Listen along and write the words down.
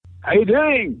How you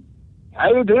doing?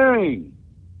 How you doing?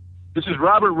 This is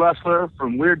Robert Russler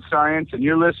from Weird Science, and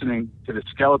you're listening to the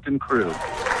Skeleton Crew.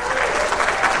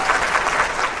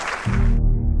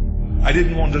 I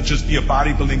didn't want to just be a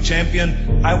bodybuilding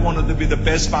champion. I wanted to be the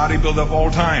best bodybuilder of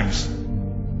all times.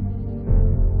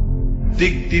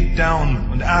 Dig deep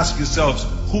down and ask yourselves,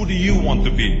 who do you want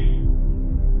to be?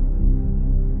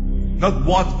 Not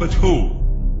what, but who.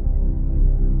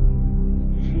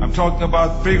 I'm talking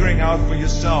about figuring out for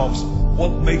yourselves what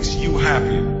makes you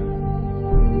happy.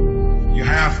 You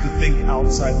have to think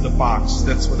outside the box.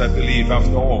 That's what I believe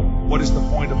after all. What is the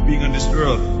point of being on this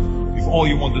earth if all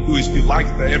you want to do is be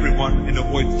liked by everyone and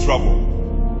avoid trouble?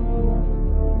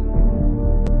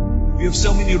 We have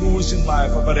so many rules in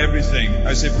life about everything.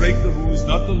 I say break the rules,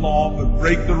 not the law, but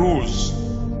break the rules.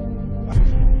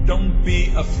 Don't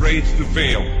be afraid to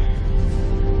fail.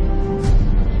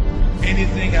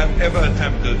 Anything I've ever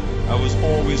attempted, I was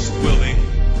always willing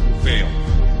to fail.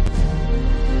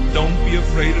 Don't be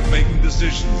afraid of making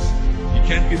decisions. You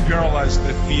can't be paralyzed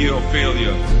by fear of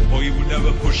failure, or you will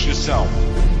never push yourself.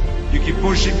 You keep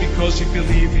pushing because you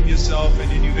believe in yourself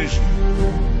and in your vision.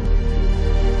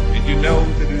 And you know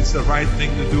that it's the right thing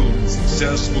to do, and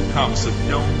success will come, so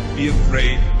don't be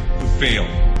afraid to fail.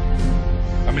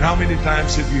 I mean, how many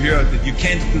times have you heard that you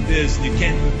can't do this, and you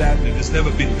can't do that, and it's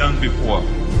never been done before?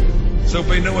 So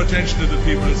pay no attention to the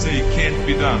people that say it can't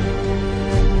be done.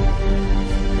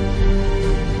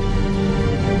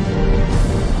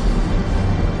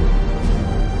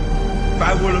 If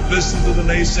I would have listened to the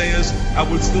naysayers, I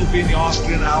would still be in the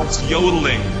Austrian Alps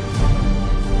yodeling.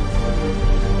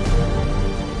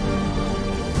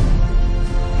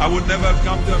 I would never have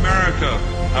come to America.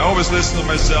 I always listened to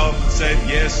myself and said,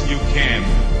 yes, you can.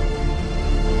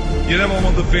 You never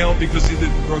want to fail because you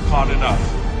didn't work hard enough.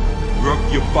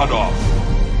 Work your butt off.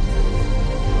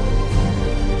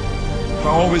 I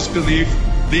always believe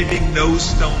leaving no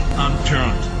stone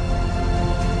unturned.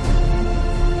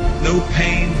 No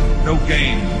pain, no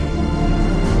gain.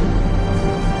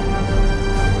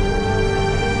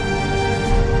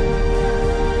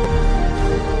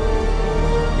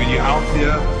 When you're out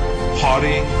there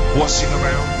partying, horsing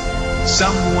around,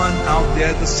 someone out there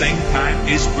at the same time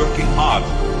is working hard.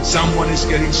 Someone is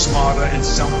getting smarter and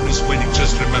someone is winning.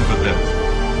 Just remember that.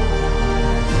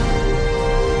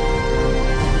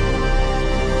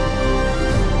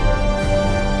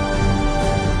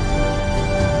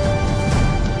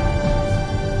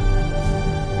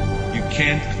 You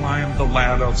can't climb the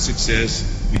ladder of success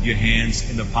with your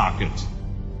hands in the pocket.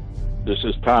 This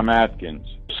is Tom Atkins.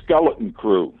 Skeleton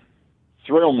Crew.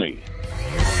 Thrill me.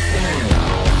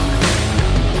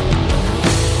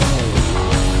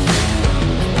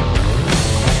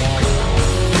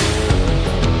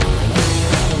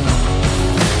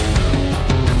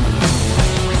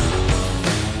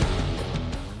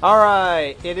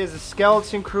 Alright, it is the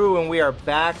Skeleton Crew and we are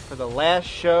back for the last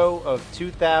show of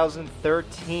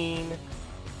 2013.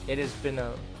 It has been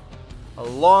a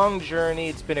long journey.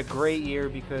 It's been a great year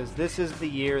because this is the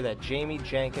year that Jamie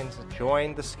Jenkins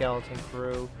joined the Skeleton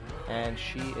Crew and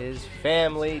she is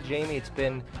family. Jamie, it's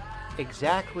been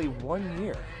exactly 1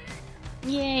 year.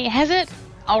 Yay, has it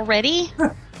already?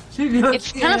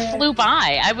 It's kind of flew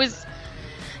by. I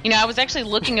was actually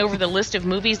looking over the list of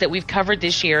movies that we've covered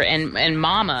this year, and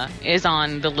Mama is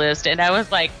on the list, and I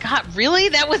was like, God, really?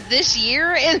 That was this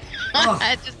year? And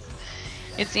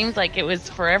it seems like it was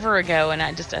forever ago, and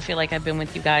I feel like I've been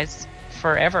with you guys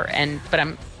forever, but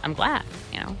I'm glad,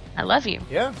 I love you.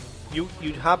 Yeah, you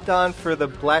hopped on for the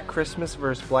Black Christmas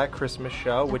versus Black Christmas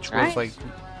show, which was like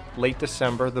late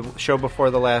December, the show before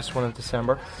the last one of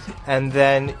December, and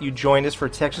then you joined us for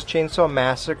Texas Chainsaw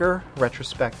Massacre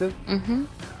retrospective. Mm-hmm.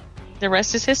 The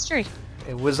rest is history.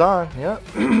 It was on, yeah.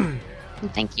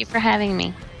 Thank you for having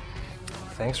me.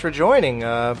 Thanks for joining.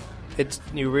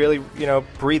 You really,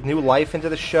 breathed new life into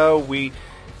the show.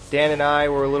 Dan and I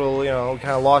were a little,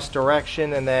 kind of lost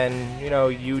direction, and then,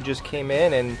 you just came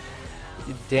in and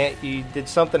you did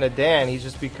something to Dan. He's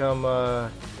just become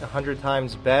 100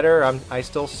 times better. I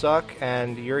still suck,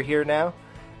 and you're here now,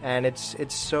 and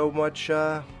it's so much.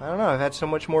 I don't know. I've had so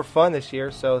much more fun this year.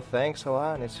 So thanks a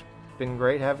lot. And it's been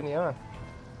great having you on.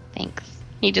 Thanks.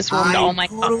 He just warmed all my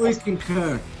totally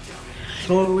concur.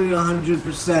 Totally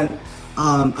 100%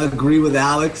 agree with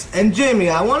Alex. And Jamie,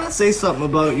 I want to say something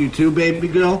about you too, baby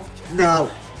girl.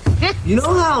 Now, you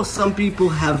know how some people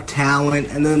have talent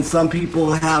and then some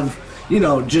people have,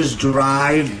 just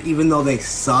drive even though they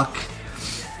suck?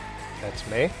 That's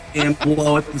me. And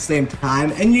blow at the same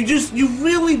time. And you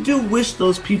really do wish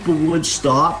those people would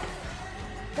stop.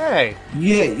 Hey.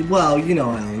 Yeah, well,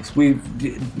 Alex,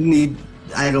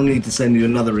 I don't need to send you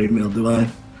another email, do I?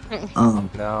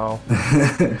 No.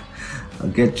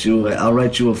 I'll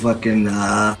write you a fucking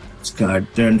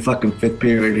card during fucking 5th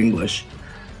period English.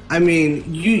 I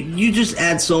mean, you just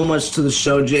add so much to the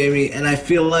show, Jamie, and I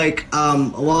feel like a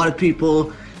lot of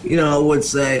people, would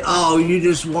say, oh, you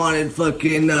just wanted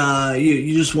fucking,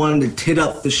 you just wanted to tit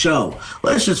up the show.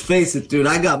 Let's just face it, dude.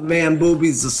 I got man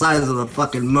boobies the size of the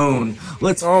fucking moon.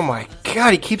 Oh my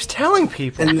God, he keeps telling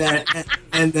people.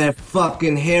 And their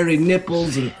fucking hairy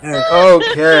nipples and.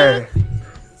 Okay.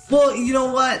 Well, you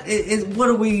know what? What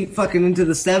are we fucking into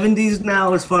the 70s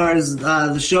now as far as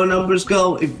the show numbers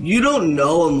go? If you don't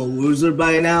know I'm a loser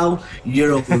by now,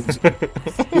 you're a loser.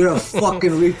 You're a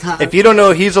fucking retard. If you don't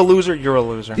know he's a loser, you're a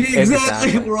loser.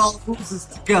 Exactly. We're all losers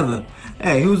together.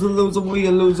 Hey, who's a loser? We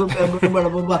a loser. Blah, blah, blah,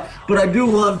 blah, blah. But I do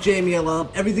love Jamie. I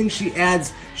love everything she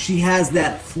adds. She has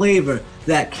that flavor,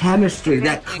 that chemistry,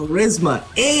 that charisma,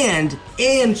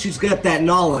 and she's got that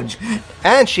knowledge.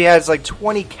 And she has like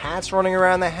 20 cats running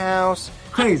around the house.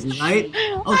 Crazy, right?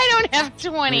 I don't have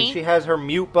 20. I mean, she has her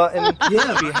mute button.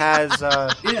 Yeah. She has...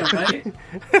 yeah, right?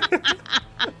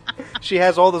 She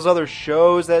has all those other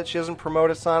shows that she doesn't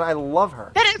promote us on. I love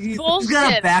her. That is bullshit. She's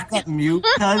got a backup mute,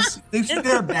 cuz. She's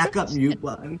got a backup mute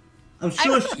button. I'm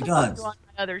sure she does. On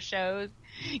other shows.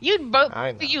 You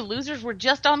losers were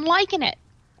just on liking it.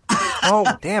 Oh,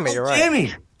 damn it, you're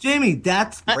right. Jamie,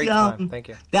 that's Great time. Thank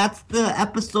you. That's the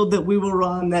episode that we were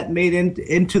on that made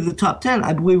into the top 10.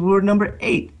 I believe we were number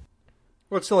 8.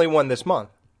 Well, it's the only one this month.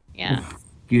 Yeah.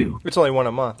 It's only one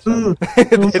a month. So.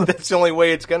 That's the only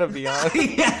way it's going to be on.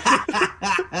 It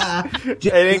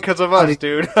ain't because of us,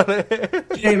 dude.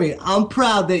 Jamie, I'm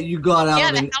proud that you got out.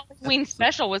 Yeah, the Halloween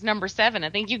special was number 7. I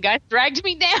think you guys dragged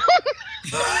me down.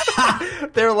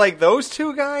 They're like, those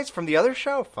two guys from the other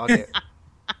show? Fuck it.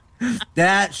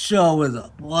 That show was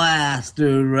a blast,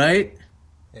 dude, right?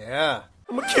 Yeah.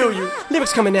 I'm gonna kill you.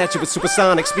 Lyrics coming at you with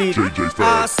supersonic speed. JJ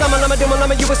Fad. Summon, I'm a doom,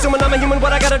 I'm a you assuming I'm a human.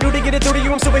 What I gotta do to get it through to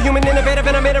you? I'm superhuman, innovative,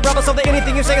 and I made a rubber so that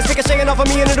anything you say is shaking off of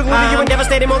me and it'll glue to you and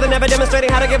devastating more than ever, demonstrating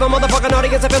how to give a motherfucking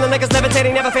audience a feeling like it's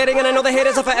levitating, never fading. And I know the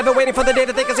haters are forever waiting for the day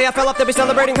that they can say I fell off to be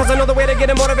celebrating. Cause I know the way to get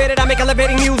it motivated. I make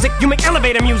elevating music. You make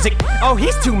elevator music. Oh,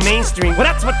 he's too mainstream. Well,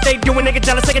 that's what they do when they get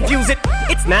jealous, they confuse it.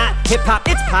 It's not hip hop,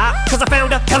 it's pop. Cause I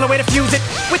found a hella way to fuse it.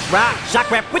 With rock, shock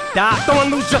rap, with dot.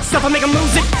 Don't lose yourself, I make them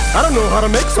lose it. I don't know how to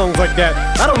make songs like that.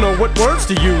 I don't know what words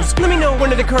to use. Let me know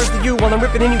when it occurs to you while I'm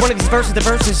ripping any one of these verses. The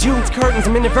verses you, it's curtains,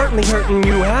 I'm inadvertently hurting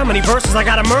you. How many verses I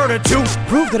gotta murder to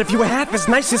prove that if you were half as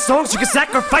nice as songs you can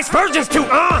sacrifice virgins to?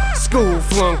 School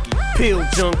flunky, pill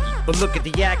junkie, but look at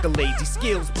the accolades, these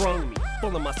skills brung me.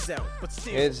 Full of myself, but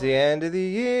still. It's the end of the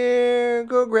year.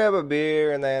 Go grab a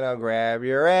beer and then I'll grab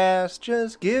your ass.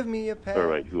 Just give me a pat. All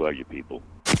right, who are you people?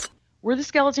 We're the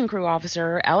Skeleton Crew,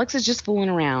 officer. Alex is just fooling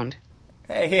around.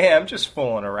 Hey, yeah, I'm just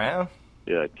fooling around.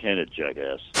 Yeah, can it,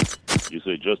 jackass. You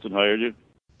say Justin hired you?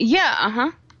 Yeah,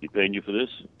 uh-huh. He paying you for this?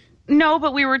 No,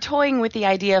 but we were toying with the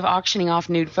idea of auctioning off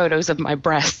nude photos of my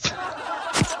breasts.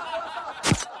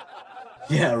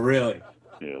 Yeah, really.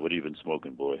 Yeah, what have you been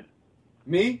smoking, boy?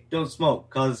 Me? Don't smoke.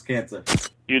 Causes cancer.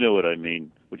 You know what I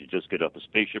mean. Would you just get off a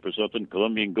spaceship or something?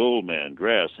 Colombian gold, man.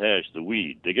 Grass, hash, the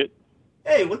weed. Dig it?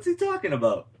 Hey, what's he talking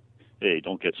about? Hey,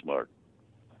 don't get smart.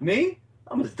 Me?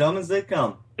 I'm as dumb as they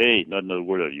come. Hey, not another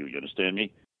word out of you. You understand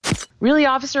me? Really,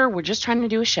 officer, we're just trying to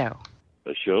do a show.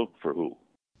 A show? For who?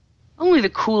 Only the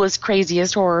coolest,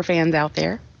 craziest horror fans out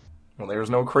there. Well, there's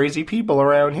no crazy people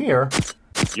around here.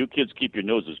 You kids keep your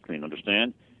noses clean,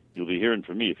 understand? You'll be hearing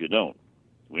from me if you don't.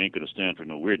 We ain't gonna stand for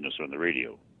no weirdness on the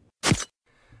radio.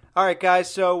 All right, guys,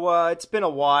 so it's been a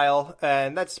while,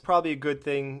 and that's probably a good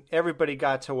thing. Everybody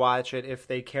got to watch it if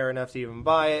they care enough to even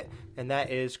buy it, and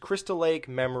that is Crystal Lake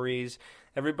Memories.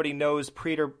 Everybody knows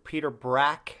Peter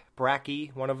Bracke,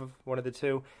 one of the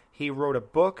two. He wrote a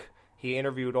book. He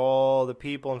interviewed all the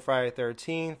people in Friday the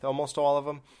 13th, almost all of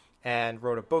them, and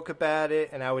wrote a book about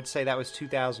it, and I would say that was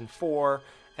 2004.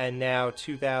 And now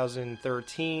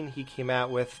 2013, he came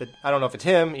out with, I don't know if it's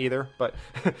him either, but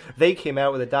they came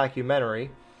out with a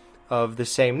documentary of the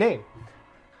same name.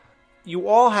 You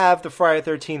all have the Friday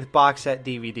the 13th box set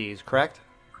DVDs, correct?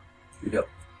 Yep.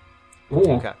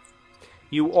 Okay.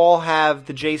 You all have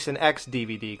the Jason X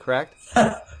DVD, correct?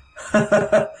 I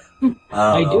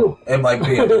do. It might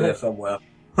be in there somewhere.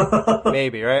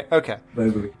 Maybe, right? Okay.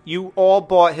 Maybe. You all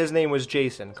bought His Name Was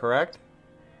Jason, correct?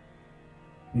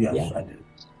 Yes, yeah. I did.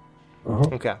 Uh-huh.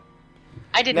 Okay.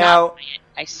 I did not buy it.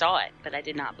 I saw it, but I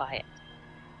did not buy it.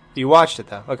 You watched it,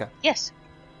 though? Okay. Yes.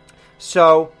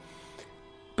 So,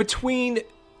 between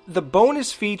the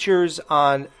bonus features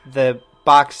on the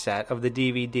box set of the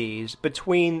DVDs,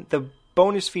 between the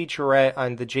bonus featurette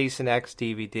on the Jason X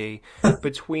DVD,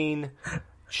 between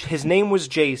his name was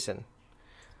Jason.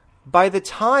 By the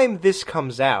time this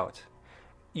comes out,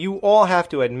 you all have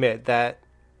to admit that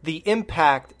the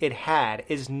impact it had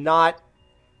is not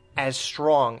as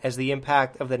strong as the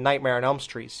impact of the Nightmare on Elm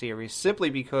Street series, simply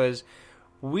because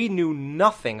we knew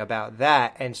nothing about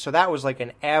that, and so that was like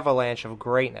an avalanche of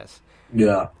greatness.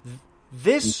 Yeah.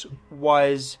 This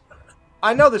was,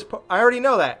 I know this, I already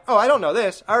know that. Oh, I don't know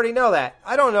this, I already know that.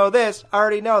 I don't know this, I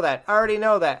already know that. I already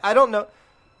know that. I don't know.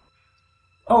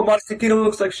 Oh, Monica Keaton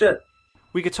looks like shit.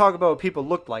 We could talk about what people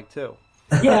looked like, too.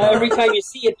 Yeah, every time you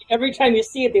see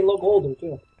it, they look older,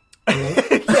 too.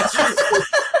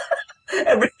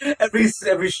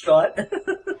 every shot.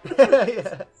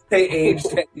 Yeah. They age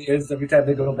 10 years every time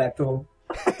they go back to home.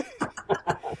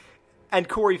 And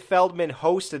Corey Feldman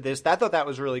hosted this. I thought that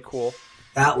was really cool.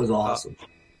 That was awesome.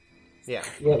 Yeah,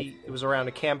 Yep. it was around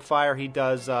a campfire. He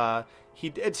does.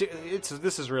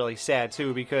 This is really sad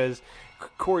too, because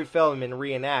Corey Feldman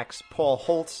reenacts Paul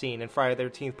Holt's scene in Friday the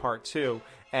 13th Part 2.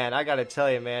 And I got to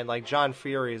tell you, man, like, John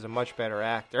Fury is a much better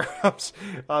actor.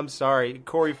 I'm sorry.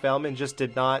 Corey Feldman just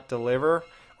did not deliver,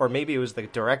 or maybe it was the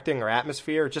directing or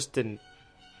atmosphere. It just didn't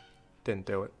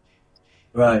do it.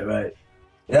 Right.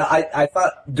 Yeah, I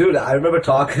thought, dude, I remember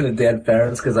talking to Dan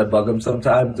Ferentz because I bug him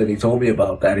sometimes, and he told me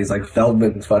about that. He's like,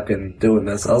 Feldman's fucking doing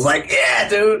this. I was like, yeah,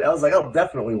 dude. I was like, I'll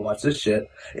definitely watch this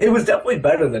shit. It was definitely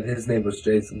better than His Name Was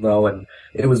Jason, though, and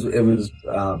it was at least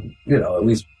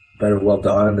better, well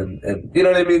done, and you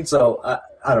know what I mean? So,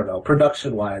 I don't know.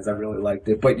 Production-wise, I really liked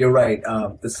it. But you're right.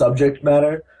 The subject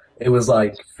matter, it was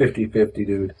like 50-50,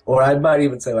 dude. Or I might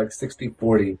even say like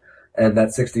 60-40, and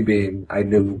that 60 being I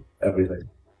knew everything.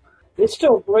 It's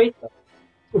still great, though.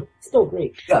 It's still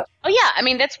great. Yeah. Oh, yeah. I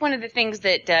mean, that's one of the things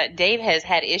that Dave has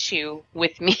had issue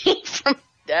with me from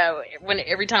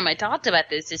every time I talked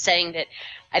about this, is saying that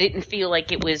I didn't feel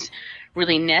like it was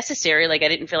really necessary. Like, I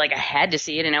didn't feel like I had to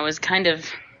see it, and I was kind of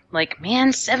like,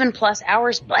 man, 7+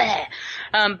 hours, blah.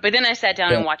 But then I sat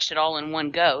down and watched it all in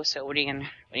one go. So what are you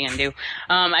gonna do?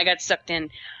 I got sucked in.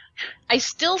 I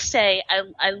still say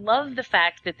I love the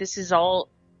fact that this is all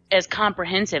as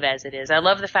comprehensive as it is. I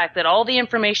love the fact that all the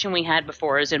information we had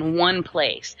before is in one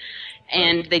place,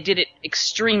 and they did it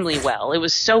extremely well. It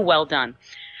was so well done.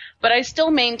 But I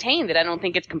still maintain that I don't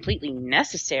think it's completely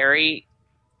necessary,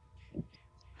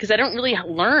 because I don't really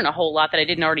learn a whole lot that I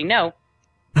didn't already know.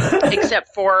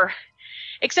 except for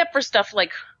stuff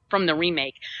like from the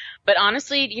remake. But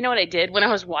honestly, you know what I did when I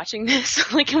was watching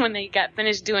this? Like, when they got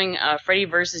finished doing Freddy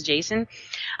vs. Jason,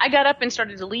 I got up and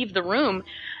started to leave the room,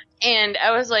 and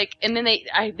I was like, and then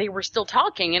they were still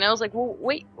talking, and I was like, well,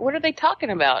 wait, what are they talking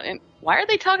about? And why are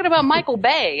they talking about Michael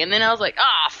Bay? And then I was like,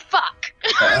 fuck.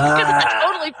 Because I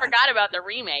totally forgot about the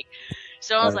remake.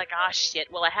 So I was like,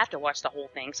 shit, well, I have to watch the whole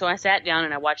thing. So I sat down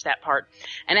and I watched that part.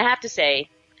 And I have to say,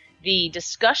 the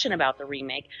discussion about the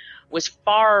remake was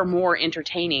far more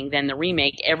entertaining than the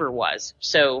remake ever was.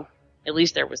 So at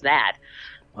least there was that.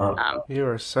 You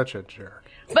are such a jerk.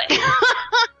 But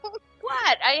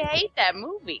what? I hate that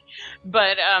movie.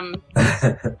 But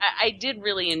I did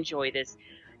really enjoy this.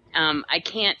 I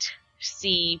can't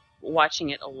see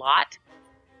watching it a lot.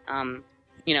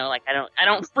 Like, I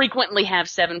don't frequently have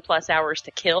 7+ hours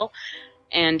to kill.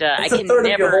 And I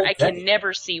can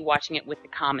never see watching it with the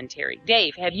commentary.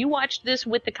 Dave, have you watched this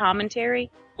with the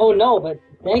commentary? Oh, no, but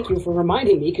thank you for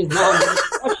reminding me, because now I'm going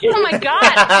to watch it. Oh, my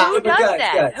God. Who does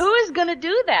that? Guys. Who is going to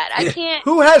do that? I can't.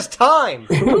 Who has time?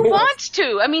 Who wants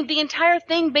to? I mean, the entire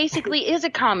thing basically is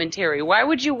a commentary. Why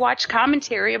would you watch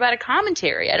commentary about a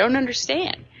commentary? I don't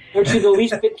understand. Aren't you the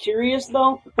least bit curious,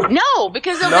 though? No,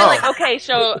 because they'll be like, okay,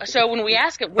 so when we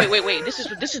ask it, wait, this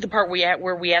is the part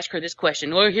where we ask her this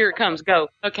question. Oh, here it comes, go.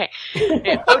 Okay.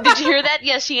 Oh, did you hear that?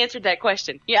 Yes, she answered that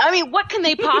question. Yeah, I mean, what can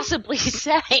they possibly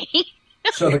say?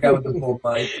 Show the guy with the full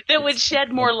mic. That would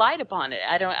shed more light upon it.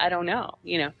 I don't know.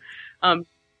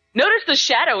 Notice the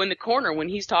shadow in the corner when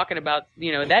he's talking about,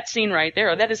 that scene right there.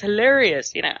 Oh, that is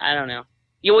hilarious. I don't know.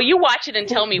 You watch it and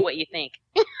tell me what you think.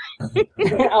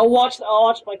 I'll watch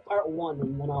like part 1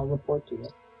 and then I'll report to you.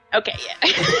 Okay, yeah.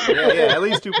 yeah, at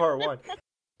least do part 1.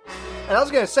 And I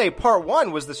was going to say, part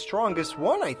 1 was the strongest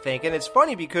one, I think. And it's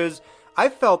funny because I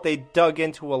felt they dug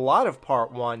into a lot of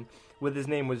part 1 with His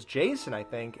Name Was Jason, I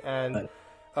think. And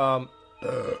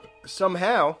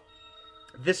somehow,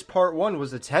 this part 1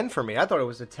 was a 10 for me. I thought it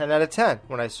was a 10 out of 10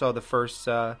 when I saw the first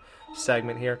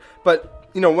segment here. But,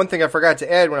 one thing I forgot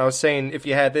to add when I was saying if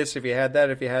you had this, if you had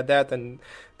that, then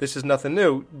this is nothing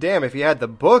new. Damn, if you had the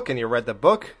book and you read the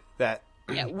book, that...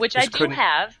 Yeah, which I do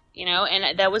have,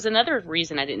 and that was another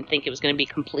reason I didn't think it was going to be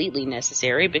completely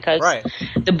necessary, because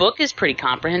the book is pretty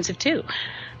comprehensive, too.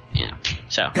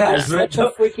 So I'm such a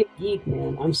freaking geek,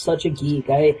 man. I'm such a geek.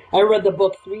 I read the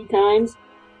book 3 times,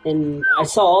 and I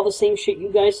saw all the same shit you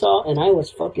guys saw, and I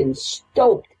was fucking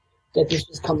stoked that this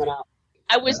was coming out.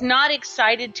 I was not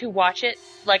excited to watch it,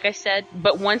 like I said,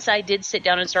 but once I did sit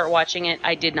down and start watching it,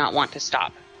 I did not want to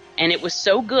stop. And it was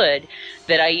so good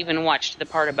that I even watched the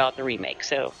part about the remake.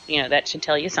 So, that should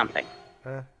tell you something.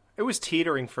 It was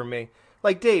teetering for me.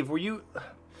 Like, Dave, were you...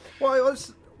 Well,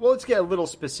 let's get a little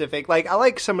specific. Like, I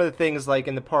like some of the things, like,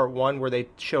 in the part 1 where they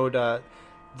showed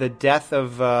the death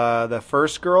of the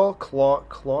first girl, Claude?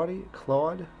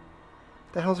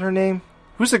 The hell's her name?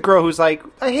 Who's the girl who's like...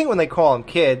 I hate when they call them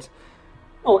kids.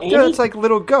 Oh, Annie? Yeah, it's like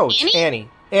little ghosts. Annie,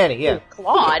 yeah.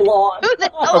 Claude? Claude.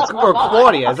 Or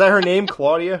Claudia. Is that her name,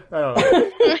 Claudia? I don't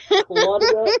know.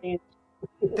 Claudia and...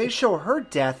 They show her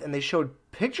death, and they showed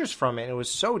pictures from it, and it was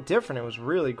so different. It was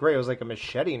really great. It was like a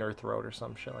machete in her throat or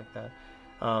some shit like that.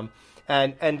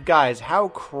 And guys, how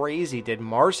crazy did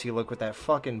Marcy look with that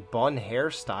fucking bun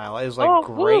hairstyle? It was like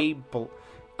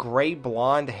gray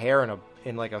blonde hair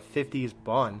in like a 50s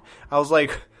bun. I was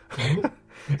like,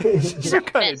 is this some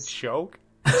kind of joke?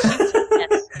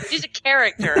 She's a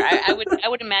character. I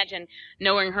would imagine,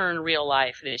 knowing her in real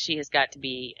life, that she has got to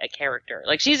be a character.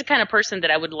 Like, she's the kind of person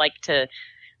that I would like to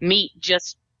meet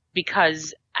just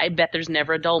because I bet there's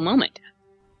never a dull moment.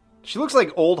 She looks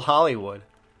like old Hollywood.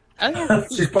 Oh, yeah.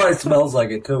 She probably smells like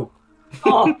it, too.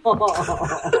 And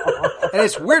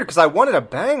it's weird because I wanted to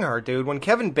bang her, dude. When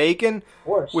Kevin Bacon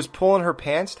was pulling her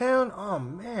pants down, oh,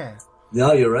 man.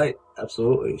 No, you're right.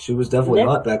 Absolutely. She was definitely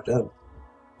hot back then.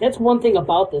 That's one thing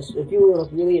about this. If you were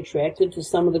really attracted to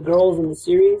some of the girls in the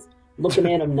series, looking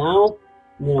at them now,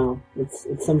 it's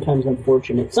sometimes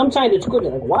unfortunate. Sometimes it's good.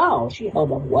 Like, wow, she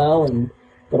held up well.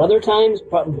 But other times,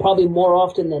 probably more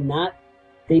often than not,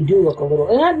 they do look a little...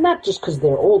 And not just because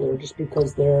they're older, just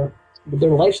because their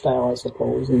lifestyle, I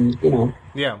suppose. And,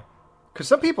 Yeah. Because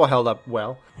some people held up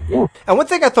well. Yeah. And one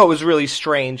thing I thought was really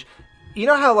strange, you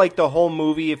know how, like, the whole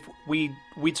movie, if we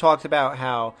talked about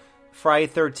how Friday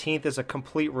 13th is a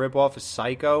complete ripoff of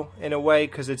Psycho in a way,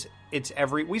 because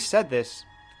we said this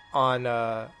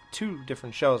on 2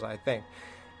 different shows, I think.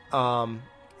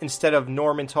 Instead of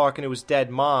Norman talking to his dead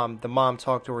mom, the mom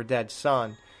talked to her dead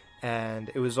son,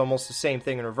 and it was almost the same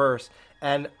thing in reverse.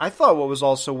 And I thought what was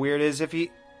also weird is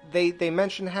they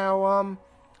mentioned how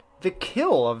the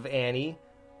kill of Annie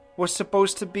was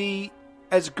supposed to be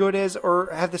as good as or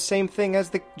have the same thing as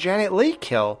the Janet Leigh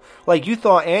kill. Like, you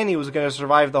thought Annie was going to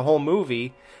survive the whole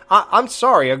movie. I'm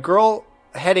sorry, a girl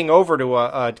heading over to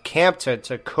a camp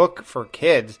to cook for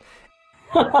kids,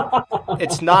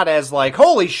 it's not as like,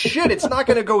 holy shit, it's not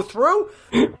going to go through?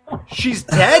 She's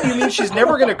dead? You mean she's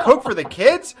never going to cook for the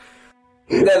kids?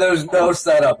 Yeah, there's no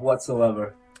setup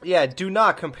whatsoever. Yeah, do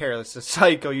not compare this to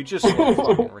Psycho. You just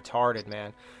fucking retarded,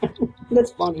 man.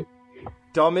 That's funny.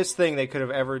 dumbest thing they could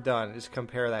have ever done is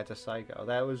compare that to Psycho.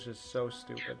 That was just so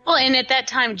stupid. Well, and at that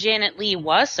time, Janet Leigh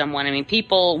was someone. I mean,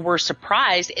 people were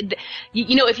surprised.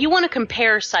 You know, if you want to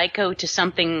compare Psycho to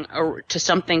something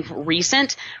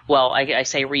recent, well, I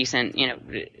say recent, you know,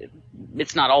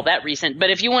 it's not all that recent, but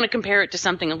if you want to compare it to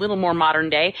something a little more modern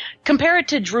day, compare it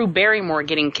to Drew Barrymore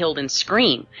getting killed in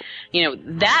Scream. You know,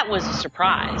 that was a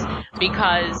surprise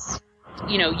because,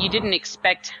 you know, you didn't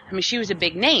expect, I mean, she was a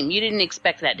big name. You didn't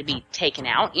expect that to be taken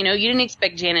out. You know, you didn't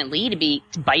expect Janet Leigh to be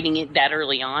biting it that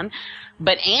early on.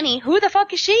 But Annie, who the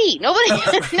fuck is she?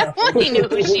 Nobody knew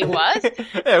who she was.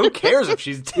 Yeah, who cares if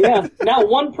she's dead? Yeah, now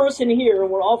one person here,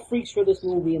 we're all freaks for this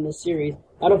movie and this series.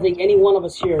 I don't think any one of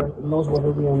us here knows what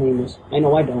her real name is. I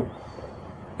know I don't.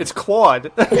 It's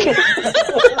Claude.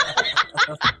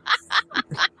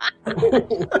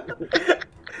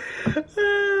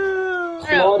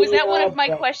 Was that one of my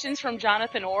questions from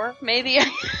Jonathan Orr, maybe?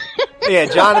 Yeah,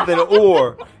 Jonathan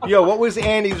Orr. Yo, what was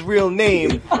Annie's real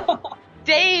name?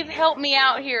 Dave, help me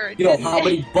out here. Yo, how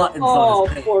many buttons on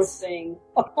his pants? Poor thing.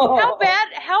 How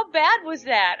bad was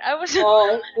that?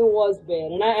 Oh, it was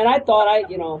bad. And I thought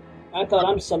I thought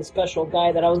I'm some special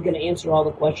guy that I was going to answer all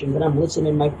the questions, and I'm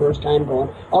listening my first time going,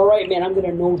 all right, man, I'm going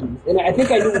to know these. And I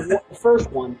think I knew the first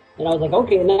one, and I was like,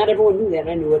 okay, not everyone knew that, and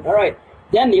I knew it. All right.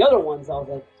 Then the other ones, I was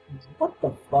like, what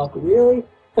the fuck, really?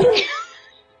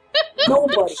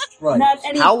 Nobody. Right. Not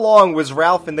any. How long was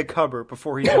Ralph in the cupboard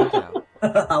before he jumped out?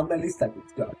 How many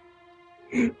seconds go?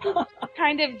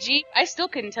 Kind of Jeep. I still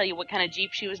couldn't tell you what kind of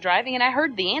Jeep she was driving, and I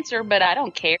heard the answer, but I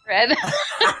don't care.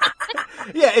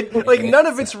 Yeah, none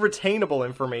of it's retainable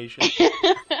information.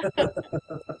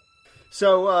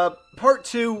 So, part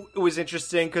 2 was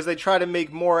interesting because they try to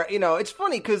make more, it's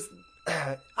funny because,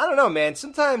 I don't know, man,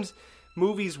 sometimes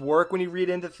movies work when you read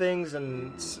into things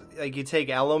and, like, you take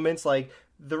elements, like,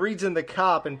 the reason the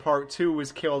cop in part 2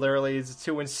 was killed early is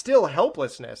to instill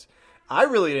helplessness. I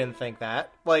really didn't think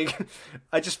that. Like,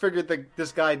 I just figured that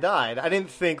this guy died. I didn't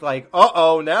think, like,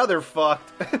 uh-oh, now they're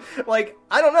fucked. Like,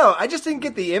 I don't know. I just didn't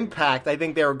get the impact I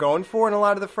think they were going for in a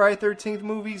lot of the Friday the 13th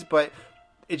movies, but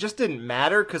it just didn't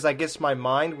matter because I guess my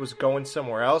mind was going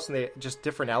somewhere else and just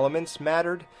different elements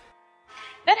mattered.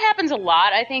 That happens a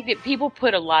lot. I think that people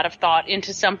put a lot of thought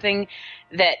into something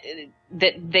that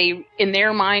they, in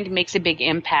their mind, makes a big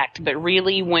impact. But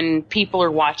really, when people are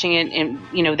watching it, and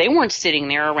they weren't sitting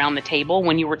there around the table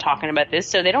when you were talking about this,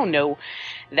 so they don't know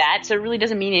that. So it really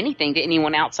doesn't mean anything to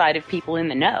anyone outside of people in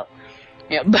the know.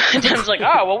 But I was like,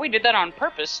 oh, well, we did that on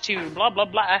purpose to blah blah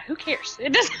blah. Who cares?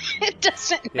 It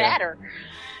doesn't matter.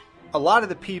 A lot of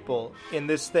the people in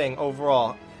this thing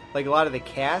overall, like a lot of the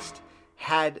cast,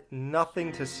 had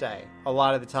nothing to say a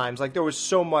lot of the times. Like, there was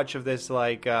so much of this,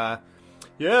 like, yeah,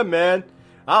 man,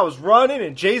 I was running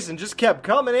and Jason just kept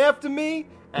coming after me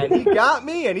and he got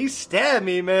me and he stabbed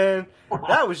me, man.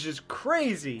 That was just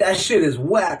crazy. That shit is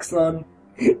whack, son.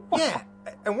 Yeah.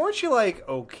 And weren't you like,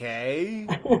 okay?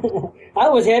 I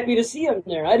was happy to see him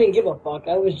there. I didn't give a fuck.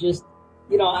 I was just,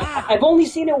 I've only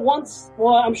seen it once.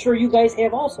 Well, I'm sure you guys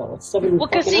have also. It's 7 Well,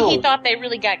 because he thought they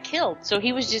really got killed, so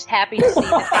he was just happy to see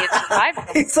that they had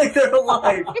survived. It's like they're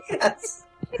alive. Yes.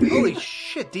 Holy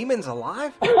shit, Demon's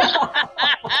alive? I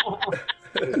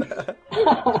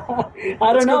don't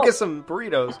Let's know. go get some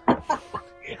burritos.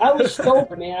 I was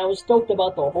stoked, man. I was stoked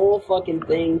about the whole fucking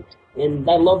thing, and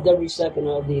I loved every second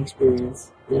of the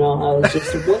experience. I was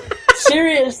just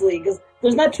seriously, because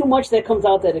there's not too much that comes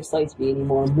out that excites me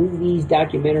anymore. Movies,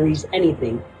 documentaries,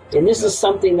 anything. And this is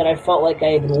something that I felt like I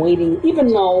had been waiting, even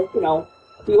though,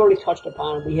 we already touched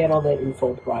upon it. We had all that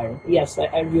info prior. Yes,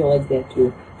 I realized that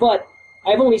too. But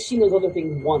I've only seen those other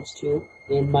things once too,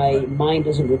 and my mind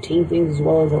doesn't retain things as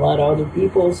well as a lot of other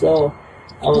people, so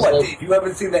I was like... You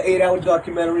haven't seen the 8-hour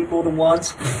documentary more than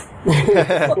once?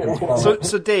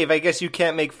 So Dave, I guess you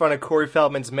can't make fun of Corey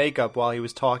Feldman's makeup while he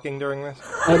was talking during this?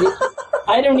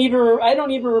 I don't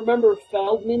even remember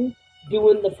Feldman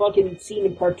doing the fucking scene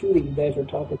in part 2 that you guys were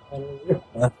talking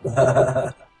about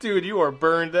earlier. Dude, you are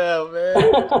burned out, man.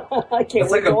 I can't.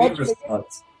 It's like a beat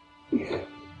response.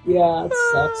 Yeah, it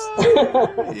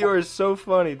sucks. You are so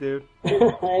funny, dude.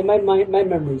 my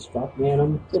memory's fucked,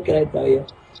 man. What can I tell you?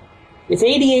 It's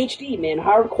ADHD, man.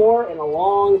 Hardcore and a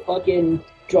long fucking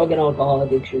drug and alcohol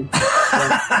addiction.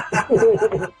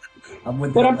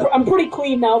 I'm pretty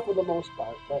clean now for the most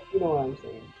part, but you know what I'm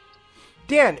saying.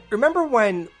 Dan, remember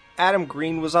when Adam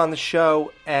Green was on the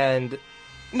show and...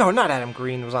 No, not Adam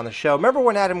Green was on the show. Remember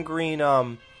when Adam Green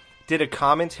did a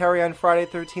commentary on Friday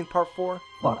the 13th Part 4?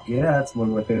 Fuck yeah, that's one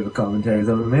of my favorite commentaries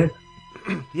ever made.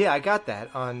 Yeah, I got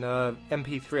that on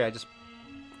MP3.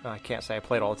 I can't say I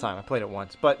played all the time. I played it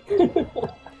once. But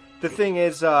the thing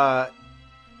is,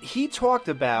 he talked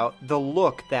about the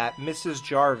look that Mrs.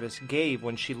 Jarvis gave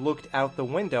when she looked out the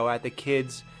window at the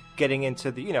kids getting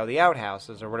into the, the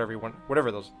outhouses or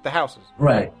whatever the houses.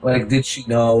 Right. Like, did she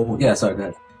know? Yeah, sorry, go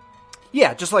ahead.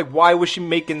 Yeah, just like, why was she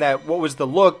making that? What was the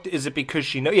look? Is it because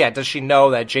she know? Yeah, does she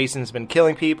know that Jason's been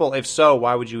killing people? If so,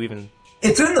 why would you even...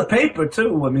 It's in the paper,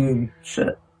 too. I mean,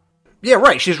 shit. Yeah,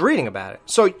 right. She's reading about it.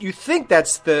 So you think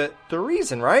that's the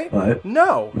reason, right? Right.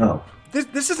 No.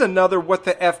 This is another what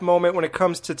the F moment when it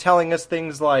comes to telling us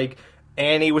things like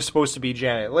Annie was supposed to be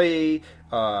Janet Leigh.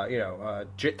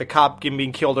 The cop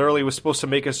being killed early was supposed to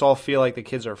make us all feel like the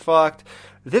kids are fucked.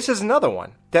 This is another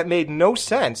one that made no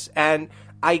sense, and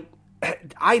I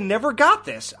never got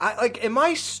this. Am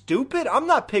I stupid? I'm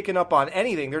not picking up on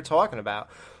anything they're talking about.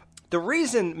 The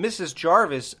reason Mrs.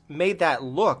 Jarvis made that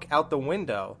look out the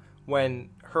window when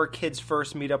her kids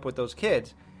first meet up with those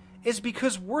kids is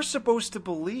because we're supposed to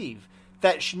believe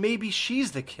that maybe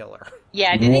she's the killer.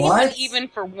 Yeah, did anyone even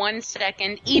for 1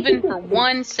 second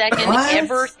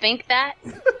ever think that?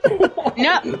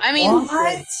 No, I mean...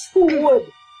 What? Who would?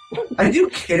 Are you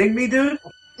kidding me, dude?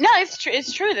 No, it's true.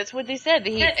 It's true. That's what they said.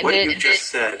 What you just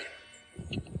said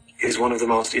is one of the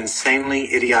most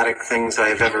insanely idiotic things I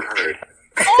have ever heard.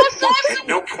 At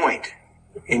no point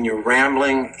in your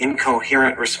rambling,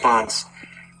 incoherent response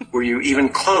were you even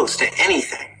close to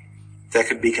anything that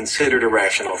could be considered a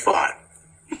rational thought.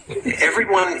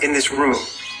 Everyone in this room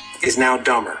is now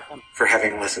dumber for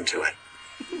having listened to it.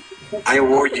 I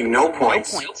award you no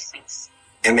points,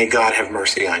 and may God have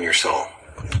mercy on your soul.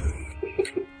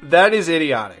 That is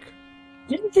idiotic.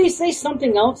 Didn't they say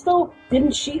something else, though?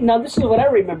 Didn't she? Now, this is what I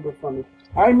remember from it.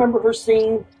 I remember her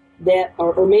saying that,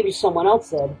 or maybe someone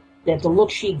else said, that the look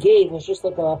she gave was just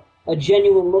like a a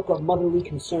genuine look of motherly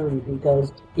concern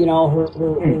because, you know,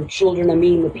 her children are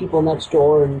meeting the people next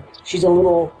door, and she's a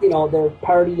little, you know, they're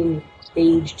partying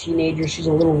age teenagers. She's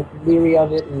a little leery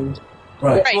of it, and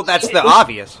right. Well, that's the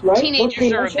obvious. Right?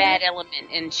 Teenagers are a bad element,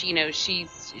 and she, you know, she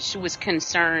was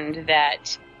concerned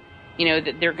that, you know,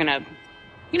 that they're gonna,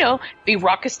 you know, be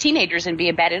raucous teenagers and be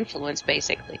a bad influence,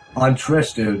 basically. On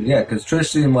Trish, dude, yeah, because Trish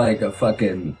seemed like a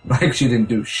fucking, like she didn't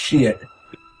do shit.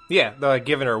 Yeah, they're like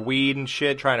giving her weed and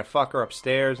shit, trying to fuck her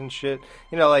upstairs and shit.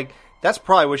 You know, like, that's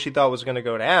probably what she thought was going to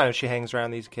go down if she hangs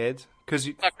around these kids.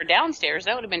 Fuck her downstairs,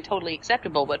 that would have been totally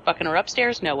acceptable, but fucking her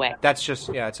upstairs, no way. That's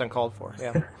just, yeah, it's uncalled for,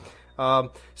 yeah.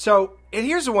 So, and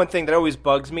here's the one thing that always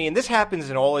bugs me, and this happens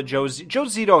in all of Joe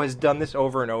Zito has done this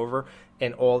over and over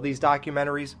in all these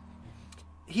documentaries.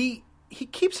 He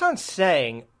keeps on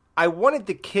saying, I wanted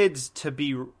the kids to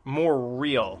be more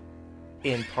real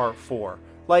in part 4.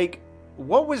 Like,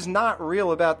 what was not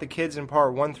real about the kids in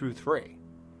part 1 through 3?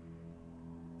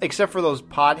 Except for those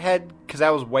pothead, because that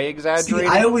was way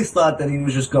exaggerated. See, I always thought that he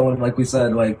was just going, like we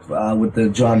said, like with the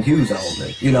John Hughes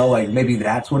element. You know, like maybe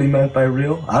that's what he meant by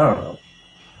real. I don't know.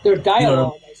 Their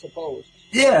dialogue, I suppose.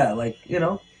 Yeah, like, you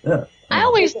know. Yeah. I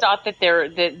always thought that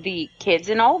the kids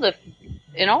in all the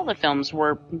films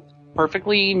were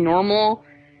perfectly normal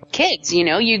kids. You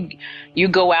know, you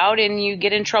go out and you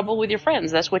get in trouble with your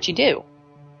friends. That's what you do.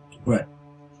 Right.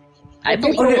 I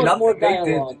believe more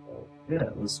dialogue. Yeah,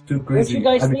 it was too crazy. Don't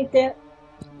you guys think that?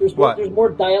 There's more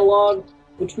dialogue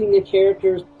between the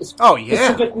characters. Oh, yeah.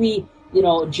 Specifically, you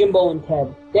know, Jimbo and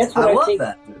Ted. That's what I love think.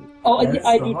 That, dude. Oh,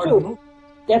 I do too.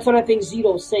 That's what I think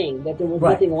Zito's saying, that there was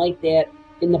nothing like that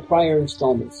in the prior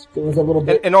installments. There was a little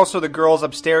bit... And also the girls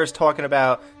upstairs talking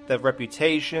about the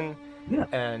reputation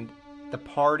and the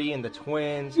party and the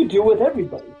twins. You do with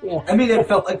everybody, yeah. I mean, it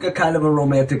felt like a kind of a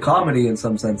romantic comedy in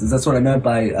some senses. That's what I meant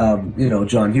by, you know,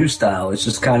 John Hughes style. It's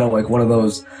just kind of like one of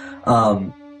those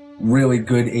really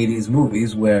good 80s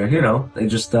movies where, you know, they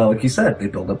just, like you said, they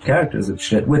build up characters and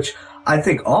shit, which I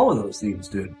think all of those themes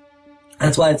do.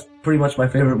 That's why it's pretty much my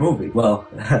favorite movie. Well,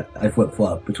 I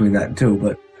flip-flop between that and 2,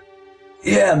 but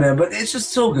yeah, man, but it's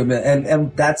just so good, man.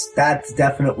 And that's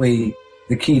definitely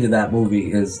the key to that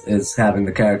movie is having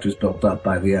the characters built up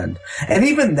by the end. And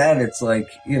even then, it's like,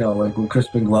 you know, like when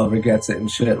Crispin Glover gets it and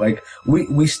shit, like,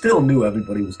 we still knew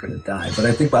everybody was gonna die. But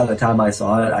I think by the time I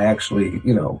saw it, I actually,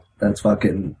 you know, that's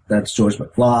George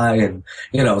McFly, and,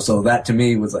 you know, so that to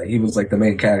me was like, he was like the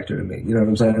main character to me, you know what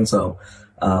I'm saying? So,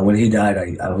 when he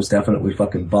died, I was definitely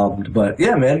fucking bummed. But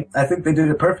yeah, man, I think they did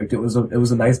it perfect. It was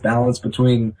a nice balance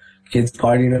between kids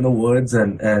partying in the woods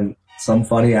and some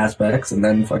funny aspects, and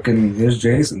then fucking here's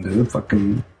Jason, dude,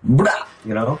 fucking blah,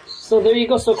 you know. So there you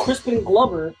go. So Crispin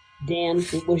Glover, Dan,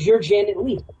 was your Janet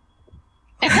Leigh.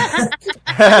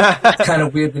 It's kind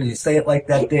of weird when you say it like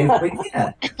that, Dave, but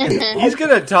yeah. He's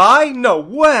gonna die? No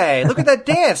way! Look at that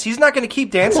dance. He's not gonna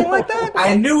keep dancing like that?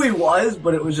 I knew he was,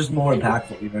 but it was just more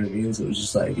impactful, you know what I mean? So it was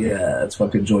just like, yeah, it's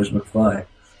fucking George McFly,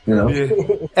 you know?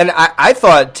 Yeah. And I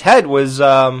thought Ted was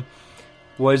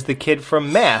the kid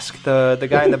from Mask, the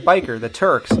guy in the biker, the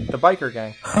Turks, the biker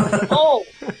gang. Oh,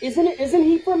 isn't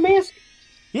he from Mask?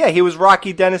 Yeah, he was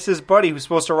Rocky Dennis's buddy who was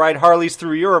supposed to ride Harleys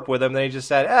through Europe with him. Then he just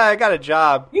said, I got a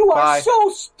job. You Bye. are so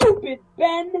stupid,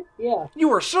 Ben. Yeah. You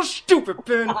are so stupid,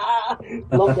 Ben.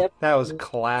 Love that. That was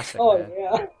classic, Oh, man.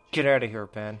 yeah. Get out of here,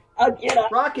 Ben. I'll get up.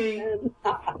 Rocky.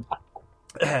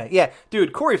 Yeah,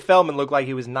 dude, Corey Feldman looked like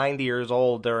he was 90 years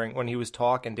old when he was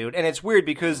talking, dude. And it's weird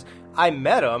because I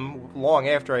met him long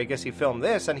after I guess he filmed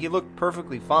this, and he looked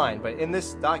perfectly fine. But in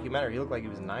this documentary, he looked like he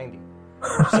was 90.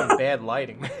 Some bad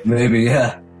lighting. Maybe,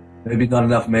 yeah. Maybe not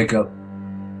enough makeup.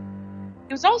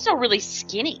 He was also really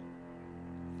skinny.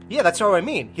 Yeah, that's what I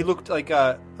mean. He looked like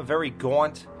a very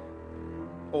gaunt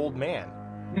old man.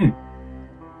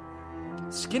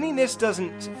 Skinniness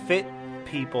doesn't fit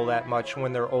people that much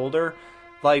when they're older.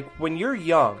 Like, when you're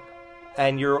young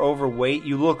and you're overweight,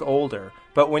 you look older.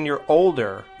 But when you're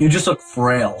older... You just look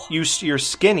frail. You're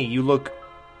skinny, you look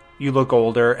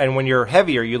older. And when you're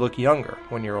heavier, you look younger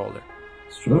when you're older.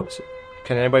 It's true. So,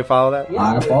 can anybody follow that?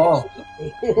 I follow.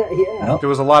 Yeah. There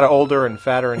was a lot of older and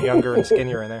fatter and younger and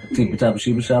skinnier in there.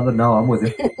 No, I'm with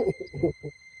you.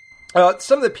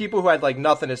 Some of the people who had like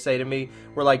nothing to say to me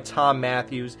were like Tom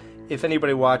Matthews. If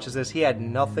anybody watches this, he had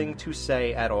nothing to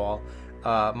say at all.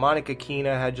 Monica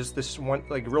Keena had just this one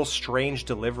like real strange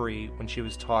delivery when she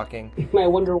was talking. I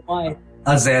wonder why.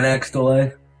 A Xanax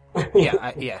delay.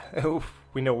 Yeah.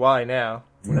 We know why now.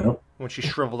 Yeah. When she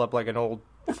shriveled up like an old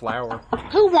flower.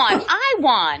 Who won? I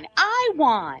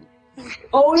won.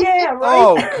 Oh yeah, right.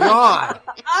 Oh God,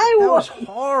 I that won. was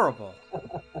horrible.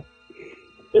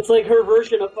 It's like her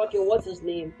version of fucking what's his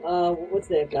name? What's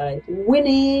that guy?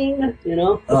 Winning, you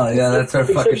know? Oh yeah, that's her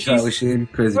fucking Charlie Sheen,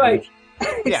 crazy. Right.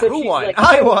 Yeah, So who she's won? like,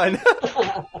 I won.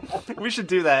 We should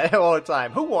do that all the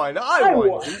time. Who won? I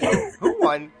won. Who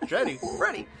won?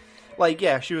 Freddy. Like,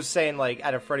 yeah, she was saying, like,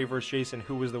 out of Freddy vs. Jason,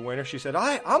 who was the winner? She said,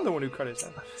 I'm the one who cut his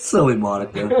head. Silly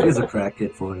Monica. He's a crack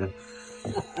kid for him.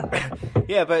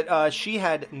 Yeah, but she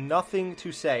had nothing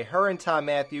to say. Her and Tom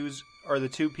Matthews are the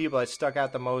two people that stuck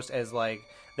out the most as, like,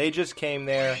 they just came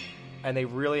there and they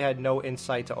really had no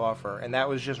insight to offer. And that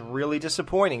was just really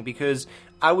disappointing because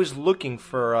I was looking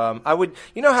for,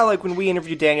 you know how, like, when we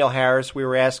interviewed Danielle Harris, we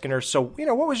were asking her, so, you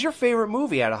know, what was your favorite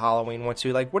movie out of Halloween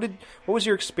 1-2? Like, what was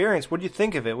your experience? What did you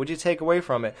think of it? What did you take away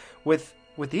from it? With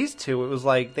these two, it was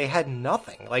like they had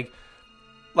nothing. Like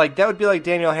that would be like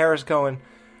Danielle Harris going,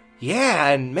 yeah,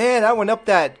 and man, I went up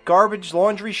that garbage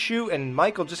laundry chute and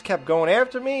Michael just kept going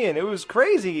after me and it was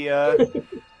crazy. I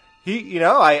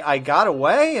got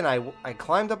away and I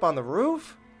climbed up on the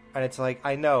roof and it's like,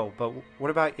 I know, but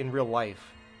what about in real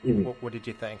life? Mm-hmm. What did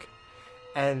you think?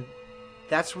 And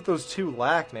that's what those two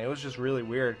lacked, man. It was just really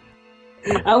weird.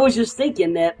 I was just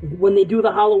thinking that when they do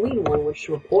the Halloween one, which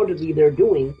reportedly they're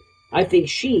doing, I think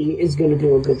she is going to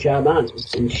do a good job on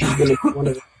it, and she's going to do one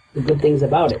of the good things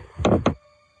about it.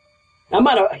 I'm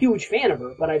not a huge fan of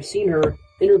her, but I've seen her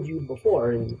interviewed before,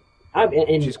 and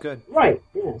she's good. Right,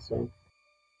 yeah, so.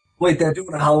 Wait, they're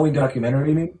doing a Halloween documentary,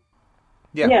 you mean?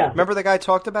 Yeah. Remember the guy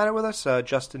talked about it with us,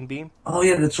 Justin Beam? Oh,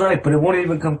 yeah, that's right, but it won't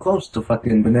even come close to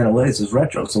fucking Banana Blazers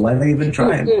Retro, so why are they even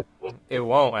trying? It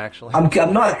won't, actually.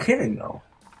 I'm not kidding, though.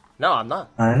 No, I'm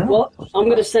not. I know. Well, I'm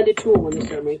going to send it to them when they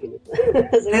start making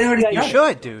it. You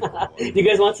should, dude. You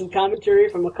guys want some commentary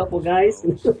from a couple guys?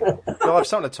 You'll have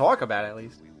something to talk about, at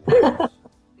least.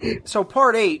 So,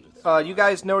 part 8, you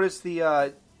guys noticed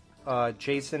the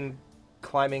Jason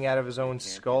climbing out of his own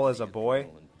skull as a boy?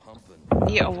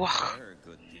 Yeah, wow.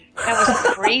 That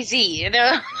was crazy.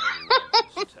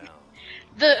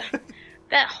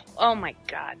 Oh my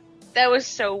god, that was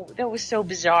so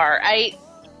bizarre.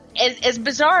 As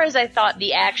bizarre as I thought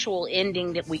the actual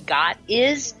ending that we got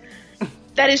is,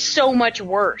 that is so much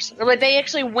worse. Like, they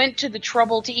actually went to the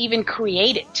trouble to even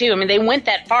create it too. I mean, they went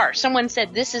that far. Someone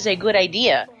said this is a good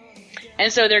idea,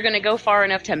 and so they're going to go far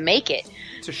enough to make it.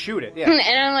 To shoot it, yeah. And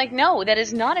I'm like, no, that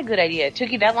is not a good idea. It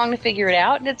took you that long to figure it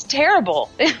out, and it's terrible.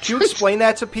 Could you explain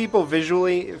that to people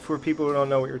visually, for people who don't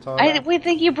know what you're talking about? We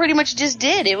think you pretty much just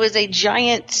did. It was a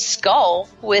giant skull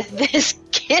with this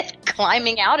kid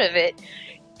climbing out of it.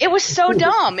 It was so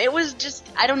dumb. It was just,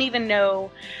 I don't even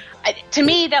know. To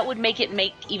me, that would make it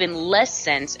make even less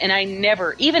sense, and I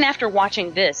never, even after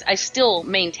watching this, I still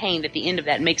maintain that the end of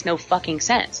that makes no fucking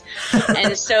sense.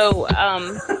 And so,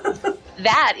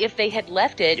 that, if they had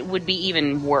left it, would be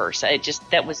even worse.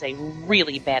 That was a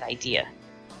really bad idea.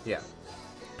 Yeah.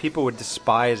 People would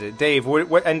despise it. Dave,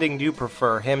 what ending do you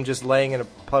prefer? Him just laying in a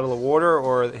puddle of water,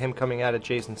 or him coming out of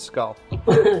Jason's skull?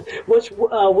 Which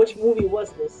movie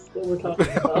was this that we're talking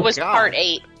about? It was part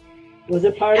 8. Was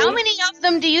it part 8? How many of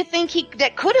them do you think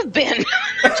that could have been?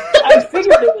 I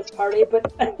figured it was part 8,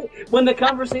 but when the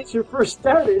conversation first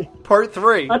started... Part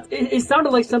 3. It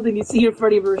sounded like something you'd see in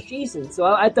Freddy vs. Jason,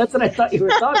 so that's what I thought you were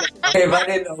talking about. Hey, I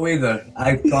didn't know either.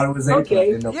 I thought it was 8.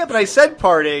 Okay. Yeah, but I said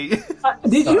part 8.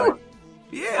 Did you?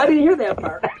 Yeah. I didn't hear that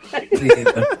part.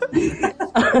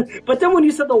 But then when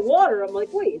you said the water, I'm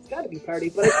like, wait, it's got to be part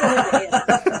 8, but I still have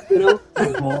to ask, you know?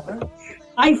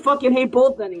 I fucking hate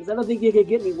both endings. I don't think you could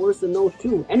get any worse than those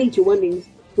two. Any two endings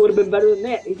would have been better than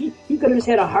that. If he could have just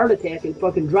had a heart attack and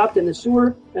fucking dropped in the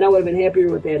sewer, and I would have been happier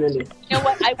with that ending. You know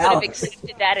what? I would have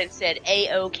accepted that and said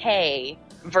A-OK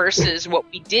versus what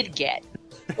we did get.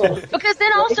 Because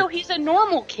then also he's a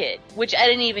normal kid, which I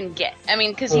didn't even get. I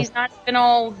mean, because he's not even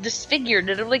all disfigured.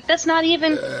 Like, that's not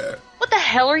even... What the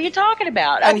hell are you talking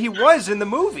about? And he was in the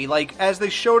movie. Like, as they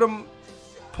showed him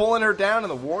pulling her down in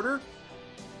the water...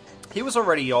 He was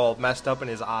already all messed up in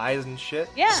his eyes and shit.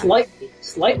 Yeah.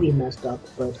 Slightly messed up,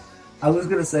 but... I was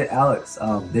going to say, Alex,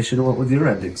 they should have went with your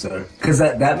ending, sir. Because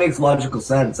that makes logical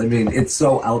sense. I mean, it's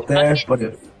so out there, but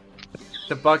if...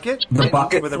 The bucket? The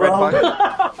bucket with throw? the red bucket?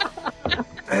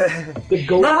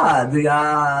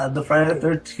 The Friday the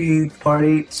 13th Part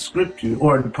 8 script,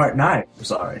 or Part 9, I'm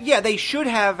sorry. Yeah, they should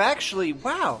have actually,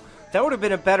 wow... That would have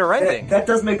been a better ending. That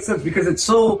does make sense, because it's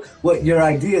so... your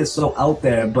idea is so out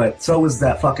there, but so is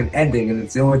that fucking ending, and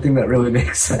it's the only thing that really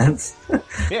makes sense.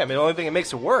 Yeah, I mean, the only thing that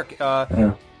makes it work.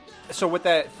 Yeah. So with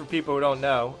that, for people who don't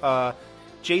know,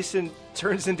 Jason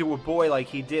turns into a boy like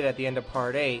he did at the end of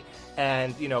Part 8,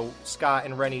 and, you know, Scott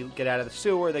and Rennie get out of the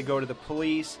sewer, they go to the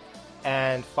police,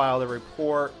 and file the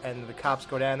report, and the cops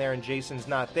go down there, and Jason's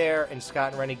not there, and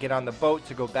Scott and Rennie get on the boat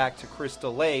to go back to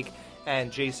Crystal Lake,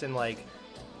 and Jason,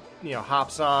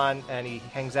 hops on, and he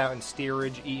hangs out in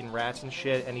steerage, eating rats and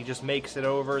shit, and he just makes it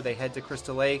over. They head to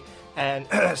Crystal Lake, and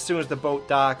as soon as the boat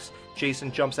docks,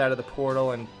 Jason jumps out of the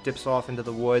portal and dips off into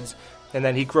the woods, and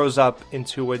then he grows up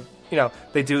into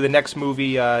they do the next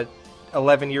movie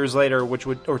 11 years later,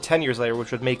 or 10 years later,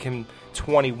 which would make him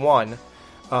 21,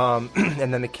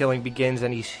 and then the killing begins,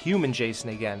 and he's human Jason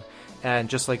again, and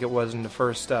just like it was in the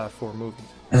first 4 movies.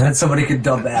 And then somebody could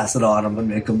dump acid on him and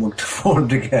make him look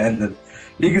deformed again, and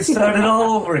you can start it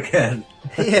all over again.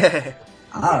 Yeah.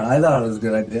 I thought it was a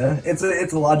good idea. It's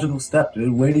a logical step,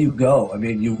 dude. Where do you go? I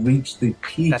mean, you reach the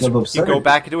peak of absurdity. You go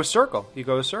back into a circle. You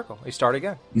go to a circle. You start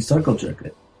again. You circle jerk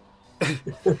it.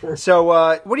 So,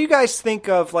 what do you guys think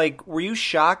of, were you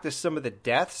shocked at some of the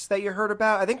deaths that you heard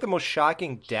about? I think the most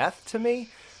shocking death to me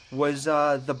was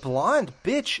the blonde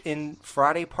bitch in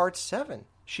Friday Part 7.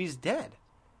 She's dead.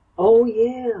 Oh,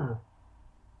 yeah.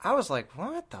 I was like,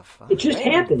 what the fuck? It just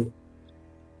happened.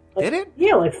 Did it?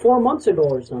 Yeah, 4 months ago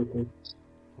or something.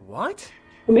 What?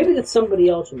 Or maybe that's somebody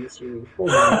else in the series. Hold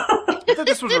on. I thought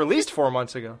this was released 4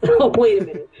 months ago. Oh, wait a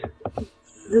minute.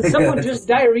 Did someone just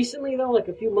die recently, though?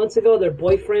 A few months ago, their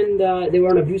boyfriend, they were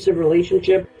in an abusive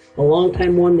relationship, a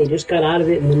long-time one, they just got out of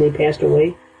it, and then they passed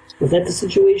away? Was that the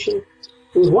situation?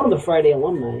 It was one of the Friday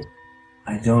alumni.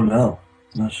 I don't know.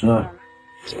 I'm not sure.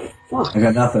 Fuck. I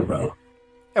got nothing, bro.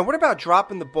 And what about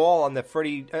dropping the ball on the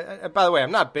Freddy... by the way,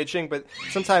 I'm not bitching, but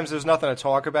sometimes there's nothing to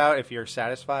talk about if you're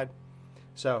satisfied.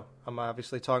 So, I'm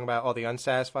obviously talking about all the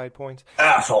unsatisfied points.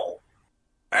 Asshole.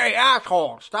 Hey,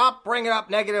 asshole, stop bringing up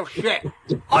negative shit.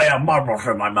 I have marbles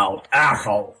in my mouth.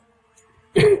 Asshole.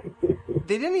 They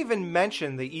didn't even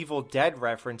mention the Evil Dead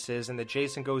references and the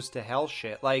Jason Goes to Hell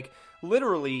shit.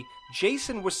 Literally,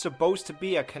 Jason was supposed to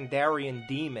be a Kandarian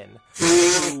demon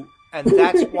and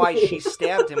that's why she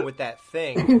stabbed him with that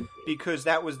thing, because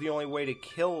that was the only way to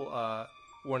kill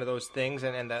one of those things,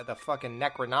 and the fucking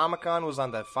Necronomicon was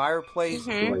on the fireplace.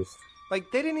 Mm-hmm. They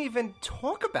didn't even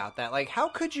talk about that. How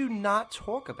could you not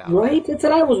talk about that? Right? That's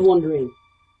what I was wondering.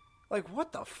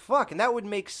 What the fuck? And that would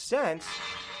make sense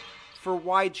for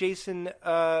why Jason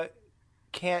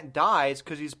can't die, is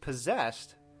because he's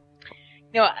possessed.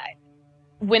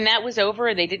 When that was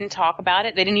over, they didn't talk about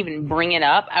it. They didn't even bring it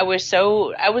up. I was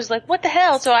like, what the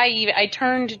hell? So I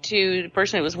turned to the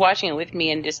person who was watching it with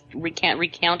me and just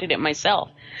recounted it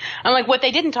myself. I'm like, what they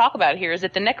didn't talk about here is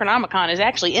that the Necronomicon is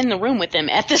actually in the room with them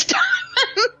at this time.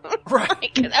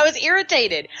 Right. Because I was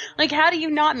irritated. How do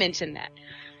you not mention that?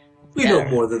 We know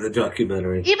more than the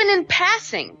documentary. Even in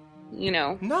passing,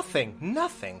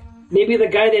 Nothing. Maybe the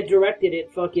guy that directed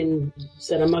it fucking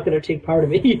said, I'm not going to take part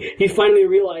of it. He finally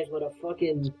realized what a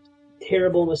fucking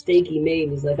terrible mistake he made.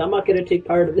 He's like, I'm not going to take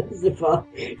part of this if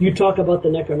you talk about the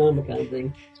Necronomicon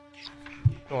thing.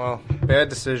 Well, bad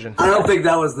decision. I don't think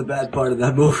that was the bad part of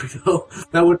that movie, though.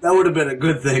 That would have been a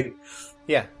good thing.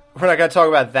 Yeah. We're not going to talk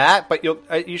about that, but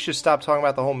you should stop talking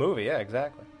about the whole movie. Yeah,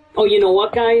 exactly. Oh, you know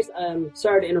what, guys?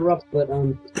 Sorry to interrupt, but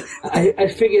I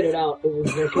figured it out. It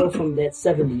was the girl from that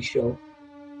 70s show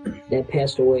that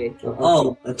passed away.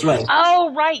 Oh, that's right.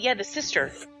 Oh, right. Yeah, the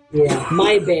sister. Yeah,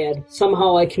 my bad.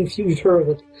 Somehow I confused her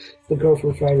with the girl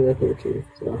from Friday the 13th.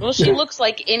 So. Well, she looks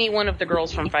like any one of the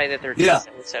girls from Friday the 13th. Yeah,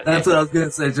 so that's what I was going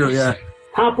to say, too, yeah.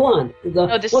 Hot blonde.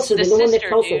 What's the one that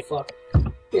Kelso fucked?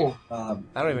 Yeah. I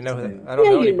don't even know who that. I don't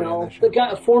know you know. The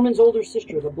guy, Foreman's older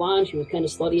sister, the blonde, she was kind of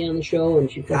slutty on the show,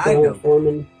 and she fucked around with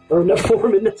Foreman. Or not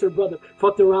Foreman, that's her brother.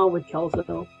 Fucked around with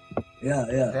Kelso. Yeah.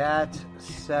 That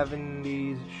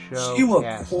 70s show. She looked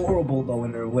horrible, though,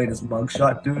 in her latest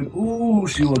mugshot, dude. Ooh,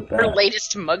 she looked bad. Her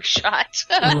latest mugshot.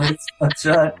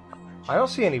 I don't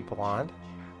see any blonde.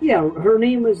 Yeah, her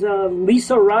name is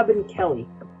Lisa Robin Kelly.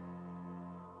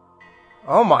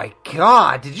 Oh my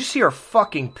god, did you see her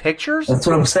fucking pictures? That's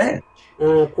what I'm saying.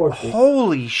 Poor thing.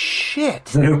 Holy shit.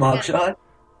 Is that her mugshot?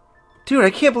 Dude, I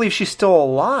can't believe she's still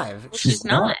alive. Well, she's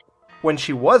not. When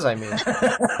she was, I mean.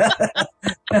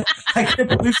 I can't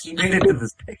believe she made it to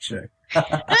this picture.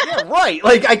 Yeah, right.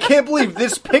 I can't believe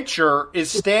this picture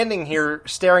is standing here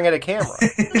staring at a camera.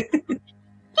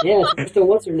 Yeah, so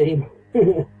what's her name?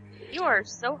 You are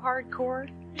so hardcore.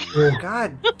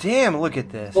 God damn, look at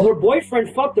this. Well, her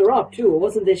boyfriend fucked her up, too. It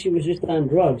wasn't that she was just on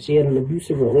drugs. She had an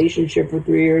abusive relationship for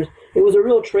 3 years. It was a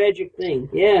real tragic thing.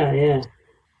 Yeah.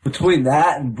 Between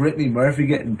that and Brittany Murphy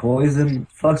getting poisoned, what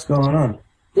the fuck's going on?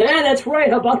 Yeah, that's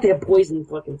right. How about that poison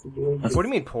fucking situation? What do you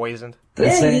mean poisoned?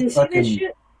 Yeah, you didn't see that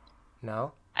shit?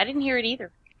 No. I didn't hear it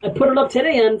either. I put it up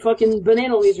today on fucking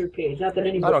Banana Laser page. Not that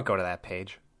anybody... I don't go to that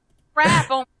page. Crap,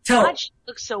 oh my god, she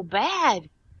looks so bad.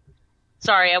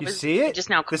 Sorry, I You was see it? just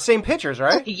now. The same pictures,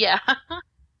 right? Yeah.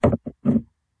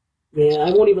 Yeah,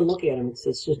 I won't even look at him.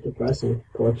 It's just depressing.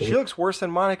 Poor thing. She looks worse than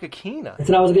Monica Keena. That's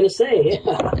what I was going to say,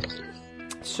 yeah.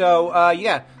 So,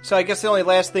 yeah. So I guess the only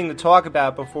last thing to talk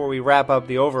about before we wrap up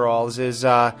the overalls is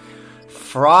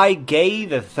Friday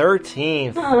the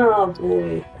 13th. Oh,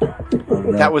 boy.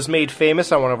 That was made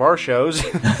famous on one of our shows.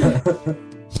 How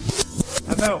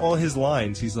about all his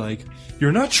lines? He's like,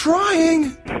 "You're not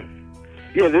trying."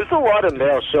 Yeah, there's a lot of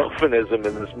male chauvinism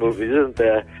in this movie, isn't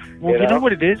there? Well, you know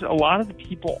what it is? A lot of the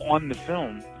people on the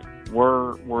film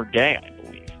were gay, I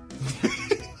believe.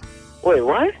 Wait,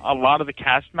 what? A lot of the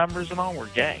cast members and all were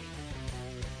gay.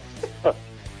 Huh.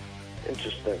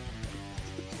 Interesting.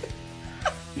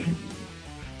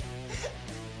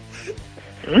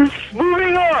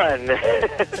 Moving on.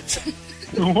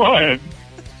 What?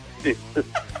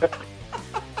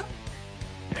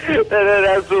 That had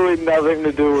absolutely nothing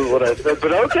to do with what I said,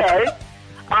 but okay.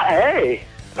 Hey,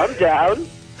 I'm down.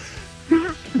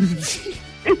 Jesus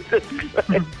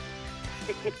Christ.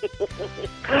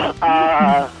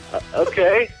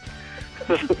 Okay.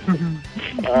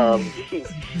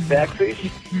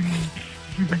 Taxi?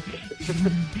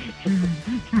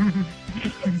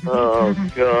 Oh,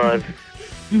 God.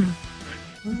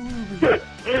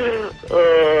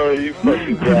 Oh, you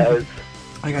fucking guys.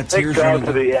 I got Thank tears God running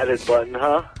for the edit button,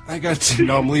 huh? I got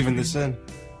no. I'm leaving this in.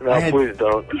 No, please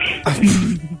don't.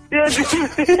 Yeah,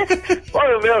 all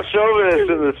the male chauvinists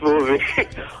in this movie.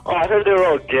 Oh, I heard they're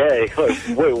all gay. Like,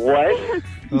 wait, what?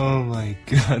 Oh my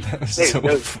God, that was so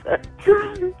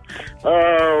funny.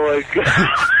 Oh my God.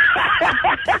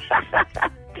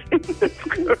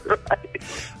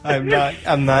 I'm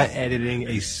not editing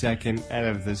a second out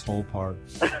of this whole part.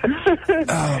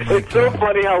 It's so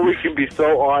funny how we can be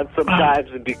so on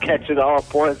sometimes and be catching all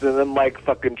points, and then Mike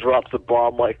fucking drops a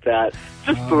bomb like that,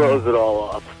 just throws it all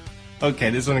off. Okay,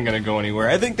 this isn't gonna go anywhere.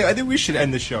 I think we should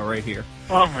end the show right here.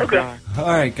 Oh my God! All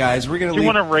right, guys, we're gonna. Do you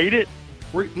want to rate it?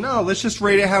 No, let's just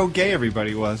rate it how gay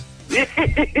everybody was.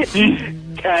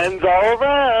 Cans all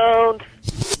around.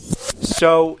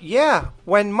 So, yeah,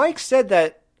 when Mike said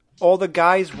that all the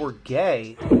guys were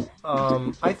gay,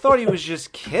 I thought he was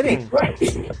just kidding.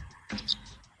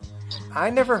 I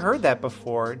never heard that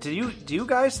before. Do you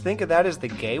guys think of that as the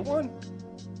gay one?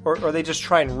 Or are they just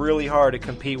trying really hard to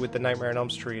compete with the Nightmare on Elm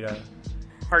Street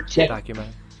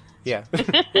documentary? Yeah.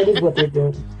 That is what they're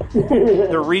doing.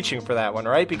 They're reaching for that one,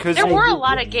 right? Because there were a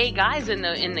lot of gay guys in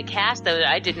the cast though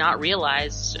that I did not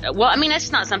realize. Well, I mean,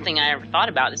 that's not something I ever thought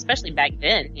about, especially back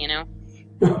then, you know.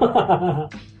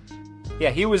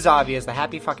 Yeah, he was obvious. The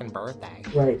happy fucking birthday.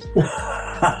 Right.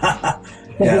 Yeah,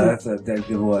 that's a dead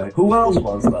giveaway. Who else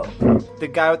was, though? The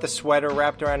guy with the sweater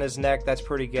wrapped around his neck, that's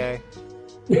pretty gay.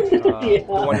 The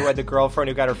one who had the girlfriend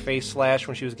who got her face slashed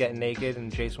when she was getting naked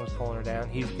and Jason was pulling her down.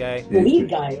 He's gay. The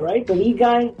lead guy, right? The lead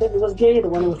guy that was gay, the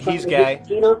one who was trying He's to gay. get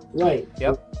Tina? Right.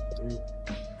 Yep.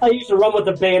 I used to run with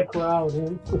the bad crowd.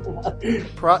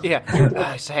 Yeah.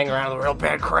 I used to hang around with a real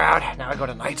bad crowd. Now I go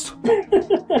to night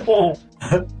school.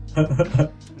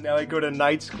 Now I go to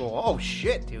night school. Oh,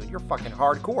 shit, dude. You're fucking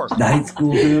hardcore. Night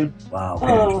school, dude? Wow.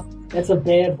 Oh, that's a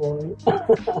bad boy.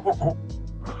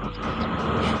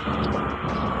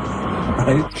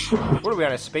 Right? What are we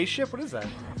on, a spaceship? What is that?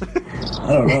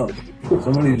 I don't know.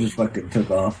 Somebody just fucking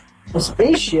took off. A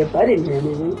spaceship? I didn't hear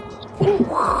anything.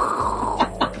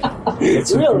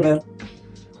 Really?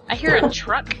 I hear a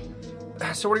truck.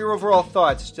 So what are your overall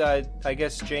thoughts? I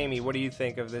guess, Jamie, what do you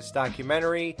think of this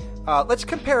documentary? Let's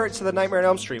compare it to the Nightmare on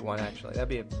Elm Street one, actually. That'd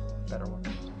be a better one.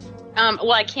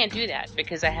 Well, I can't do that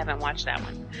because I haven't watched that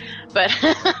one. But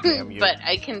but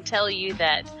I can tell you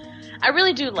that I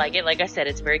really do like it. Like I said,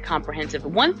 it's very comprehensive.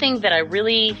 One thing that I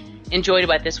really enjoyed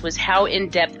about this was how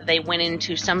in-depth they went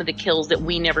into some of the kills that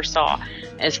we never saw,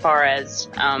 as far as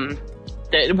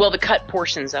the cut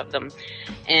portions of them.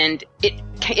 And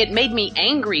it made me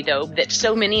angry, though, that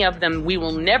so many of them we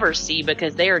will never see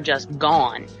because they are just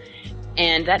gone.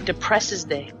 And that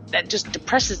just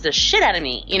depresses the shit out of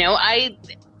me. You know,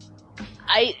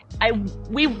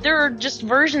 there are just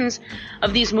versions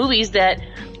of these movies that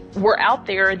were out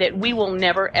there that we will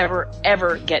never, ever,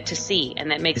 ever get to see.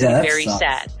 And that makes me very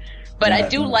sad. But I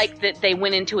do like that they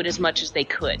went into it as much as they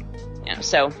could. You know,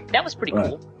 so that was pretty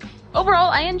cool. Overall,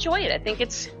 I enjoy it. I think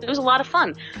it was a lot of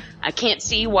fun. I can't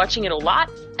see you watching it a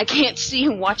lot. I can't see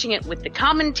you watching it with the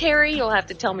commentary. You'll have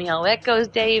to tell me how that goes,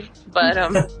 Dave. But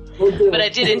but I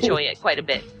did enjoy it quite a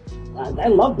bit. I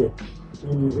loved it.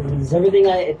 And it was everything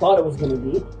I thought it was going to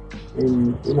be.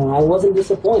 And, you know, I wasn't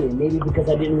disappointed. Maybe because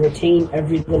I didn't retain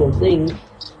every little thing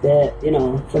that, you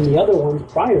know, from the other ones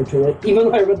prior to it. Even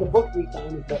though I read the book 3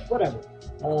 times, but whatever.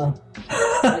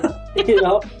 You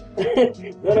know,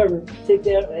 whatever. Take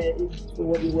that for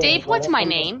what you will. Dave, what's my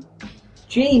name?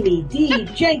 Jamie D.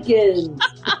 Jenkins. The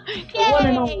one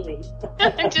and only.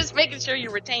 Just making sure you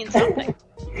retain something.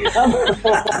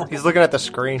 He's looking at the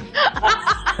screen.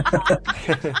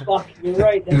 Fuck, you're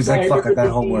right. He was like, fuck, I got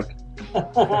homework.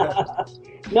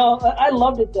 No, I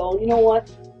loved it though. You know what?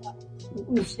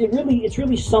 It's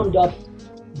really summed up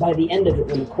by the end of it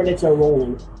when the credits are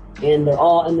rolling and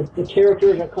the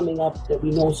characters are coming up that we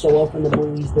know so well from the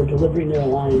movies. They're delivering their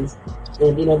lines,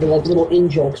 and you know they're like little in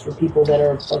jokes for people that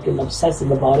are fucking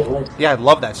obsessive about it. Like, yeah, I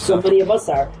love that stuff. So many of us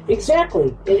are.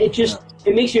 Exactly.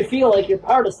 It makes you feel like you're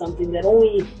part of something that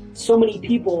only so many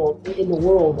people in the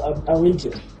world are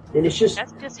into. And it's just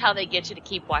that's just how they get you to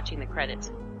keep watching the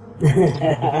credits.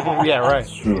 Yeah, right.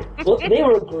 True. Well, they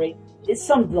were great. It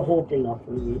summed the whole thing up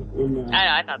for me.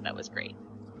 I thought that was great.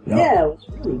 Yeah, it was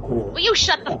really cool. Will you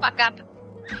shut the fuck up?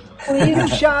 Will you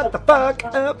shut the fuck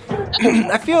up?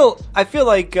 I feel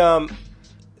like I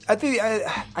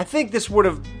think this would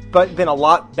have been a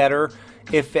lot better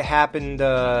if it happened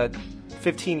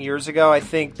 15 years ago. I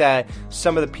think that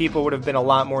some of the people would have been a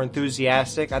lot more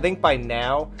enthusiastic. I think by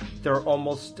now they're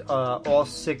almost all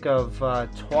sick of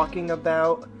talking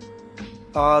about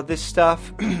this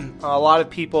stuff. A lot of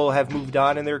people have moved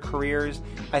on in their careers.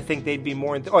 I think they'd be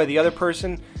more. The other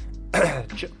person,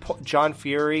 John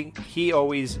Fury, he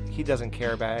doesn't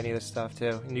care about any of this stuff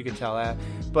too, and you can tell that.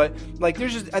 But like,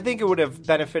 I think it would have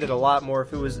benefited a lot more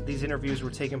if it was these interviews were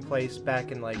taking place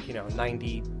back in like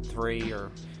 93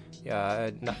 or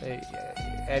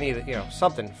any of the,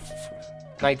 something.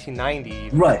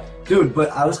 1990. Right. Dude,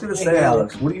 but I was going to say,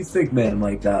 Alex, what do you think, man?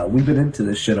 Like, we've been into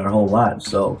this shit our whole lives.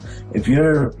 So if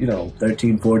you're,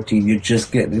 13, 14, you're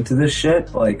just getting into this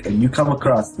shit, like, and you come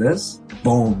across this,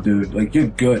 boom, dude, like, you're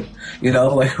good.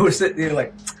 Like, we're sitting here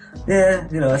like, yeah,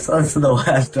 I saw this in the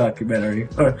last documentary,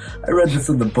 or I read this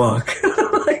in the book.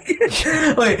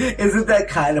 Like, isn't that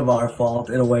kind of our fault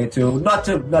in a way too? Not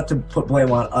to put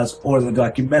blame on us or the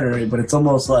documentary, but it's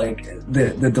almost like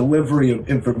the delivery of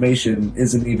information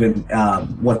isn't even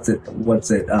what's at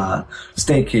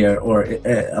stake here or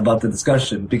about the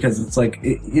discussion, because it's like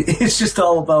it's just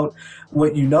all about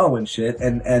what you know and shit,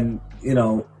 and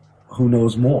who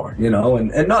knows more,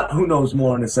 and not who knows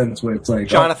more in a sense where it's like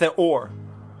Jonathan Orr.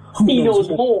 He knows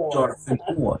more. Jonathan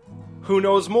Orr. Who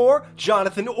knows more?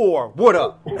 Jonathan Orr. What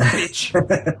up, bitch?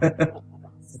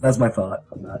 That's my thought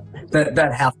on that.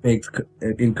 That half-baked,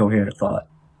 incoherent thought.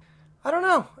 I don't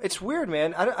know. It's weird,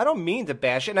 man. I don't mean to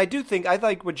bash it. And I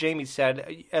like what Jamie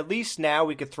said. At least now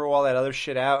we could throw all that other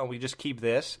shit out and we just keep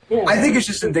this. Yeah. I think it's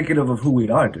just indicative of who we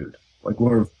are, dude. Like,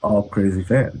 we're all crazy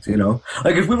fans,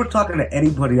 Like, if we were talking to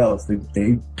anybody else, they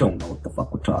don't know what the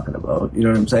fuck we're talking about. You know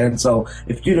what I'm saying? So,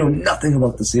 if you know nothing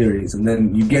about the series, and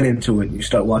then you get into it, and you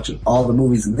start watching all the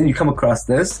movies, and then you come across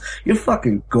this, you're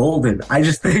fucking golden. I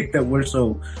just think that we're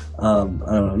so, I don't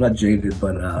know, not jaded,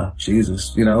 but,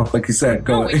 Jesus, like you said,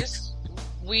 go. No,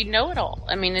 we know it all.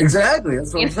 I mean, exactly,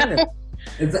 that's what I'm saying.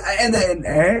 And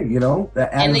hey,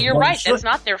 and you're right. That's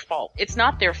not their fault. It's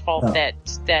not their fault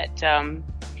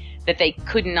that they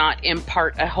could not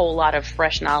impart a whole lot of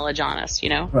fresh knowledge on us,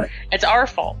 Right. It's our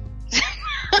fault.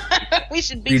 We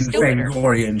should be stupider.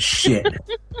 Fangorian shit.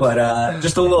 But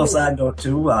just a little side note,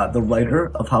 too. The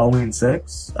writer of Halloween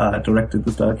 6 directed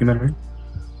this documentary.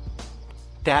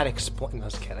 That explains... I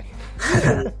was kidding.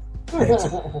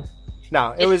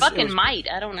 No, it was... fucking might.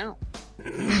 I don't know.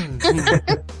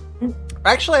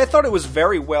 Actually, I thought it was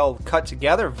very well cut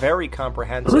together, very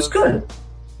comprehensive. It was good.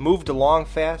 Moved along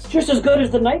fast. Just as good as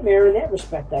The Nightmare in that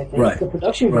respect, I think. Right. The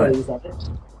production values of it.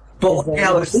 But like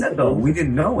Alex said, though, we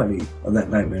didn't know any of that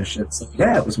Nightmare shit. So,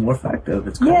 yeah, it was more effective.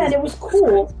 It's yeah, and it was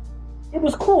cool. It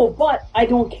was cool, but I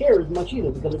don't care as much either,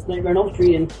 because it's Nightmare on Elm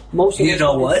Street, and most of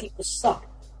the sequels suck.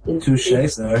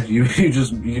 Touche, sir. You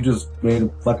just made a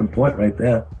fucking point right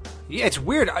there. Yeah, it's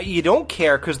weird. You don't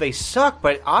care because they suck,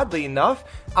 but oddly enough,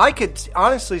 I could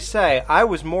honestly say I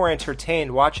was more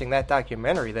entertained watching that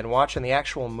documentary than watching the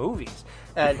actual movies.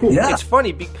 And it's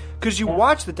funny because you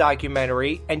watch the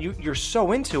documentary and you're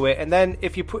so into it, and then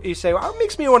if you say, "Well, it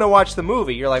makes me want to watch the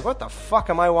movie," you're like, "What the fuck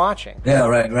am I watching?" Yeah,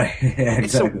 right. Yeah, exactly.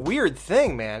 It's a weird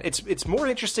thing, man. It's more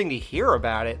interesting to hear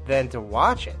about it than to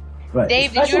watch it. Right.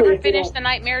 Dave, did you ever finish the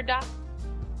Nightmare doc?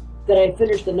 Did I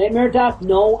finish the Nightmare doc?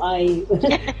 No, I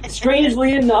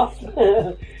strangely enough,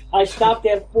 I stopped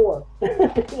at 4.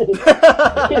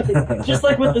 Just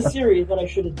like with the series, what I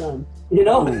should have done.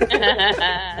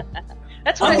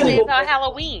 That's what I say about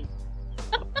Halloween.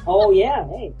 Oh yeah,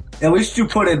 hey. At least you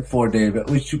put in 4, Dave. At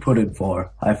least you put in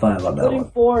 4. High five on that one. Put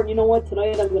in 4, and you know what?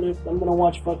 Tonight I'm gonna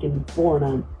watch fucking 4 and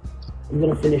on. I'm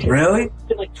gonna finish it. Really? It's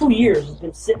been like 2 years. It's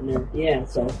been sitting there. Yeah,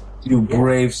 so. You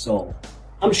brave soul.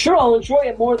 I'm sure I'll enjoy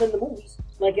it more than the movies,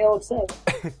 like Alex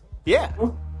said. Yeah.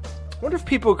 I wonder if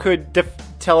people could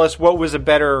tell us what was a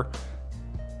better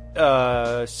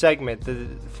segment, the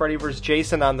Freddy vs.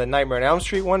 Jason on the Nightmare on Elm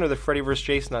Street one or the Freddy vs.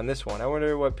 Jason on this one. I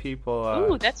wonder what people...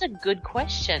 Ooh, that's a good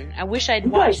question. I wish I'd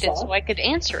watched it so I could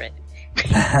answer it.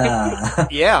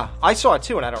 Yeah, I saw it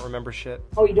too, and I don't remember shit.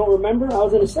 Oh, you don't remember? I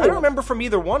was going to say. I don't remember from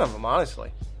either one of them,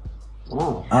 honestly.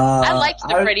 Wow. I liked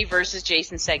the Freddy vs.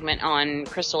 Jason segment on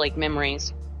Crystal Lake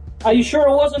Memories. Are you sure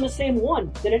it wasn't the same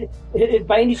one? Did it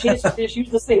by any chance, did it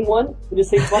use the same one? Did it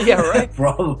say fucking, yeah, right.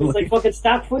 Probably. It's like fucking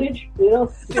stock footage, you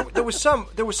know? There was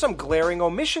some glaring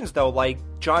omissions though, like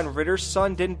John Ritter's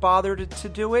son didn't bother to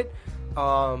do it.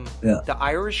 The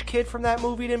Irish kid from that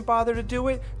movie didn't bother to do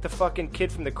it. The fucking kid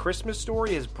from The Christmas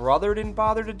Story, his brother didn't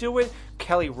bother to do it.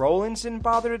 Kelly Rowlands didn't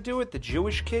bother to do it. The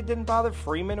Jewish kid didn't bother.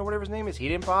 Freeman or whatever his name is, he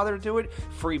didn't bother to do it.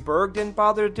 Freeberg didn't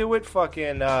bother to do it.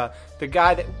 Fucking the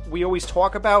guy that we always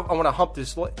talk about, I want to hump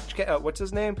this. What's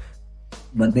his name?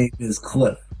 My name is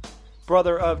Cliff.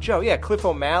 Brother of Joe. Yeah, Cliff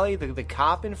O'Malley, the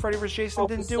cop in Freddy vs. Jason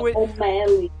didn't do it.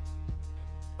 O'Malley.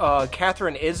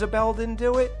 Catherine Isabel didn't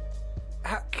do it.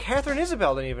 Catherine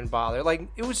Isabel didn't even bother. Like,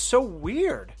 it was so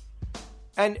weird.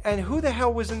 And who the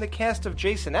hell was in the cast of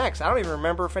Jason X? I don't even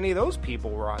remember if any of those people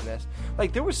were on this.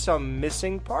 Like, there was some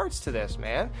missing parts to this,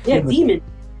 man. Yeah, Demon.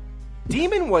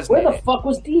 Demon was Where the fuck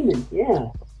was Demon? Yeah.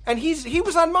 And he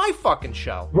was on my fucking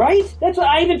show. Right? That's what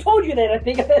I even told you that, I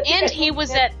think. And he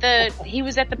was at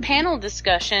the panel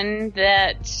discussion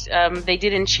that they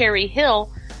did in Cherry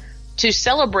Hill to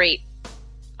celebrate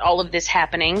all of this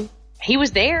happening. He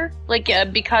was there,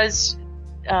 because,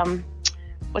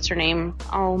 what's her name?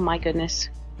 Oh my goodness.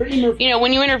 You know,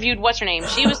 when you interviewed what's her name,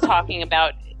 she was talking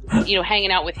about,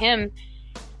 hanging out with him.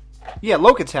 Yeah,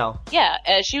 Locatel. Yeah,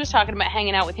 she was talking about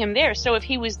hanging out with him there. So if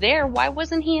he was there, why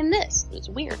wasn't he in this? It's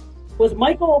weird. Was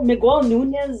Miguel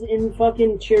Nunez in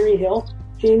fucking Cherry Hill,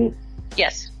 Jamie?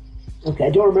 Yes. Okay, I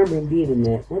don't remember him being in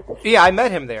that. What the fuck? Yeah, I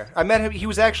met him there. He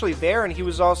was actually there, and he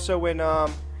was also in,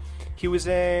 he was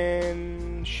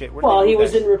in... Shit, well, he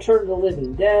was in Return of the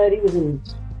Living Dead. He was in,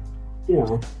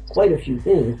 quite a few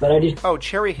things, but I just... Oh,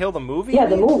 Cherry Hill, the movie? Yeah,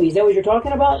 the movie. Is that what you're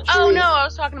talking about? Oh, no, I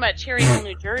was talking about Cherry Hill,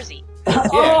 New Jersey.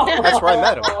 Yeah, that's where I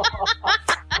met him.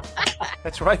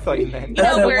 That's where I thought you meant.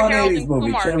 That's a where Harold 180s and movie,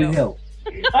 Kumar Cherry go. Hill.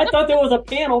 I thought there was a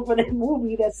panel for that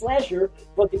movie, that slasher,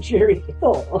 fucking Cherry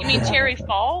Hill. You mean Cherry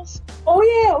Falls? Oh,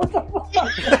 yeah, what the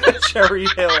fuck? Cherry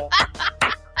Hill.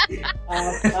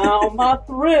 I found my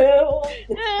thrill.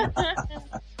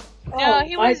 No,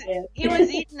 he was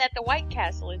eating at the White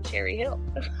Castle in Cherry Hill.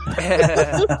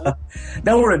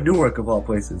 Now we're in Newark, of all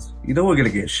places. You know we're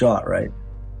going to get shot, right?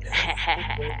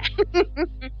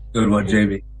 Good one,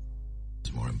 Jamie.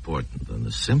 It's more important than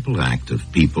the simple act of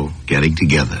people getting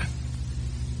together.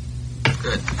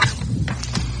 Good.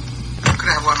 Could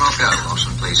I have one more go,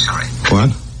 Lawson, please? Sorry.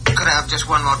 What? Could I have just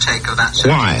one more take of that?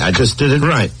 Why? I just did it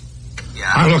right.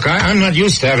 Yeah. Look, I'm not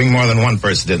used to having more than one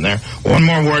person in there. One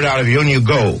more word out of you and you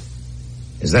go.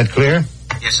 Is that clear?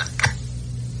 Yes, sir.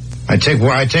 I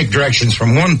take directions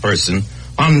from one person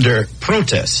under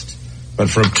protest. But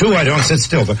from two, I don't sit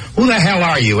still. But who the hell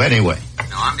are you, anyway?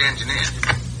 No, I'm the engineer.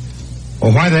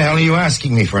 Well, why the hell are you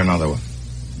asking me for another one?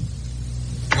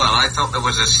 Well, I thought there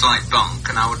was a slight bonk,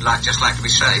 and I would just like to be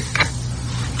safe.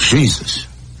 Jesus.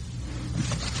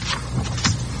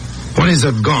 What is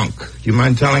a gonk? Do you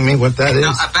mind telling me what that is?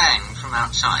 A bang from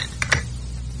outside.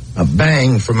 A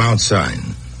bang from outside.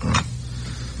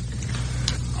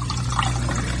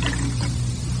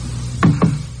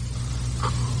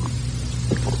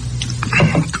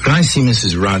 Could I see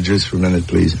Mrs. Rogers for a minute,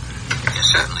 please? Yes,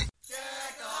 certainly.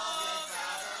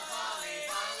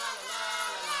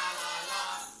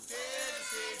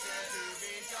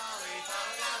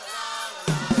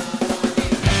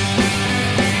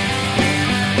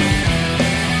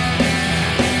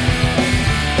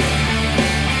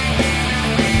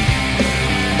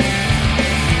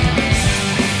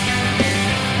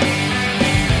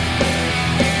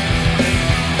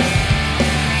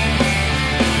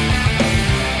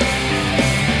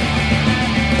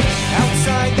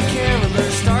 Outside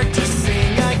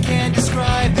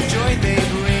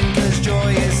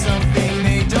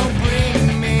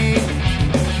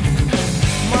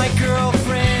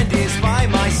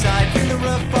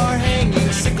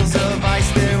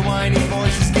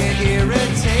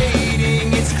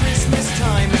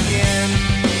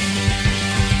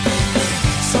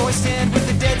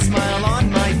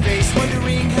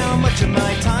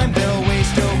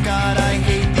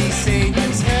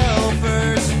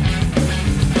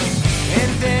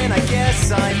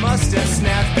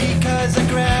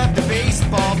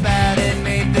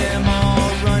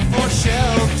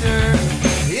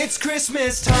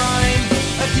Christmas time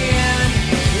again.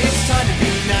 It's time to be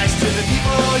nice to the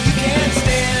people you can't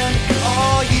stand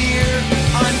all year.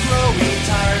 I'm growing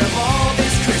tired of all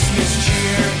this Christmas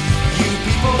cheer. You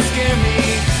people scare me.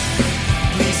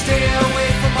 Please stay away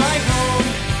from my home.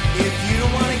 If you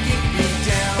don't want to get me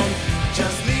down,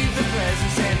 just leave the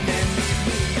presents and then leave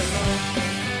me alone.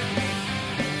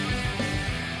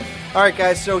 All right,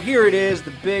 guys, so here it is,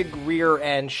 the big rear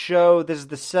end show. This is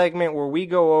the segment where we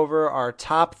go over our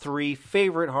top 3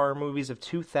 favorite horror movies of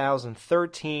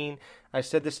 2013. I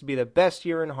said this would be the best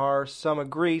year in horror. Some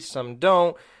agree, some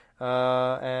don't,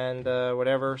 and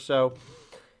whatever. So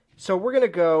we're going to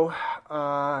go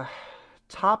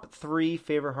top 3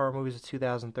 favorite horror movies of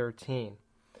 2013.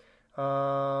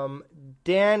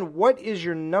 Dan, what is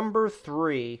your number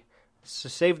 3? So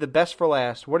save the best for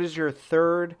last. What is your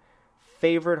third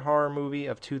favorite horror movie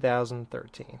of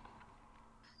 2013?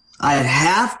 I'd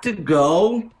have to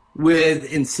go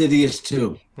with Insidious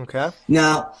 2. Okay.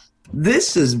 Now,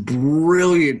 this is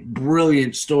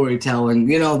brilliant storytelling.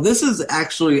 You know, this is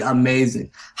actually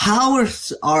amazing. How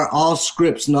are all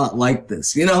scripts not like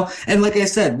this? You know, and like I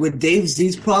said, with Dave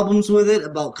Z's problems with it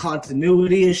about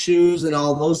continuity issues and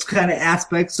all those kind of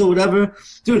aspects or whatever,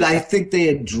 dude, I think they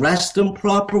addressed them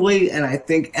properly, and I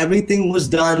think everything was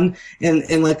done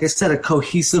in like I said, a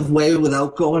cohesive way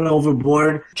without going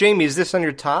overboard. Jamie, is this on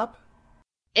your top?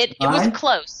 It was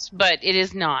close, but it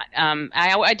is not.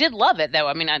 I did love it, though.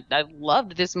 I mean, I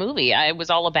loved this movie. I was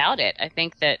all about it. I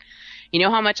think that, you know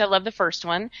how much I love the first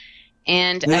one,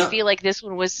 and I feel like this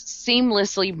one was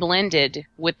seamlessly blended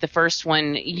with the first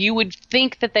one. You would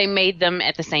think that they made them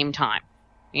at the same time,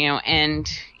 you know, and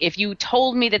if you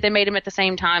told me that they made them at the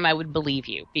same time, I would believe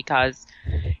you, because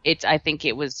I think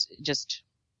it was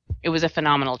a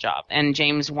phenomenal job, and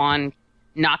James Wan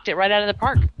knocked it right out of the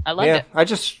park. I loved it. I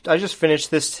just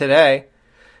finished this today,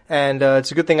 and it's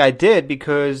a good thing I did,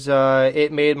 because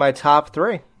it made my top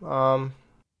 3. Oh,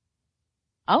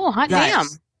 hot damn!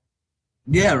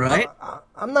 Yeah, right.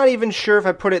 I'm not even sure if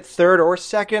I put it third or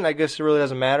second. I guess it really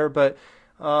doesn't matter. But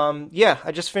yeah,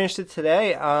 I just finished it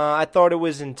today. I thought it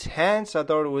was intense. I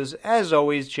thought it was, as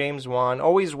always, James Wan,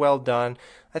 always well done.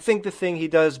 I think the thing he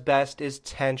does best is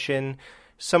tension.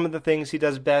 Some of the things he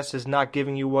does best is not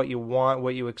giving you what you want,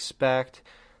 what you expect.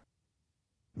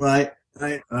 Right.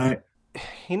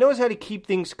 He knows how to keep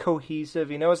things cohesive.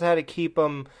 He knows how to keep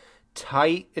them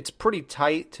tight. It's pretty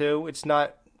tight, too. It's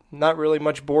not really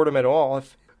much boredom at all,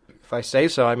 if I say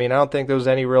so. I mean, I don't think there was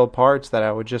any real parts that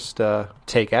I would just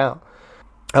take out.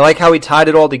 I like how he tied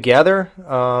it all together.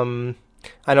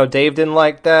 I know Dave didn't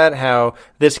like that, how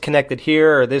this connected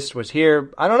here or this was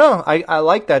here. I don't know. I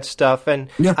like that stuff, and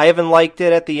I even liked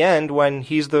it at the end when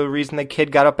he's the reason the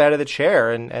kid got up out of the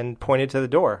chair and pointed to the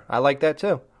door. I like that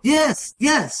too. Yes.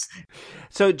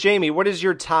 So, Jamie, what is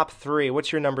your top 3?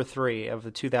 What's your number 3 of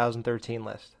the 2013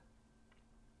 list?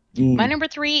 My number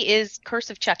 3 is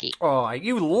Curse of Chucky. Oh,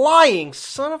 you lying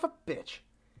son of a bitch.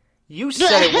 You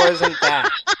said it wasn't that.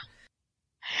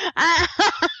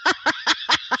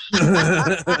 You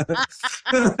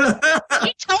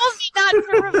told me not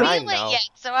to reveal it yet,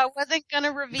 so I wasn't going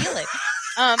to reveal it.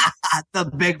 The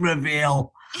big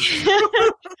reveal.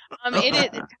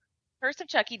 It is Curse of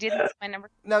Chucky. Didn't my number.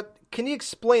 Now, can you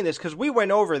explain this? Because we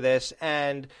went over this,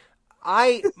 and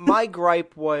my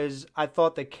gripe was I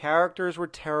thought the characters were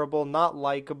terrible, not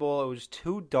likable. It was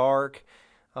too dark.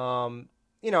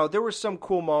 You know, there were some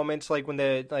cool moments, like when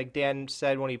like Dan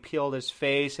said, when he peeled his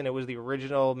face and it was the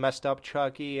original messed up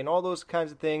Chucky and all those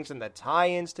kinds of things and the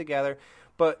tie-ins together.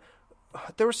 But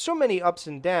there were so many ups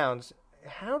and downs.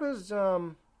 How does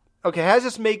how does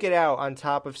this make it out on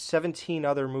top of 17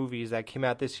 other movies that came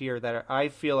out this year that I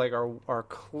feel like are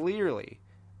clearly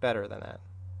better than that?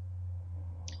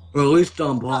 Or at least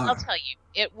on bar. I'll tell you,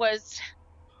 it was,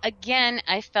 again,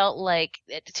 I felt like,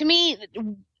 to me,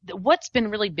 what's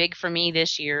been really big for me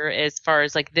this year as far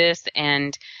as like this,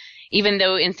 and even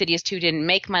though Insidious 2 didn't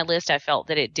make my list, I felt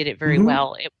that it did it very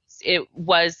well. It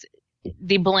was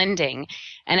the blending.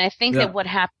 And I think that what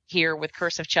happened here with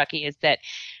Curse of Chucky is that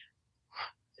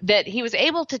he was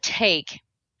able to take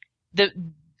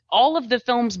all of the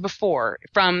films before,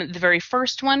 from the very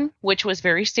first one, which was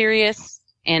very serious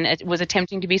and it was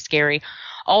attempting to be scary,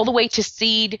 all the way to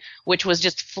Seed, which was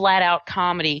just flat out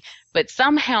comedy, but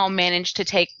somehow managed to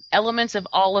take elements of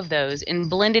all of those and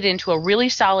blend it into a really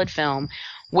solid film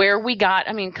where we got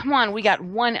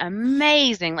one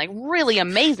amazing, like really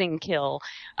amazing kill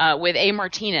with A.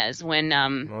 Martinez when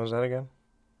what was that again?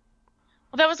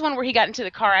 Well, that was one where he got into the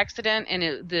car accident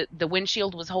and the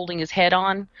windshield was holding his head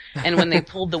on, and when they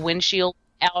pulled the windshield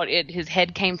out, his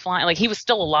head came flying. Like, he was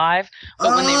still alive,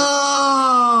 but when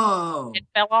it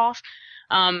fell off,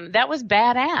 that was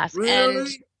badass. Really? And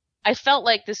I felt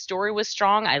like the story was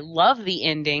strong. I love the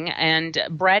ending, and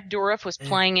Brad Dourif was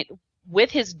playing it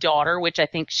with his daughter, which I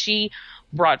think she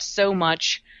brought so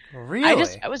much.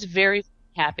 Really? I was very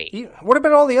happy. What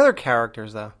about all the other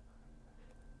characters, though?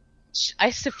 I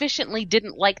sufficiently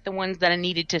didn't like the ones that I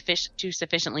needed to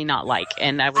sufficiently not like,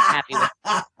 and I was happy with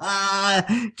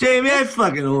Jamie, I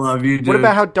fucking love you, dude. What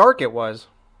about how dark it was?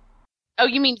 Oh,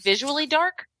 you mean visually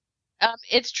dark?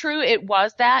 It's true, it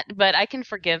was that, but I can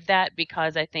forgive that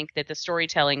because I think that the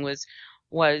storytelling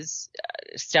was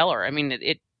stellar. I mean,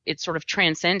 it sort of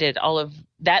transcended all of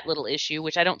that little issue,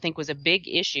 which I don't think was a big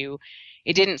issue.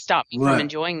 It didn't stop me from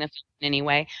enjoying the film in any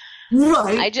way.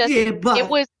 Right.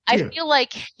 I feel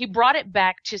like he brought it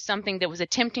back to something that was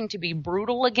attempting to be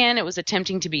brutal again. It was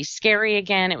attempting to be scary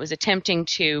again. It was attempting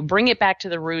to bring it back to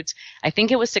the roots. I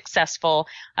think it was successful.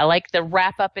 I like the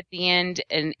wrap up at the end,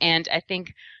 and I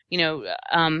think,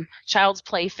 Child's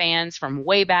Play fans from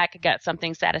way back got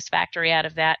something satisfactory out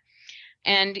of that.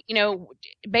 And,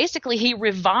 basically he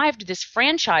revived this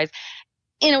franchise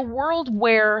in a world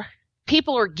where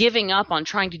people are giving up on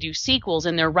trying to do sequels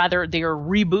and they're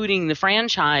rebooting the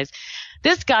franchise.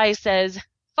 This guy says,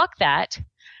 fuck that.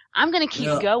 I'm going to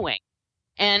keep going.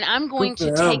 And I'm going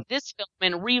to take this film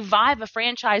and revive a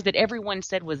franchise that everyone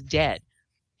said was dead.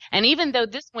 And even though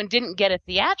this one didn't get a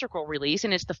theatrical release,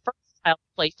 and it's the first Child's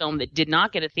Play film that did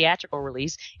not get a theatrical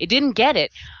release, it didn't get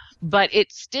it, but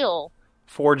it still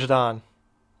forged on.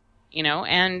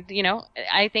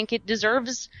 I think it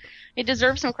deserves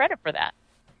some credit for that.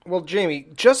 Well, Jamie,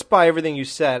 just by everything you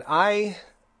said, I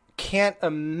cannot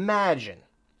imagine,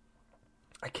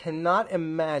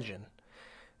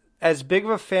 as big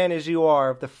of a fan as you are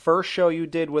of the first show you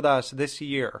did with us this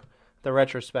year, the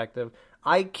retrospective,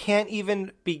 I can't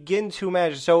even begin to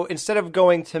imagine. So instead of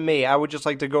going to me, I would just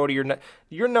like to go to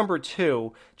your number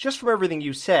 2, just from everything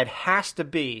you said, has to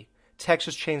be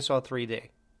Texas Chainsaw 3D.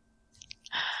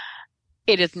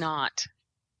 It is not.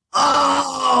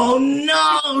 Oh,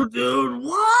 no, dude.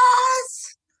 What?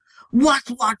 Wait,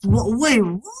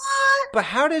 what? But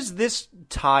how does this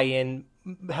tie-in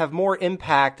have more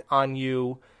impact on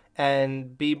you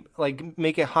and be like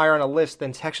make it higher on a list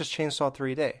than Texas Chainsaw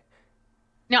 3D?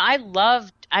 No, I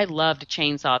loved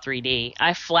Chainsaw 3D.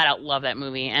 I flat out love that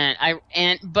movie,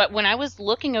 but when I was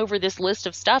looking over this list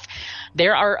of stuff,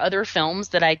 there are other films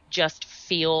that I just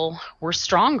feel were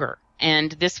stronger.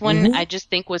 And this one, I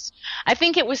think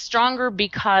it was stronger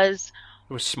because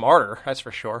it was smarter, that's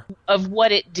for sure, of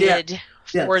what it did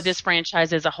for this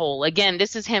franchise as a whole. Again,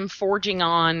 this is him forging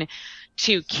on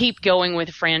to keep going with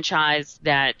a franchise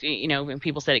that, when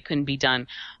people said it couldn't be done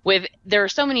with. There are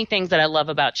so many things that I love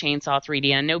about Chainsaw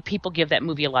 3D. I know people give that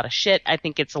movie a lot of shit. I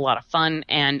think it's a lot of fun,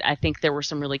 and I think there were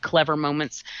some really clever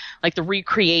moments, like the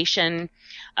recreation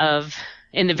of...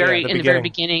 In the very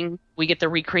beginning, we get the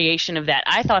recreation of that.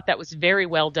 I thought that was very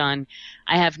well done.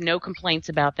 I have no complaints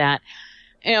about that.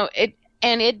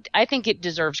 I think it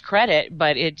deserves credit,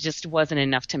 but it just wasn't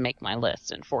enough to make my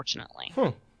list, unfortunately.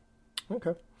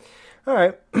 Okay. All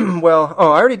right. Well, I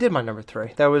already did my number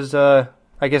 3. That was, I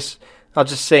guess I'll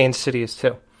just say Insidious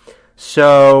 2.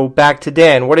 So back to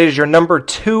Dan. What is your number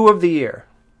 2 of the year?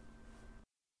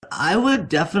 I would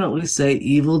definitely say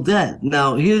Evil Dead.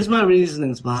 Now, here's my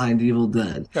reasonings behind Evil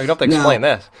Dead. No, you don't have to explain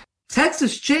this.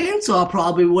 Texas Chainsaw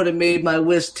probably would have made my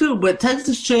list too, but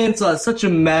Texas Chainsaw is such a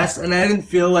mess, and I didn't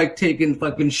feel like taking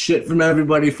fucking shit from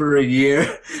everybody for a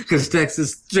year, because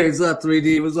Texas Chainsaw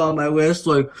 3D was on my list.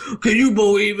 Like, can you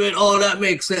believe it? Oh, that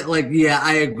makes sense. Like, yeah,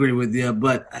 I agree with you,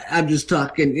 but I'm just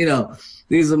talking,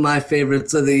 these are my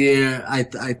favorites of the year. I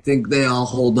think they all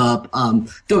hold up.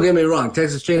 Don't get me wrong.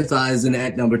 Texas Chainsaw isn't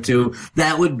at number 2.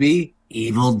 That would be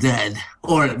Evil Dead.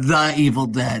 Or The Evil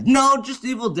Dead. No, just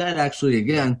Evil Dead, actually,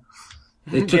 again.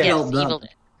 They took out Evil Dead.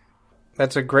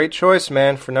 That's a great choice,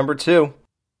 man, for number 2.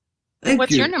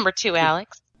 What's your number 2,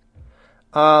 Alex?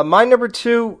 My number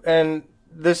 2, and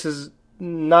this is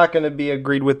not going to be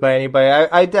agreed with by anybody.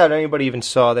 I doubt anybody even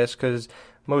saw this, because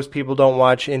most people don't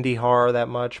watch indie horror that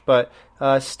much, but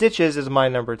Stitches is my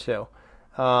number 2.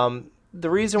 The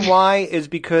reason why is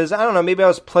because, I don't know, maybe I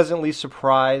was pleasantly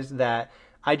surprised that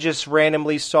I just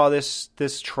randomly saw this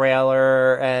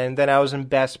trailer, and then I was in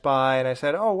Best Buy, and I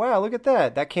said, oh, wow, look at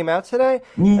that. That came out today?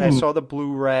 And I saw the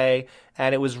Blu-ray,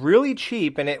 and it was really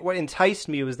cheap, and what enticed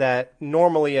me was that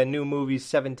normally a new movie's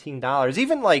 $17.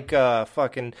 Even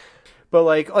but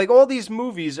like all these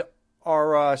movies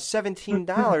are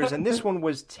 $17, and this one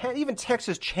was $10. Even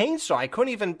Texas Chainsaw, I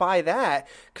couldn't even buy that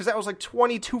because that was like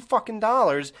 $22 fucking.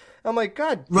 I'm like,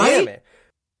 God damn it!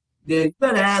 Yeah, you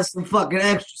better have some fucking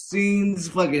extra scenes,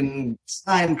 fucking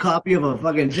signed copy of a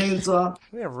fucking chainsaw.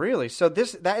 Yeah, really. So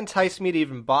that enticed me to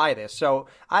even buy this. So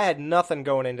I had nothing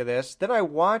going into this. Then I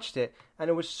watched it,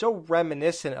 and it was so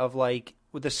reminiscent of like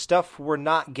with the stuff we're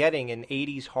not getting in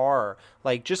 80s horror.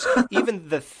 Like just even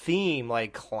the theme,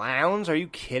 like clowns. Are you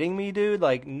kidding me, dude?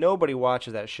 Like nobody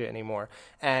watches that shit anymore.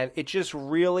 And it just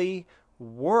really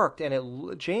worked.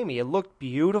 And Jamie, it looked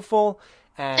beautiful.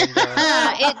 And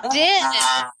it did.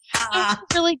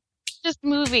 It's really just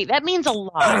movie. That means a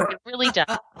lot. It really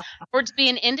does. For it to be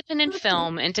an independent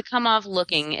film and to come off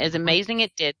looking as amazing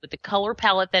it did with the color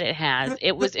palette that it has,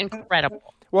 it was incredible.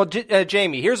 Well,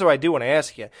 Jamie, here's what I do want to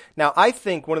ask you. Now, I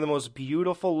think one of the most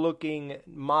beautiful-looking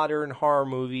modern horror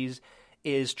movies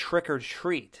is Trick or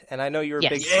Treat, and I know you're a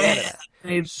big fan of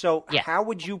that. So how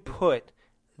would you put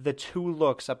the two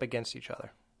looks up against each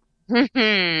other? That's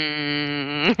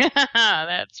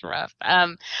rough.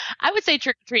 I would say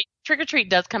Trick or Treat. Trick or Treat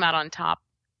does come out on top.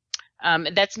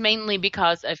 That's mainly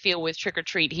because I feel with Trick or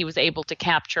Treat, he was able to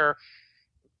capture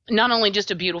not only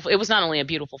just it was not only a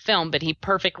beautiful film, but he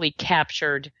perfectly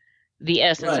captured the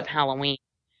essence of Halloween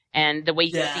and the way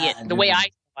you see it, the way I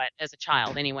saw it as a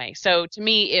child anyway. So to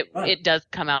me, it does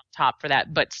come out top for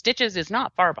that. But Stitches is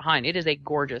not far behind. It is a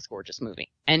gorgeous, gorgeous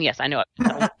movie. And yes, I know it.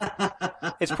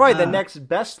 It's probably the next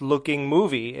best looking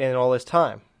movie in all this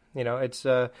time. You know, it's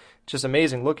just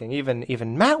amazing looking.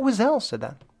 Even Matt Wiesel said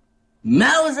that.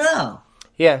 Matt Wiesel.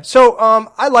 Yeah. So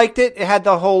I liked it. It had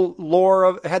the whole lore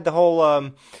of. It had the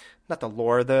whole not the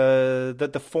lore,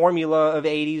 the formula of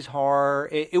 80s horror.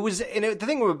 It was, and the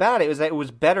thing about it was that it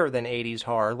was better than 80s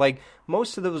horror. Like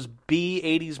most of those B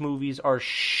 80s movies are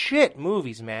shit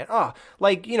movies, man.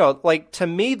 Like to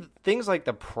me, things like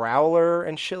The Prowler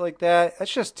and shit like that,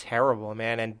 that's just terrible,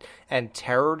 man. And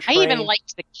Terror Train. I even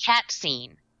liked the cat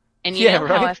scene, and you know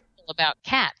how I feel about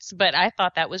cats, but I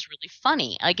thought that was really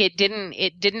funny. Like it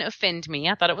didn't offend me.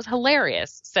 I thought it was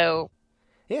hilarious. So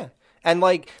yeah. And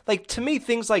like to me,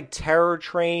 things like Terror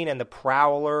Train and The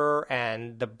Prowler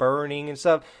and The Burning and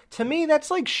stuff, to me,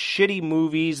 that's like shitty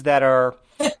movies that are,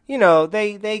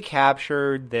 they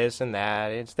captured this and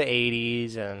that. It's the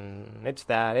 80s and it's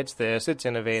that, it's this, it's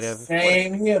innovative.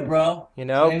 Same here, bro.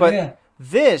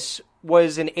 This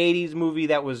was an 80s movie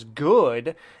that was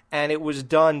good, and it was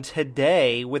done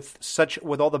today with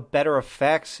all the better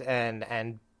effects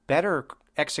and better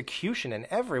execution in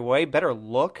every way, better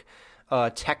look.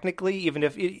 Technically, even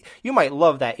if you might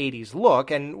love that 80s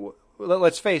look, and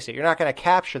let's face it, you're not going to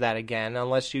capture that again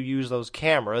unless you use those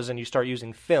cameras and you start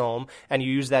using film and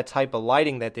you use that type of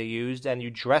lighting that they used and you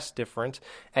dress different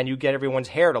and you get everyone's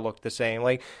hair to look the same.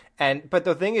 But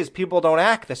the thing is, people don't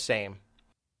act the same.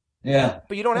 Yeah.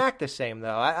 But you don't act the same,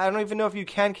 though. I don't even know if you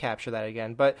can capture that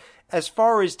again. But as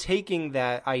far as taking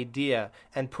that idea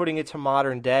and putting it to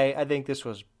modern day, I think this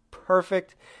was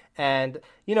perfect. And,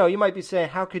 you might be saying,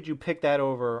 how could you pick that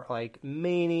over, like,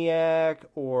 Maniac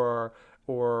or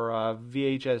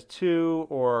VHS 2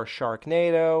 or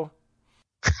Sharknado?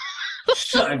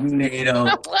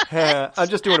 Sharknado. I'm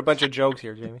just doing a bunch of jokes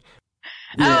here, Jamie.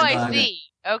 I see.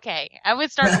 Okay. I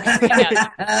would start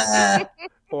to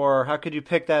Or how could you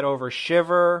pick that over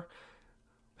Shiver?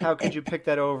 How could you pick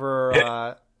that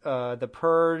over The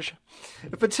Purge?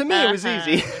 But to me, it was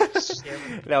easy.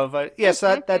 No, but yes,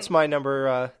 that's my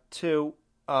number 2.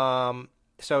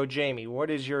 So Jamie, what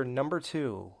is your number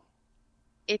 2?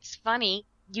 It's funny.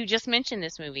 You just mentioned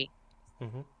this movie.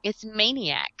 Mm-hmm. It's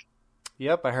Maniac.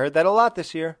 Yep, I heard that a lot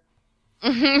this year.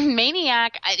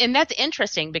 Maniac, and that's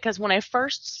interesting because when I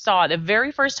first saw it, the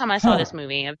very first time I saw this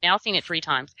movie, I've now seen it 3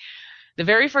 times. The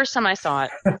very first time I saw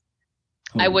it,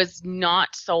 I was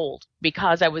not sold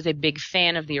because I was a big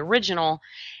fan of the original,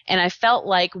 and I felt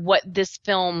like what this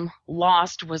film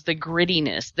lost was the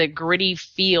grittiness, the gritty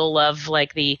feel of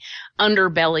like the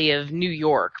underbelly of New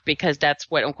York, because that's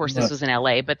what, of course, this was in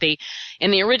LA, but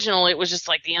in the original, it was just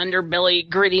like the underbelly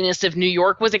grittiness of New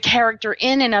York was a character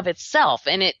in and of itself,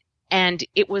 and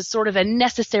it was sort of a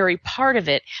necessary part of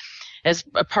it, as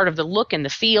a part of the look and the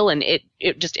feel, and it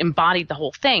just embodied the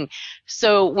whole thing.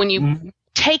 So when you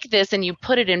take this and you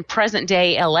put it in present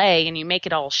day LA and you make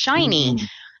it all shiny,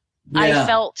 I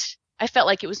felt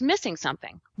like it was missing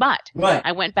something. But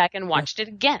I went back and watched it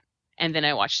again, and then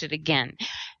I watched it again,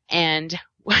 and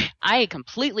I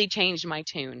completely changed my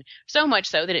tune, so much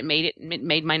so that it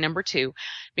made my number 2,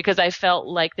 because I felt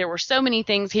like there were so many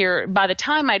things here. By the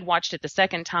time I'd watched it the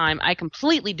second time, I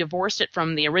completely divorced it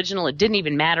from the original. It didn't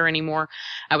even matter anymore.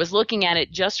 I was looking at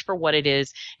it just for what it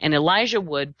is, and Elijah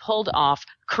Wood pulled off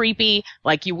creepy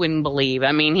like you wouldn't believe.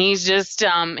 I mean, he's just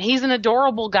he's an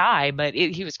adorable guy, but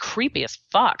he was creepy as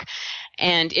fuck,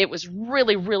 and it was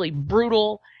really, really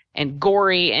brutal.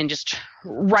 gory and just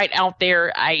right out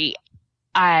there. And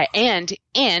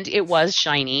it was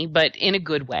shiny, but in a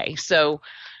good way. So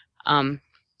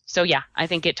yeah, I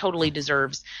think it totally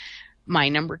deserves my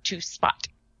number 2 spot.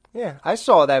 Yeah, I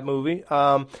saw that movie.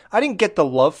 I didn't get the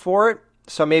love for it,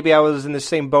 so maybe I was in the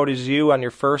same boat as you on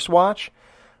your first watch.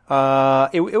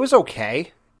 It was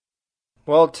okay.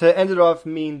 Well, to end it off,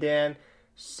 Mean Dan,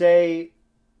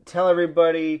 tell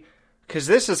everybody, because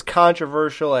this is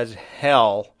controversial as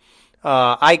hell.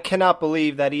 I cannot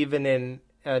believe that even in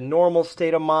a normal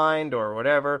state of mind or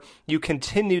whatever, you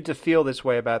continue to feel this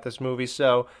way about this movie.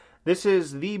 So this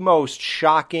is the most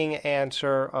shocking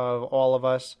answer of all of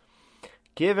us.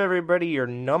 Give everybody your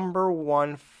number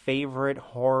 1 favorite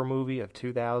horror movie of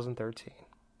 2013.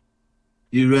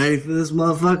 You ready for this,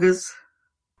 motherfuckers?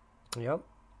 Yep.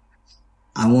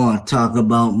 I want to talk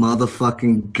about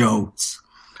motherfucking goats.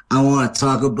 I want to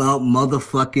talk about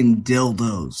motherfucking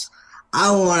dildos.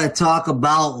 I want to talk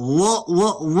about Lord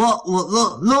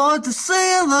to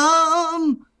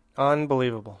Salem.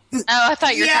 Unbelievable. Oh, I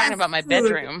thought you were talking about my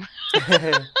bedroom.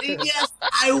 Yes,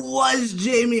 I was,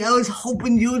 Jamie. I was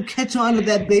hoping you would catch on to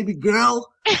that, baby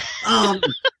girl.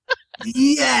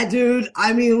 Yeah, dude.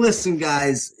 I mean, listen,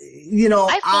 guys. You know,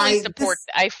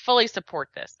 I fully support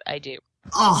this. I do.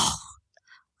 Oh,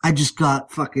 I just got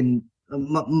fucking.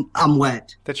 I'm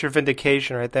wet. That's your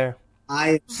vindication right there.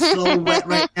 I am so wet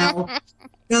right now.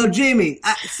 No, Jamie.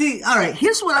 See, all right.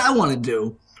 Here's what I want to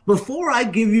do. Before I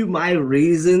give you my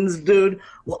reasons, dude,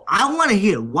 well, I want to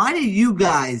hear, why do you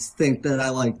guys think that I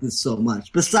like this so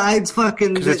much? Besides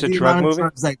fucking it's a drug amount movie? of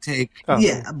drugs I take. Oh.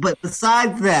 Yeah, but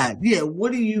besides that, yeah,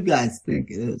 what do you guys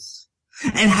think it is?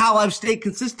 And how I've stayed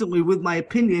consistently with my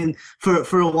opinion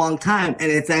for a long time,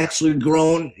 and it's actually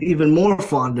grown even more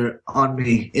fonder on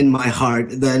me in my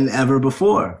heart than ever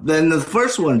before, than the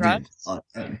first one did.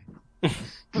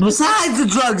 Besides the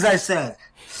drugs, I said.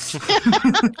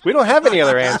 We don't have any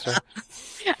other answer.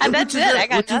 That's it. I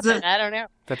got nothing. I don't know.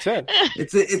 That's it.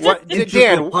 It's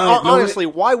Dan, honestly,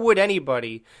 why would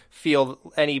anybody feel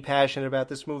any passionate about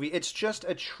this movie? It's just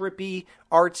a trippy,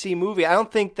 artsy movie. I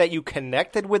don't think that you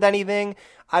connected with anything.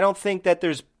 I don't think that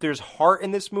there's heart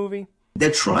in this movie.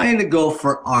 They're trying to go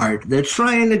for art. They're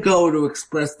trying to go to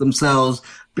express themselves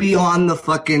beyond the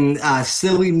fucking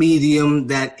silly medium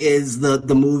that is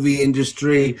the movie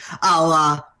industry, a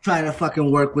la trying to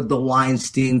fucking work with the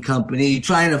Weinstein Company,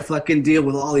 trying to fucking deal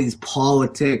with all these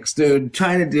politics, dude,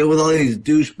 trying to deal with all these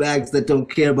douchebags that don't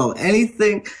care about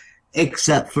anything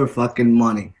except for fucking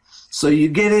money. So you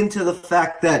get into the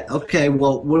fact that, okay,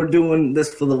 well, we're doing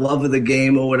this for the love of the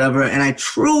game or whatever, and I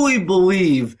truly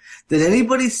believe that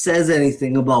anybody says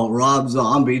anything about Rob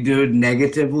Zombie, dude,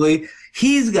 negatively,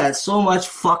 he's got so much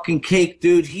fucking cake,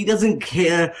 dude. He doesn't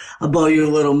care about your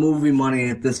little movie money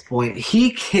at this point.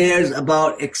 He cares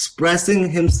about expressing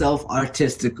himself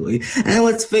artistically. And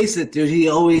let's face it, dude, he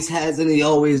always has and he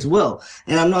always will.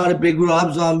 And I'm not a big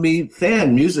Rob Zombie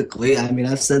fan musically. I mean,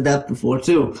 I've said that before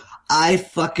too. I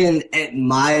fucking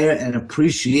admire and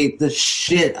appreciate the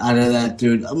shit out of that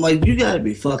dude. I'm like, you gotta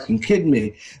be fucking kidding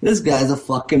me. This guy's a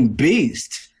fucking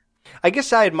beast. I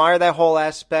guess I admire that whole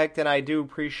aspect, and I do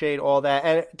appreciate all that.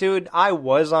 And dude, I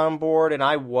was on board, and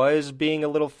I was being a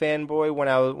little fanboy when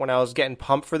I was getting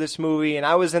pumped for this movie, and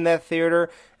I was in that theater.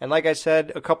 And like I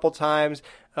said a couple times,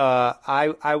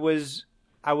 I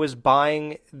was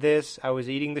buying this. I was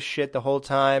eating the shit the whole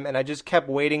time, and I just kept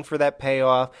waiting for that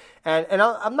payoff. And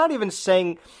I'm not even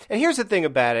saying. And here's the thing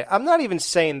about it: I'm not even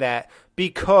saying that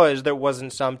because there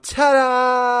wasn't some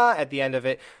ta-da at the end of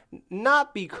it.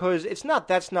 Not because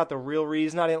that's not the real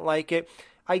reason I didn't like it.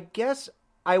 I guess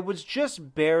I was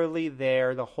just barely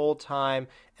there the whole time,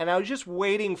 and I was just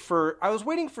waiting for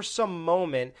some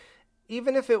moment,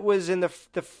 even if it was in the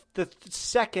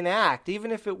second act, even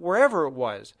if it wherever it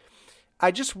was.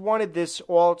 I just wanted this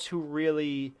all to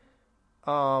really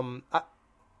I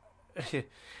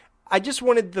just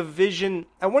wanted the vision.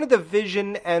 I wanted the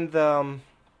vision and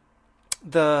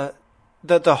the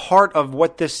heart of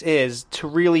what this is to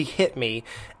really hit me,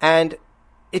 and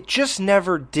it just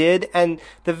never did. And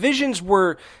the visions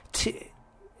were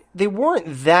they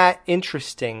weren't that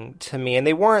interesting to me, and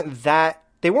they weren't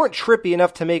trippy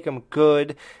enough to make them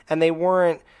good, and they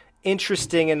weren't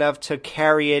interesting enough to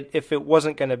carry it if it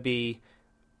wasn't going to be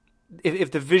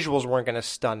if the visuals weren't going to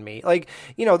stun me. Like,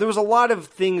 you know, there was a lot of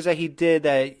things that he did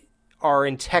that are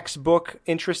in textbook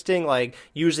interesting, like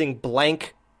using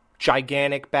blank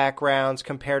gigantic backgrounds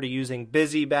compared to using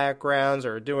busy backgrounds,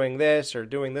 or doing this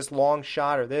long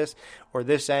shot or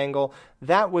this angle.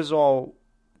 That was all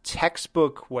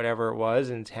textbook, whatever it was,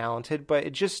 and talented, but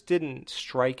it just didn't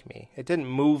strike me. It didn't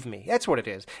move me. That's what it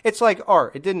is. It's like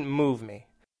art. It didn't move me.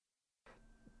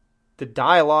 The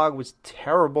dialogue was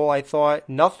terrible, I thought.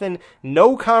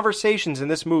 No conversations in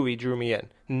this movie drew me in.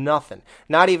 Nothing.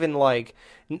 Not even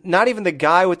the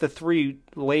guy with the 3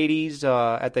 ladies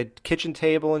at the kitchen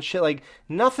table and shit. Like,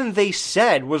 nothing they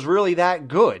said was really that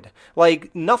good.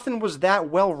 Like, nothing was that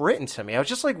well written to me. I was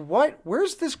just like, what?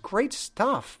 Where's this great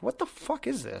stuff? What the fuck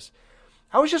is this?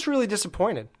 I was just really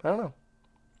disappointed. I don't know.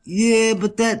 Yeah,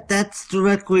 but that's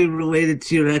directly related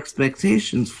to your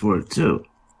expectations for it, too.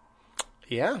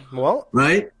 Yeah, well...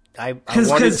 Right? I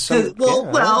wanted some...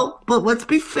 But let's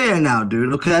be fair now,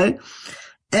 dude, okay?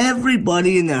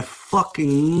 Everybody and their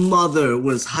fucking mother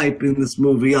was hyping this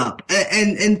movie up.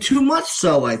 And too much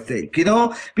so, I think, you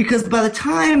know? Because by the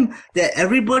time that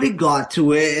everybody got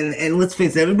to it, and let's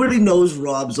face it, everybody knows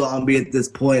Rob Zombie at this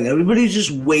point. Everybody's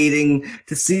just waiting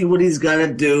to see what he's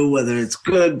gonna do, whether it's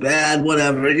good, bad,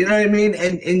 whatever. You know what I mean?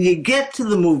 And you get to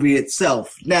the movie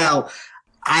itself. Now,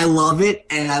 I love it,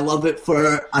 and I love it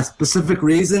for a specific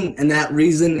reason, and that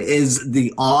reason is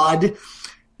the odd,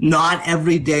 not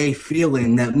everyday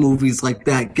feeling that movies like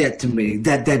that get to me,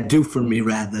 that do for me,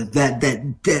 rather,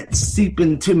 that seep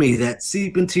into me, that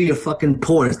seep into your fucking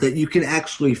pores, that you can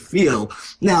actually feel.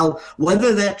 Now,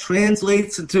 whether that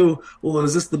translates into, well,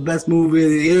 is this the best movie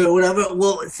of the year or whatever?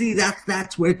 Well, see,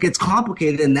 that's where it gets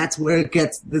complicated, and that's where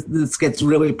this gets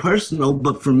really personal.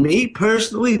 But for me,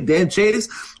 personally, Dan Chase,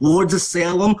 Lords of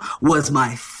Salem was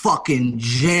my fucking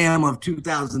jam of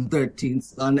 2013,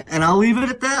 son, and I'll leave it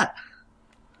at that.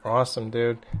 Awesome,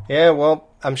 dude. Yeah, well,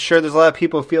 I'm sure there's a lot of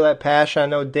people who feel that passion. I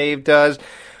know Dave does.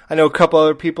 I know a couple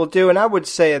other people do. And I would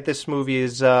say that this movie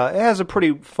is it has a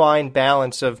pretty fine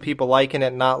balance of people liking it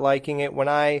and not liking it. When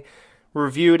I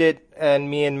reviewed it, and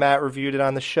me and Matt reviewed it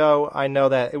on the show, I know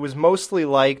that it was mostly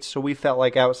liked, so we felt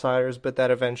like outsiders, but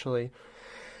that eventually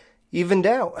evened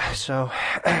out. So,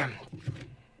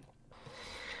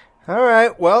 all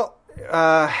right, well...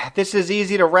 this is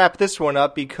easy to wrap this one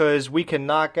up because we can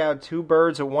knock out 2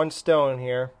 birds with 1 stone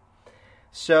here.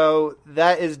 So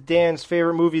that is Dan's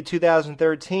favorite movie of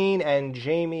 2013, and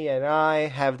Jamie and I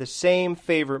have the same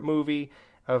favorite movie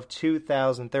of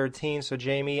 2013. So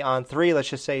Jamie, on 3, let's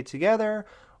just say it together.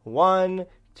 1,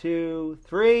 2,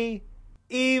 3.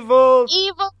 Evil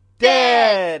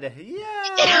Dead!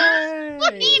 Yay!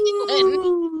 What are you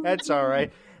doing? That's all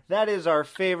right. That is our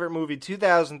favorite movie,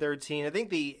 2013. I think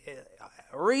the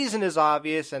reason is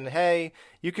obvious, and hey,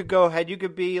 you could go ahead, you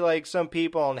could be like some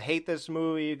people and hate this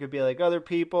movie, you could be like other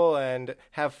people and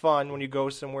have fun when you go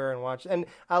somewhere and watch. And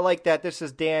I like that this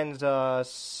is Dan's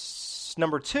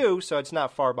number 2, so it's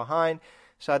not far behind.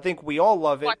 So I think we all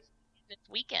love it. Watched it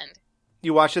this weekend.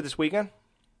 You watched it this weekend?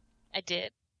 I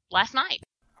did. Last night.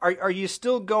 Are you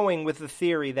still going with the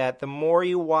theory that the more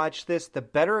you watch this, the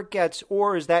better it gets,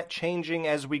 or is that changing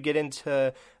as we get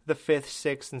into the 5th,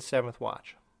 6th, and 7th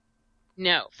watch?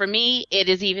 No, for me, it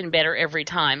is even better every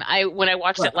time. When I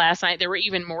watched it last night, there were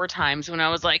even more times when I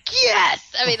was like,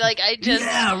 yes! I mean, like, I just...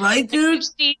 Yeah, right, dude?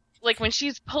 Like, when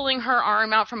she's pulling her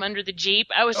arm out from under the Jeep,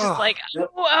 I was just like,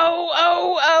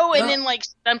 oh, and then, like,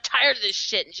 I'm tired of this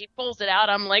shit, and she pulls it out,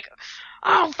 I'm like,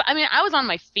 oh, I mean, I was on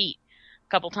my feet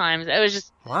couple times. It was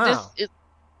just it's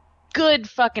good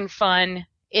fucking fun.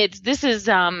 This is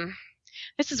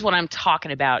what I'm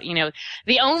talking about. You know,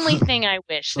 the only thing I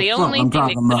wish, the only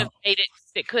thing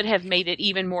that could have made it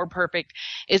even more perfect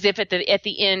is if at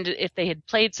the end, if they had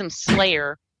played some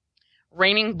Slayer,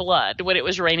 Raining Blood, when it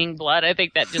was Raining Blood. I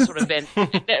think that just would have been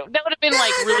that would have been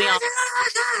like really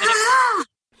on.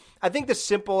 I think the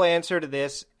simple answer to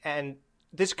this, and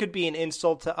this could be an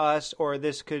insult to us, or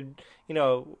this could, you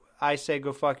know, I say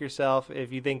go fuck yourself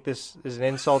if you think this is an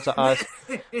insult to us.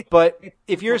 But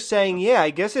if you're saying, yeah,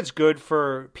 I guess it's good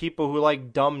for people who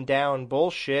like dumbed down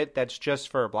bullshit that's just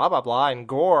for blah, blah, blah, and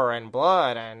gore and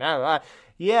blood and blah, blah.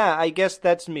 Yeah, I guess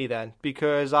that's me then,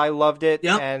 because I loved it,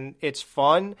 and it's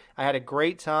fun. I had a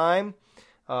great time.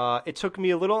 It took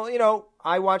me a little, you know,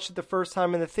 I watched it the first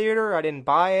time in the theater. I didn't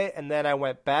buy it, and then I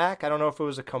went back. I don't know if it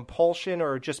was a compulsion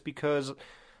or just because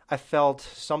I felt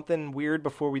something weird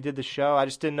before we did the show. I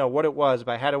just didn't know what it was,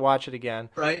 but I had to watch it again.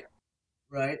 Right.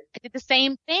 I did the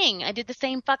same thing. I did the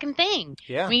same fucking thing.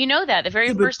 Yeah. I mean, you know that. The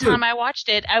very first time I watched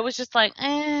it, I was just like,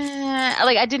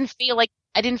 like I didn't feel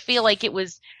like it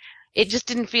was. It just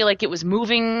didn't feel like it was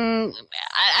moving.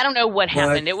 I don't know what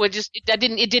happened.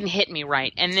 It didn't hit me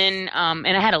right. And then,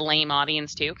 and I had a lame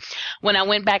audience too. When I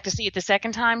went back to see it the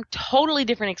second time, totally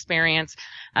different experience.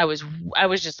 I was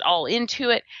just all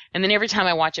into it. And then every time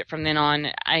I watch it from then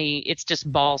on, it's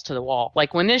just balls to the wall.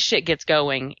 Like when this shit gets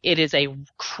going, it is a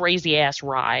crazy ass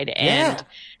ride, and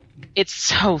it's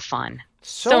so fun.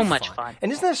 So much fun.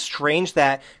 And isn't that strange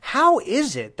that, how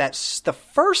is it that the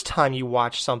first time you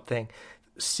watch something,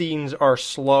 scenes are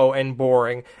slow and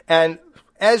boring. And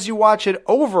as you watch it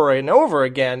over and over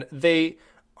again, they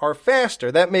are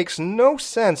faster. That makes no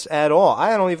sense at all.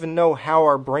 I don't even know how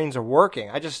our brains are working.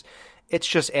 It's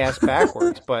just ass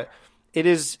backwards, but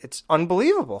it's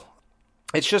unbelievable.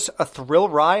 It's just a thrill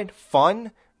ride,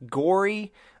 fun,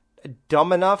 gory,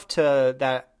 dumb enough to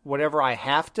that whatever I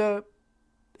have to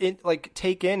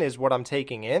take in is what I'm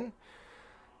taking in.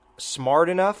 Smart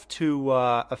enough to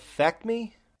affect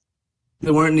me.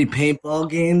 There weren't any paintball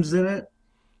games in it?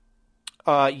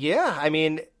 Yeah, I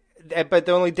mean, but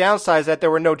the only downside is that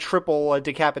there were no triple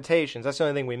decapitations. That's the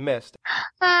only thing we missed.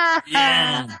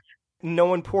 Yeah. No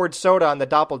one poured soda on the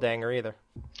doppelganger either.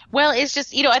 Well, it's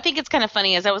just, I think it's kind of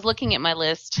funny. As I was looking at my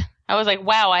list, I was like,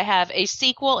 wow, I have a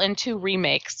sequel and 2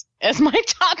 remakes as my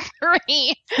top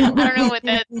 3. I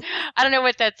don't know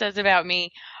what that says about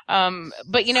me. But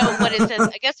what it says,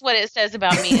 I guess what it says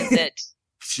about me is that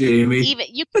Jamie. Even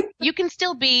you can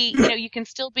still be, you can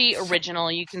still be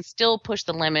original, you can still push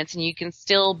the limits, and you can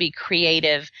still be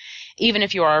creative, even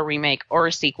if you are a remake or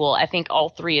a sequel. I think all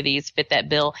 3 of these fit that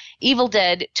bill. Evil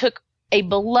Dead took a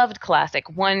beloved classic,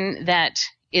 one that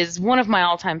is one of my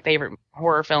all-time favorite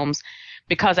horror films,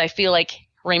 because I feel like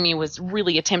Raimi was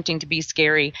really attempting to be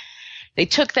scary. They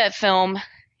took that film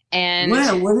and...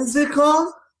 what is it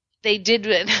called? They did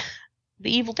The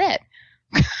Evil Dead.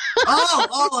 I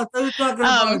thought you were talking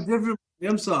about a different...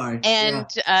 I'm sorry. And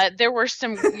there were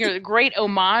some great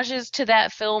homages to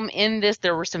that film in this.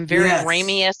 There were some very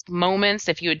Raimi-esque moments.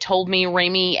 If you had told me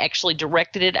Raimi actually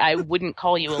directed it, I wouldn't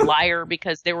call you a liar,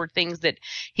 because there were things that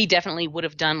he definitely would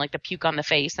have done, like the puke on the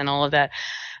face and all of that.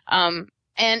 And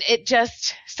it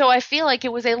just, so I feel like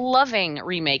it was a loving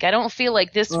remake. I don't feel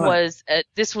like this was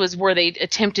where they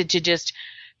attempted to just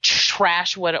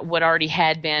trash what already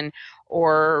had been,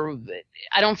 or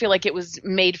I don't feel like it was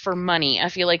made for money. I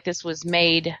feel like this was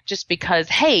made just because,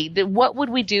 hey, what would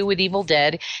we do with Evil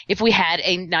Dead if we had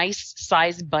a nice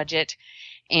size budget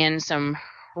and some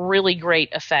really great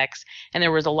effects? And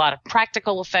there was a lot of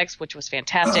practical effects, which was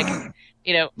fantastic.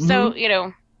 So,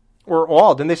 Or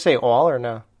all. Didn't they say all or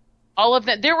no? All of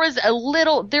that. There were a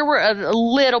little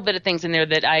bit of things in there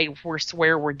that I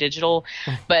swear were digital,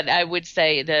 but I would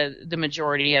say the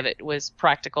majority of it was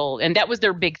practical, and that was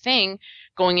their big thing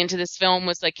going into this film,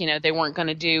 was like, they weren't going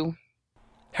to do.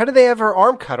 How did they have her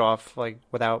arm cut off,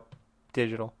 without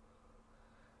digital?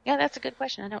 Yeah, that's a good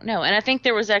question. I don't know. And I think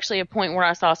there was actually a point where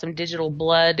I saw some digital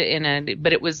blood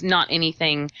but it was not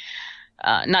anything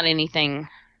that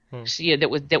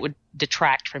would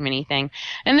detract from anything.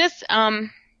 And this,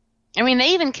 they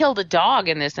even killed a dog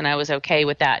in this, and I was okay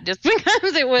with that, just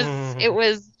because it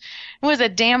was a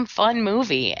damn fun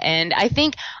movie. And I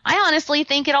honestly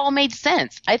think it all made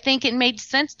sense. I think it made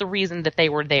sense, the reason that they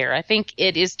were there. I think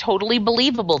it is totally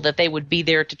believable that they would be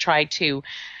there to try to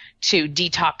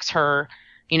detox her,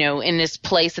 in this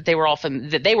place that they were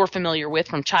that they were familiar with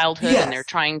from childhood, and they're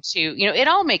trying to, it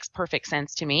all makes perfect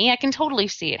sense to me. I can totally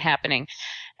see it happening.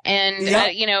 And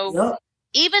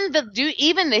even the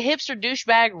hipster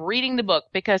douchebag reading the book,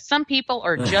 because some people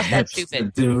are just that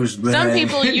stupid. Some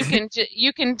people you can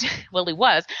well, he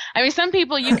was. Some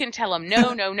people you can tell them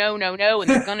no, and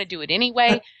they're going to do it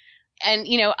anyway. And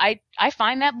I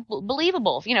find that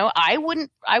believable. I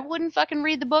wouldn't fucking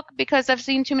read the book because I've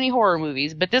seen too many horror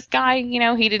movies. But this guy,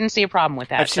 he didn't see a problem with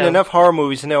that. I've seen enough horror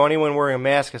movies to know anyone wearing a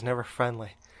mask is never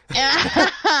friendly.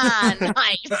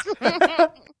 Nice.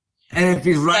 And if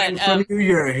he's right in front of you,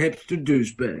 you're a hipster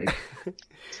douchebag.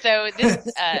 So this,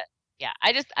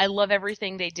 I love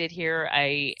everything they did here.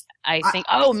 I think,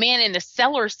 oh man, in the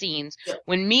cellar scenes,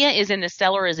 when Mia is in the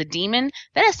cellar as a demon,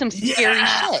 that is some scary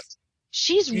shit.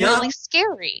 She's really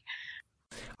scary.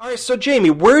 All right, so Jamie,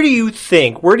 where do you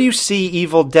see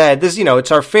Evil Dead? This,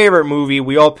 it's our favorite movie.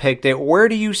 We all picked it. Where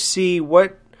do you see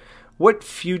what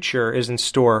future is in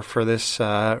store for this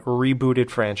rebooted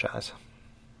franchise?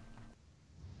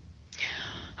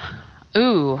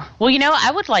 Ooh, well,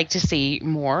 I would like to see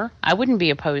more. I wouldn't be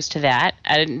opposed to that.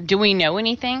 Do we know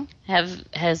anything?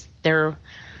 Has there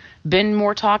been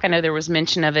more talk? I know there was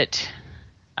mention of it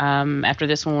after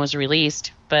this one was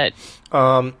released, but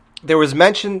there was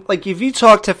mention, if you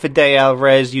talk to Fede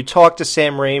Alvarez, you talk to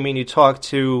Sam Raimi, and you talk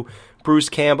to Bruce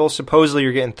Campbell, supposedly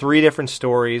you're getting 3 different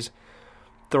stories.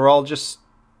 They're all just,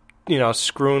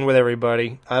 screwing with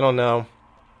everybody. I don't know.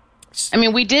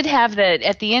 We did have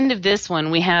at the end of this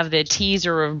one, we have the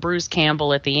teaser of Bruce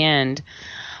Campbell at the end,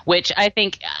 which I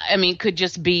think, could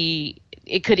just be,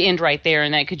 it could end right there,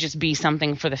 and that could just be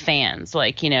something for the fans.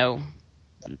 I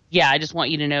just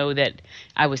want you to know that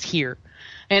I was here.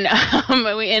 And,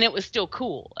 and it was still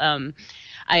cool.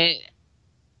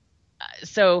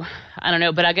 So I don't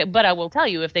know, but I will tell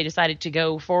you, if they decided to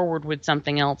go forward with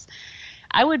something else,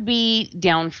 I would be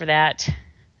down for that.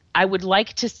 I would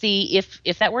like to see,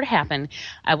 if that were to happen,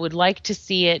 I would like to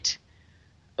see it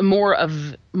more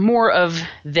of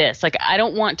this. Like, I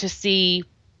don't want to see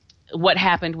what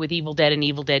happened with Evil Dead and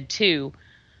Evil Dead 2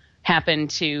 happen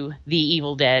to The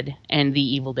Evil Dead and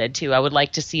The Evil Dead 2. I would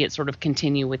like to see it sort of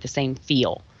continue with the same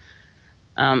feel.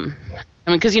 I mean,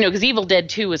 because Evil Dead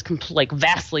 2 was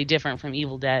vastly different from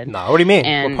Evil Dead. No, what do you mean?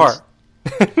 And, what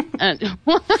part?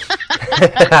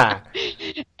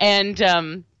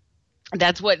 And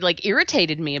that's what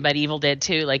irritated me about Evil Dead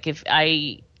 2. Like, if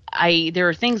there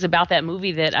are things about that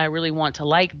movie that I really want to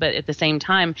like, but at the same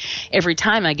time, every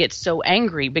time I get so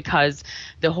angry because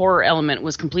the horror element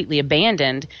was completely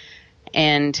abandoned,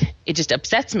 and it just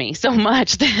upsets me so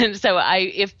much. So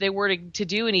if they were to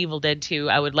do an Evil Dead 2,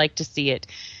 I would like to see it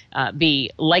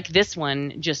be like this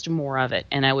one, just more of it,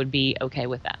 and I would be okay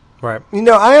with that. Right.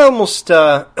 I almost,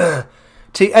 to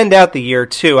end out the year,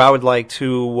 too, I would like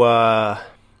to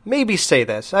maybe say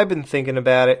this. I've been thinking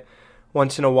about it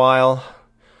once in a while.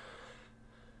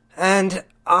 And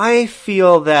I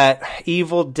feel that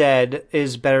Evil Dead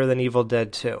is better than Evil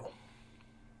Dead 2.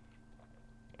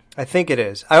 I think it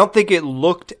is. I don't think it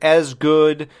looked as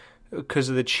good because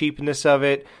of the cheapness of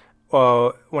it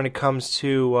when it comes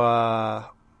to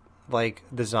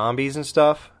the zombies and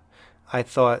stuff. I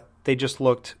thought they just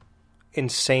looked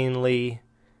insanely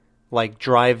like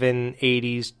drive-in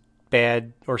 80s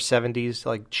bad or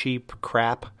 70s cheap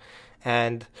crap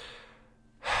and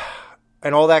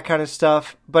all that kind of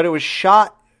stuff, but it was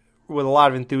shot with a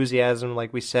lot of enthusiasm,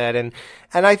 like we said, and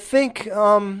I think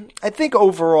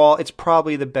overall it's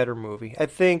probably the better movie. I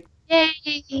think.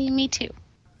 Yay, me too.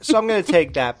 So I'm going to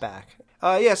take that back.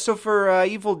 So for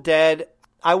Evil Dead,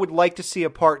 I would like to see a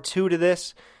part 2 to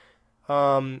this,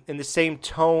 in the same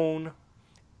tone.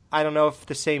 I don't know if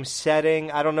the same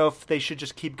setting. I don't know if they should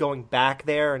just keep going back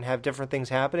there and have different things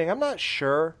happening. I'm not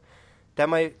sure. That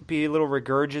might be a little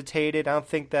regurgitated. I don't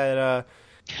think that...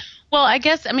 Well, I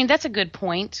guess, that's a good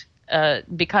point,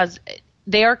 because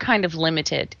they are kind of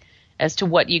limited as to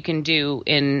what you can do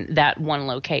in that one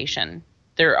location.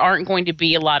 There aren't going to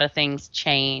be a lot of things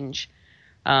change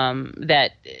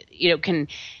that, can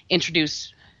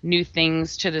introduce new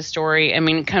things to the story.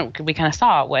 We kind of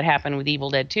saw what happened with Evil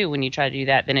Dead 2 when you try to do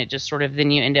that. Then it just then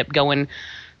you end up going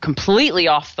completely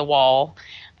off the wall,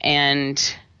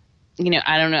 and...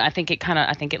 I don't know. I think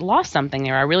it lost something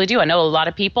there. I really do. I know a lot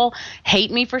of people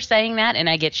hate me for saying that, and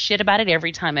I get shit about it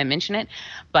every time I mention it,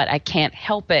 but I can't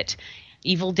help it.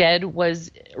 Evil Dead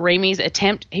was Raimi's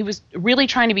attempt. He was really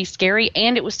trying to be scary,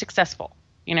 and it was successful.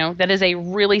 That is a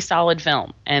really solid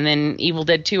film. And then Evil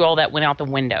Dead 2, all that went out the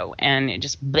window, and it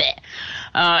just bleh.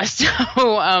 I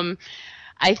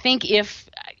think if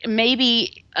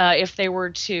they were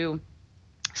to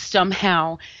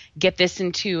somehow get this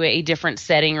into a different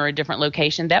setting or a different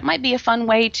location, that might be a fun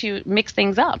way to mix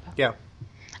things up. Yeah.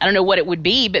 I don't know what it would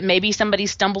be, but maybe somebody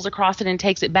stumbles across it and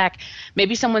takes it back.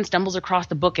 Maybe someone stumbles across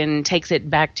the book and takes it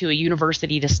back to a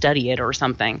university to study it or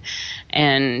something.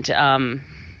 And,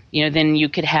 then you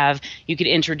could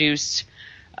introduce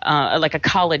a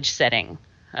college setting.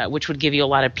 Which would give you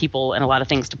a lot of people and a lot of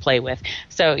things to play with.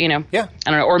 So, yeah. I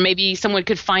don't know. Or maybe someone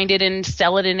could find it and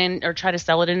sell it or try to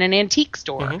sell it in an antique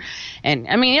store. Mm-hmm. And,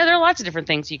 there are lots of different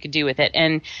things you could do with it.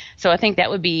 And so I think that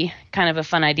would be kind of a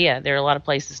fun idea. There are a lot of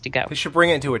places to go. They should bring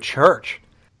it into a church.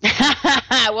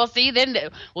 Well, see, then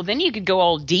you could go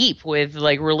all deep with,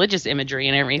 religious imagery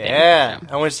and everything. Yeah. So.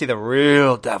 I want to see the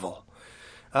real devil.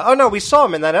 No, we saw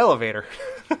him in that elevator.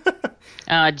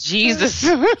 Jesus.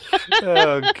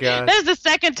 Oh, God. That is the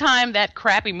second time that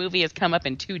crappy movie has come up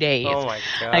in 2 days. Oh, my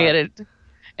God. I get it.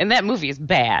 And that movie is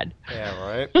bad. Yeah,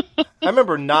 right? I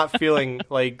remember not feeling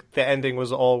like the ending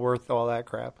was all worth all that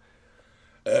crap.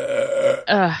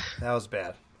 That was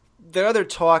bad. The other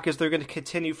talk is they're going to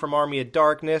continue from Army of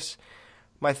Darkness.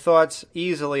 My thoughts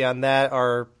easily on that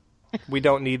are we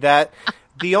don't need that.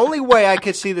 The only way I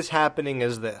could see this happening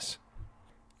is this.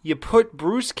 You put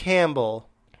Bruce Campbell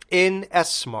in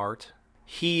S-Smart.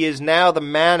 He is now the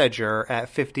manager at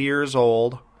 50 years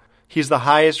old. He's the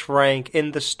highest rank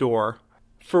in the store.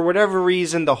 For whatever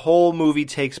reason, the whole movie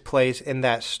takes place in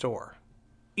that store.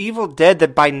 Evil Dead,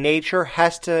 that by nature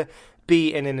has to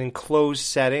be in an enclosed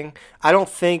setting. I don't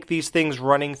think these things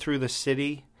running through the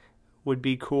city would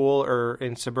be cool or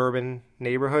in suburban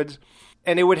neighborhoods.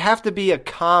 And it would have to be a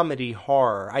comedy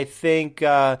horror. I think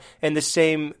in the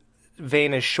same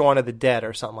vein as Shaun of the Dead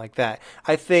or something like that.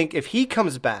 I think if he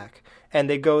comes back and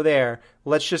they go there,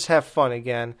 let's just have fun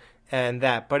again and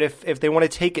that. But if they want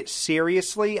to take it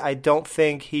seriously, I don't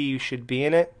think he should be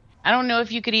in it. I don't know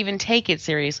if you could even take it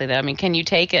seriously, though. I mean, can you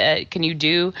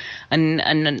do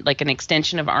an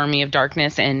extension of Army of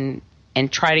Darkness and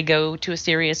try to go to a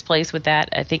serious place with that?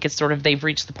 I think it's sort of, they've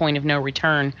reached the point of no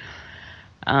return.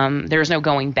 There's no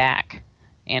going back,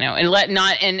 and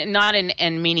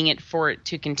meaning it for it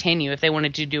to continue. If they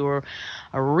wanted to do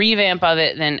a revamp of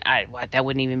it, then that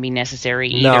wouldn't even be necessary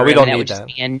either. No, we don't need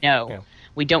that.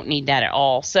 We don't need that at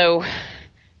all. So,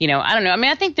 I don't know. I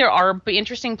mean, I think there are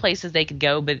interesting places they could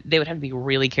go, but they would have to be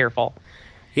really careful.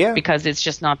 Yeah. Because it's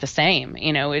just not the same.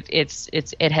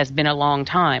 It has been a long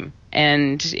time,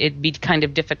 and it'd be kind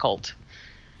of difficult.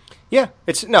 Yeah.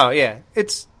 It's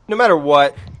no matter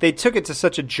what, they took it to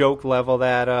such a joke level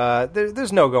that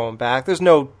there's no going back. There's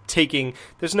no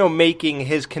making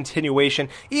his continuation.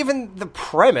 Even the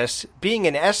premise, being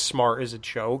an S-Smart, is a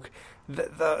joke.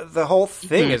 The whole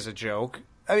thing is a joke.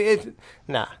 I mean,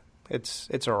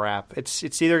 it's a wrap.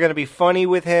 It's either going to be funny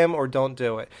with him or don't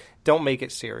do it. Don't make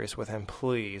it serious with him,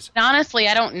 please. Honestly,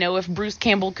 I don't know if Bruce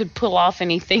Campbell could pull off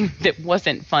anything that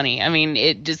wasn't funny. I mean,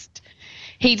 it just...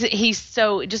 He's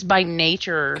so, just by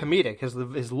nature... comedic,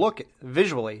 his look,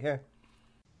 visually,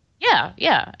 yeah.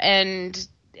 Yeah, and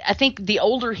I think the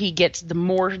older he gets, the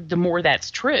more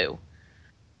that's true.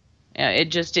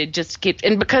 It just gets...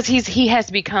 And because he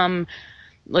has become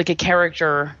like a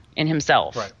character in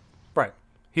himself. Right.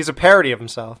 He's a parody of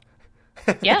himself.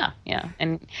 yeah.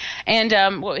 And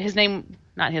his name...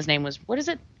 Not his name was... What is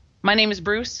it? My Name is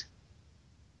Bruce?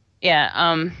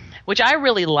 Yeah, which I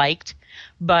really liked,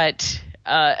 but...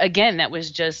 again, that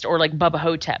was just, or like Bubba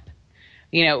Hotep,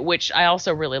 which I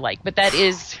also really like. But that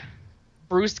is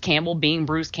Bruce Campbell being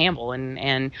Bruce Campbell,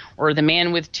 or the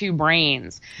man with two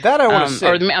brains. That I want to see.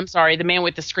 I'm sorry, the man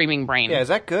with the screaming brain. Yeah, is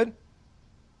that good?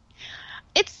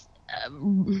 It's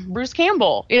Bruce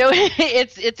Campbell.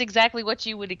 It's exactly what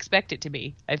you would expect it to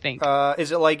be, I think.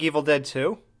 Is it like Evil Dead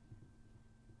 2?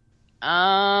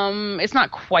 It's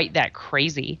not quite that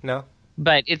crazy. No,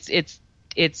 but it's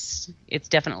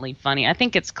definitely funny. I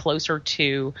think it's closer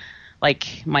to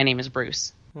like My Name is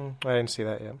Bruce. I didn't see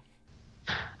that yet.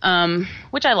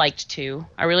 Which I liked too.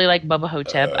 I really liked Bubba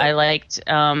Hotep. I liked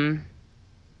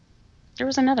there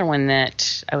was another one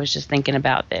that I was just thinking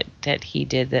about that he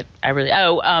did that I really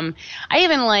I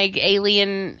even like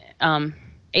Alien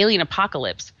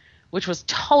Apocalypse, which was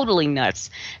totally nuts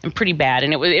and pretty bad,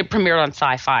 and it premiered on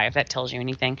Sci-Fi, if that tells you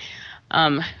anything.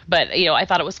 But I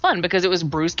thought it was fun because it was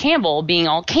Bruce Campbell being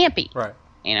all campy, right?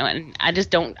 And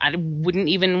I wouldn't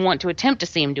even want to attempt to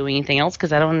see him do anything else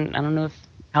because I don't know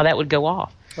how that would go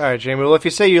off. All right, Jamie. Well, if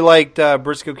you say you liked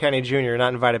Briscoe County Jr., you're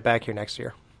not invited back here next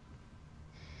year.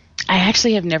 I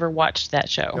actually have never watched that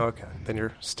show. Okay, then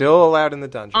you're still allowed in the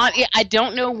dungeon. I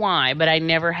don't know why, but I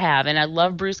never have, and I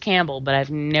love Bruce Campbell, but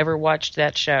I've never watched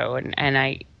that show, and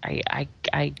I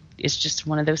it's just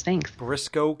one of those things.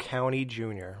 Briscoe County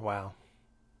Jr. Wow.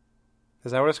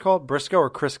 Is that what it's called? Briscoe or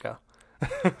Crisco?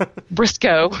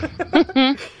 Briscoe.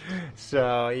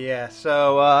 So, yeah.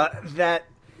 So,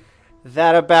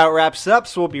 that about wraps up,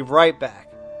 so we'll be right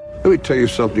back. Let me tell you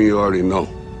something you already know.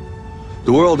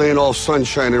 The world ain't all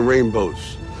sunshine and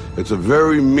rainbows. It's a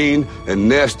very mean and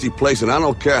nasty place, and I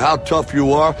don't care how tough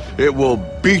you are, it will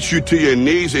beat you to your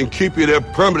knees and keep you there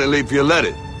permanently if you let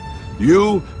it.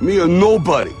 You, me, or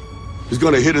nobody is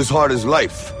gonna hit as hard as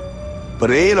life.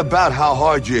 But it ain't about how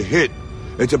hard you hit.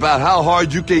 It's about how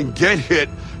hard you can get hit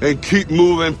and keep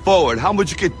moving forward. How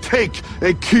much you can take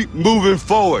and keep moving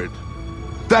forward.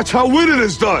 That's how winning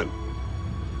is done.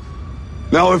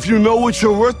 Now, if you know what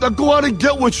you're worth, now go out and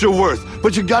get what you're worth.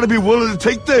 But you gotta be willing to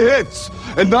take the hits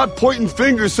and not pointing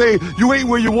fingers saying you ain't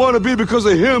where you want to be because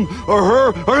of him or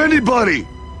her or anybody.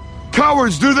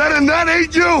 Cowards do that, and that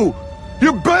ain't you.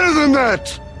 You're better than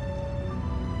that.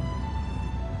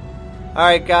 All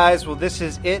right, guys. Well, this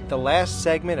is it. The last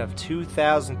segment of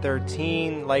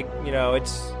 2013.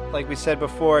 It's like we said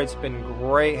before. It's been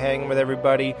great hanging with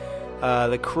everybody.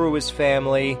 The crew is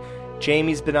family.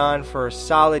 Jamie's been on for a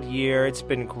solid year. It's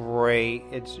been great.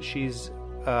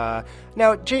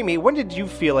 Now, Jamie, when did you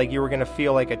feel like you were going to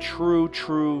feel like a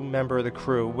true member of the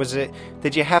crew?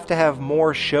 Did you have to have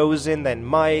more shows in than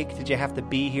Mike? Did you have to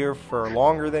be here for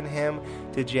longer than him?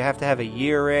 Did you have to have a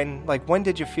year in? Like, when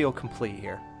did you feel complete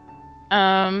here?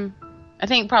 I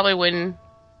think probably when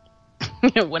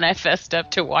I fessed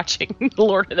up to watching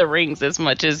Lord of the Rings as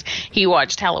much as he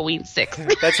watched Halloween 6.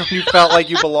 That's when you felt like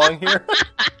you belong here?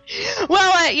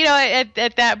 Well,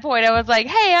 at that point, I was like,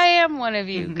 hey, I am one of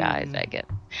you guys, I guess.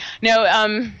 No,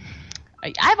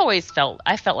 I've always felt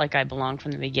like I belonged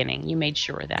from the beginning. You made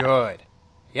sure of that. Good.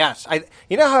 Yes.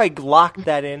 You know how I locked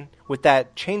that in with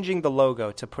that changing the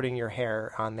logo to putting your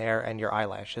hair on there and your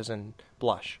eyelashes and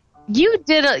blush? You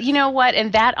did you know what?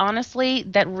 And that honestly,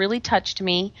 that really touched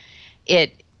me.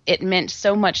 It meant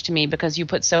so much to me because you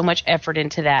put so much effort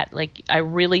into that. Like, I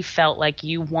really felt like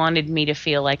you wanted me to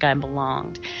feel like I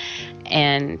belonged.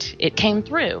 And it came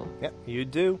through. Yep, you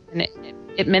do. And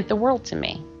it meant the world to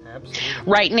me.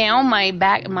 Absolutely. Right now, my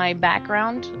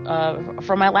background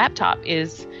from my laptop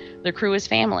is The Crew is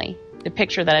Family, the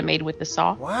picture that I made with the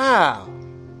saw. Wow.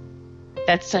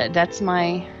 That's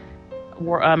my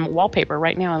wallpaper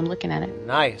right now. I'm looking at it.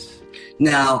 Nice.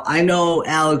 Now, I know,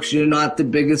 Alex, you're not the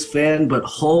biggest fan, but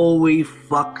holy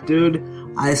fuck, dude.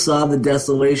 I saw The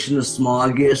Desolation of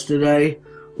Smaug yesterday.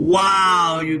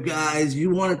 Wow, you guys, you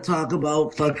want to talk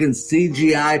about fucking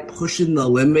CGI pushing the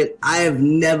limit? I have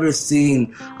never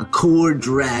seen a cooler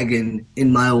dragon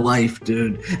in my life,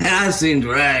 dude. And I've seen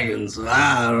dragons.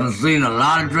 I've seen a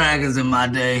lot of dragons in my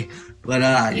day. But,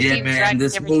 yeah, man,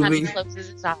 this movie... Every time he closes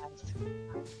his eyes.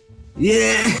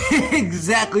 Yeah,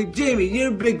 exactly. Jamie, you're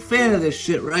a big fan of this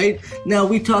shit, right? Now,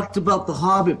 we talked about The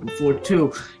Hobbit before,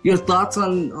 too. Your thoughts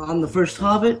on the first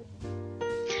Hobbit?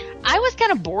 I was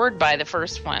kind of bored by the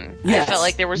first one. Yes. I felt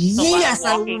like there was just a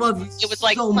lot of walking. I love you. It was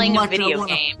like so playing much, a video I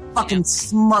game. Fucking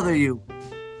smother you.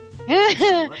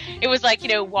 It was like,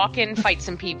 walk in, fight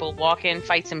some people, walk in,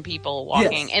 fight some people,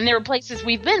 walking. Yes. And there were places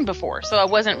we've been before, so I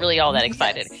wasn't really all that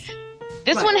excited. Yes.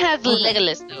 This Right. one has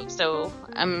Legolas, though, so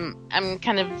I'm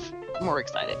kind of more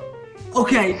excited.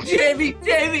 Okay,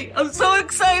 Jamie, I'm so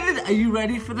excited. Are you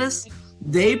ready for this?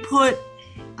 They put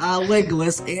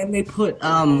Legolas, and they put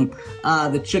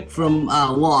the chick from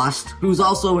Lost, who's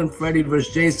also in Freddy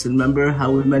vs. Jason. Remember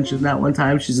how we mentioned that one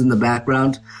time? She's in the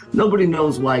background. Nobody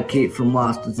knows why Kate from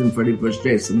Lost is in Freddy vs.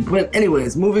 Jason. But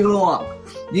anyways, moving along.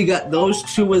 You got those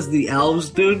two as the elves,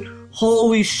 dude.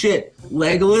 Holy shit.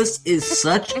 Legolas is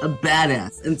such a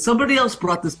badass. And somebody else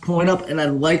brought this point up, and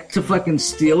I'd like to fucking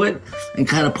steal it and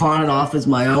kind of pawn it off as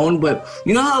my own. But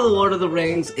you know how The Lord of the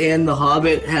Rings and The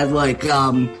Hobbit had, like,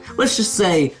 let's just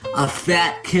say a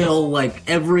fat kill, like,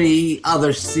 every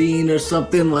other scene or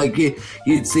something? Like,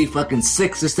 you'd see fucking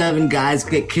 6 or 7 guys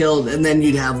get killed, and then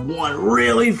you'd have one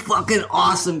really fucking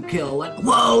awesome kill. Like,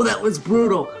 whoa, that was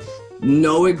brutal.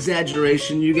 No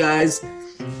exaggeration, you guys.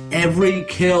 Every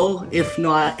kill, if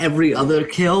not every other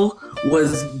kill,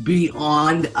 was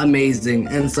beyond amazing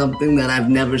and something that I've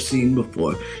never seen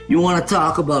before. You want to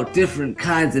talk about different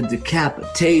kinds of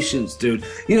decapitations, dude.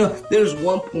 You know, there's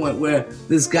one point where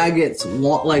this guy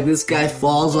this guy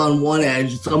falls on one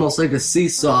edge. It's almost like a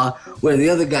seesaw where the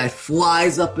other guy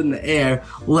flies up in the air.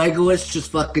 Legolas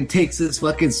just fucking takes his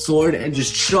fucking sword and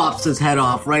just chops his head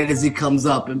off right as he comes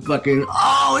up and fucking,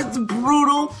 oh, it's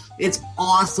brutal. It's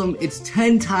awesome. It's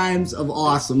 10 times of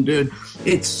awesome, dude.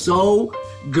 It's so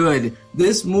good.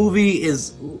 This movie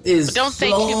is But don't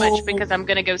say too much because I'm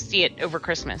going to go see it over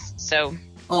Christmas. So.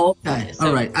 Oh, okay.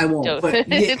 All right. I won't. But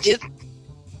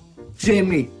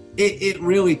Jamie, it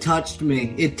really touched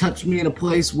me. It touched me in a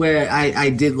place where I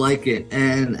did like it,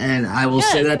 and I will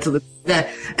say that to the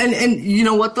and you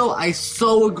know what though, I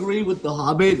so agree with The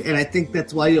Hobbit, and I think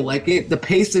that's why you like it. The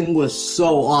pacing was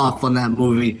so off on that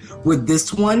movie. With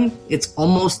this one, it's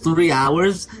almost 3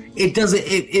 hours.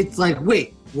 It's like,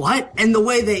 wait, what? And the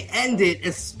way they end it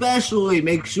especially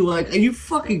makes you like, are you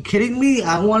fucking kidding me?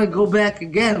 I want to go back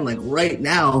again, like right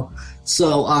now.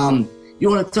 So you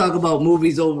want to talk about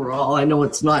movies overall? I know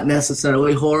it's not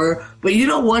necessarily horror, but you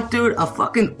know what, dude? A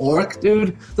fucking orc,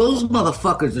 dude. Those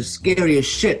motherfuckers are scary as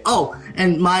shit. Oh,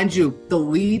 and mind you, the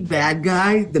lead bad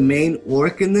guy, the main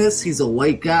orc in this, he's a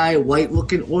white guy,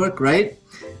 white-looking orc, right?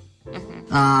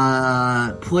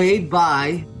 Played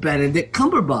by Benedict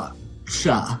Cumberbatch,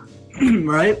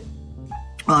 right?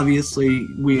 Obviously,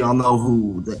 we all know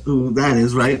who that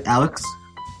is, right, Alex?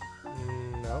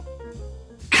 No.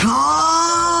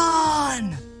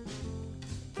 Khan!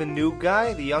 The new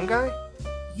guy? The young guy?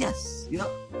 Yes. Yep.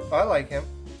 Oh, I like him.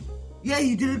 Yeah,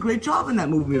 he did a great job in that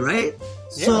movie, right?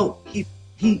 Yeah. So,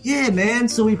 yeah, man.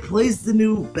 So he plays the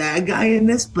new bad guy in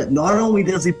this, but not only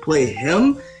does he play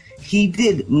him, he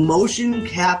did motion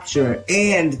capture,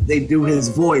 and they do his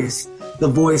voice, the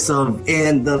voice of,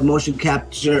 and the motion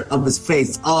capture of his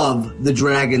face of the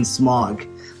dragon Smaug.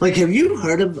 Like, have you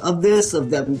heard of this, of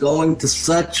them going to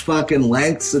such fucking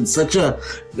lengths and such a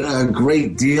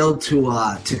great deal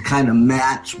to kind of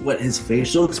match what his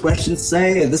facial expressions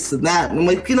say and this and that? And I'm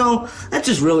like, you know, that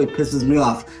just really pisses me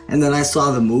off. And then I saw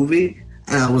the movie,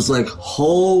 and I was like,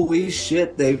 holy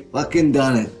shit, they fucking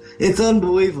done it. It's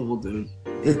unbelievable, dude.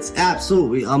 It's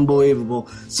absolutely unbelievable.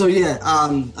 So yeah,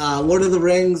 Lord of the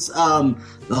Rings, The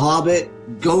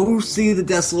Hobbit, go see The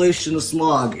Desolation of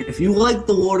Smaug. If you like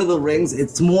The Lord of the Rings,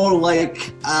 it's more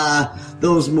like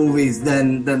those movies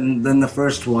than the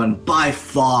first one, by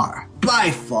far.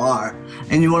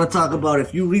 And you want to talk about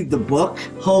if you read the book,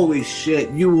 holy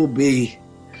shit, you will be...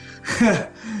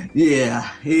 Yeah,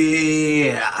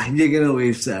 you're gonna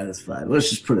leave satisfied. Let's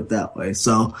just put it that way.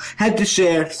 So, had to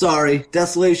share. Sorry,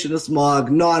 Desolation of Smaug,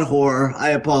 non-horror.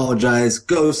 I apologize.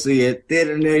 Go see it.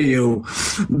 Theater near you.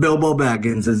 Bilbo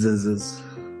Baggins is.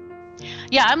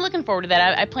 Yeah, I'm looking forward to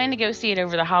that. I plan to go see it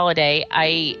over the holiday.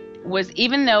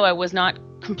 Even though I was not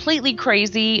completely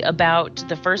crazy about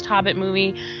the first Hobbit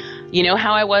movie, you know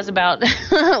how I was about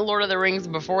Lord of the Rings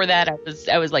before that.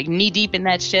 I was like knee deep in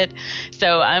that shit.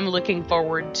 So I'm looking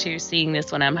forward to seeing this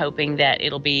one. I'm hoping that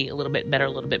it'll be a little bit better, a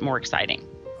little bit more exciting.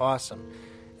 Awesome.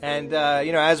 And,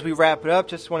 as we wrap it up,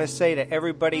 just want to say to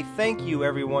everybody, thank you,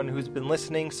 everyone who's been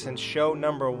listening since show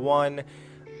number 1.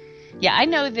 Yeah, I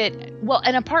know that,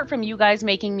 and apart from you guys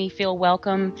making me feel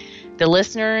welcome, the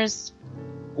listeners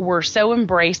were so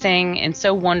embracing and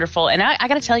so wonderful. And I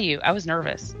got to tell you, I was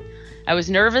nervous. I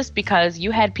was nervous because you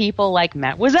had people like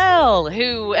Matt Wazell,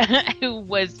 who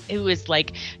was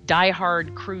like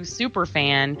diehard Cruise super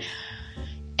fan,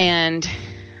 and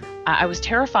I was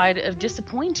terrified of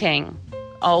disappointing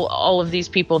all of these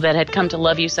people that had come to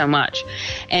love you so much.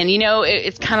 And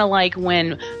it's kind of like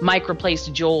when Mike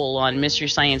replaced Joel on Mystery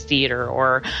Science Theater,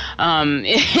 or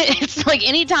it's like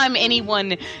anytime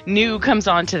anyone new comes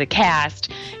onto the cast,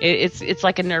 it's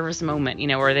like a nervous moment.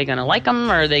 Are they going to like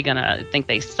them, or are they going to think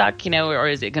they suck? Or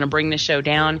is it going to bring the show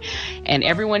down? And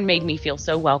everyone made me feel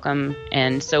so welcome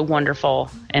and so wonderful.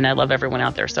 And I love everyone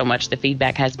out there so much. The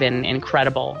feedback has been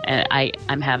incredible, and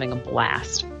I'm having a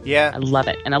blast. Yeah. I love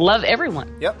it. And I love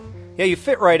everyone. Yep. Yeah, you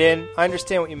fit right in. I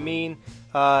understand what you mean.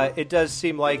 It does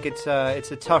seem like it's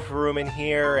a tough room in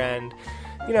here, and,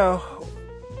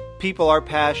 people are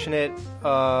passionate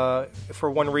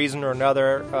for one reason or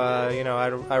another.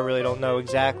 I really don't know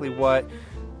exactly what.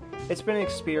 It's been an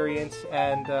experience,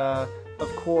 and,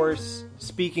 of course,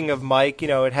 speaking of Mike,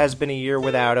 it has been a year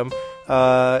without him.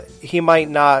 He might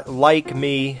not like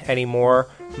me anymore,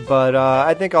 but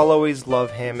I think I'll always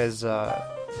love him as a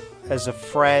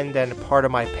friend and a part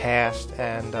of my past,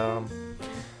 and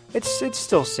it's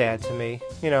still sad to me,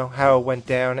 how it went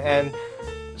down. And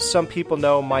some people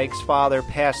know Mike's father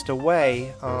passed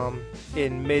away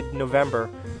in mid-November,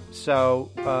 so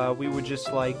we would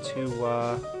just like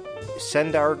to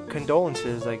send our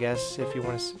condolences, I guess, if you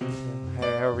want to,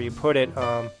 however you put it.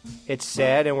 It's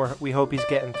sad, and we hope he's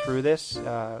getting through this.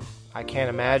 I can't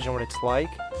imagine what it's like.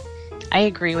 I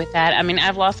agree with that. I mean,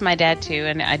 I've lost my dad too,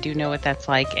 and I do know what that's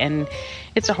like, and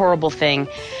it's a horrible thing.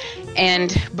 And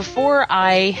before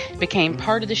I became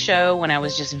part of the show, when I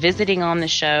was just visiting on the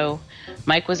show,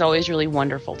 Mike was always really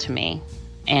wonderful to me.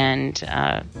 And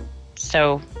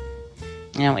so,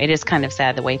 it is kind of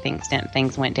sad the way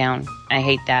things went down. I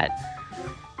hate that.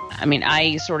 I mean,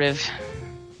 I sort of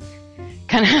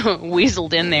kind of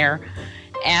weaseled in there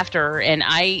after, and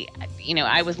I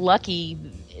was lucky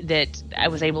that I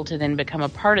was able to then become a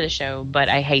part of the show, but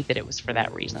I hate that it was for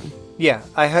that reason. Yeah,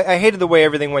 I hated the way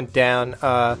everything went down.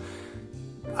 I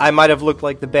might have looked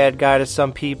like the bad guy to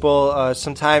some people.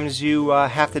 Sometimes you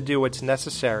have to do what's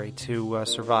necessary to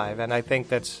survive, and I think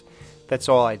that's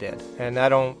all I did. And I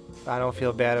don't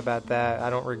feel bad about that.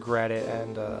 I don't regret it,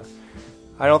 and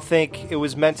I don't think it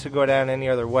was meant to go down any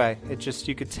other way. It just,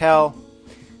 you could tell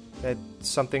that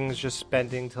something's just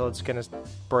bending till it's going to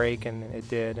break, and it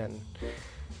did, and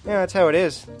that's how it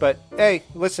is. But hey,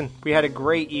 listen, we had a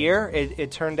great year.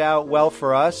 It turned out well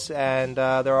for us, and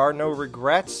there are no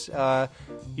regrets.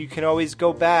 You can always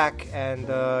go back and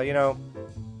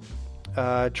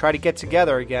try to get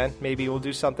together again. Maybe we'll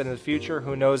do something in the future.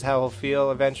 Who knows how we'll feel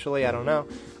eventually? I don't know,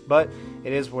 but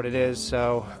it is what it is.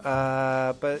 So,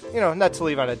 but not to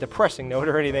leave on a depressing note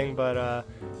or anything, but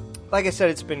like I said,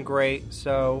 it's been great.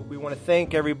 So we want to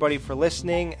thank everybody for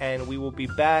listening, and we will be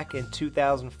back in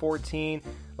 2014.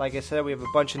 Like I said, we have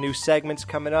a bunch of new segments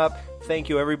coming up. Thank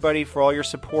you, everybody, for all your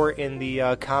support in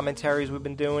the commentaries we've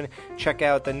been doing. Check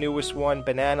out the newest one,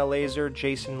 Banana Laser,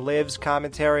 Jason Lives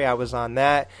commentary. I was on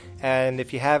that. And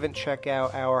if you haven't, check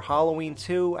out our Halloween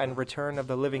 2 and Return of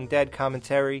the Living Dead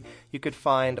commentary. You could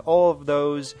find all of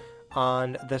those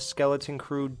on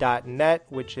theskeletoncrew.net,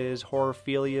 which is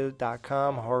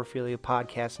horrorphilia.com, Horrorphilia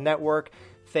Podcast Network.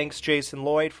 Thanks, Jason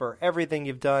Lloyd, for everything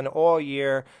you've done all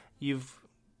year. You've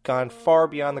gone far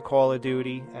beyond the Call of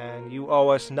Duty, and you owe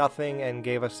us nothing and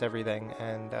gave us everything,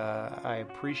 and I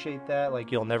appreciate that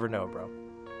like you'll never know, bro.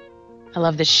 I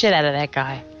love the shit out of that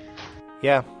guy.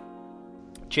 Yeah.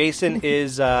 Jason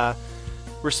is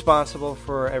responsible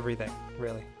for everything,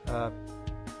 really.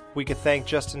 We could thank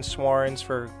Justin Swarns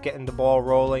for getting the ball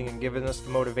rolling and giving us the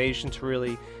motivation to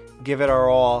really give it our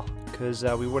all, because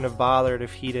we wouldn't have bothered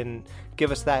if he didn't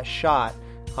give us that shot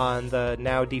on the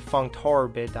now defunct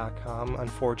horrorbid.com.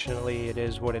 Unfortunately, it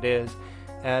is what it is.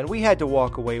 And we had to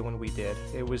walk away when we did.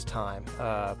 It was time.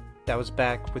 That was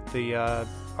back with the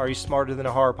Are You Smarter Than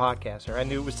a Horror Podcaster? I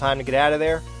knew it was time to get out of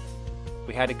there.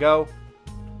 We had to go.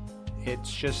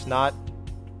 It's just not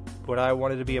what I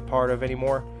wanted to be a part of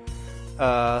anymore.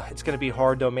 It's going to be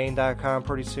horrordomain.com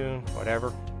pretty soon.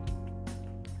 Whatever.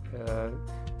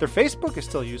 Their Facebook is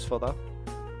still useful, though.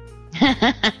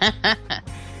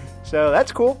 So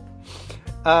that's cool.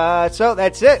 So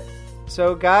that's it.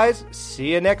 So, guys,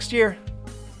 see you next year.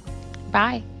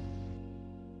 Bye.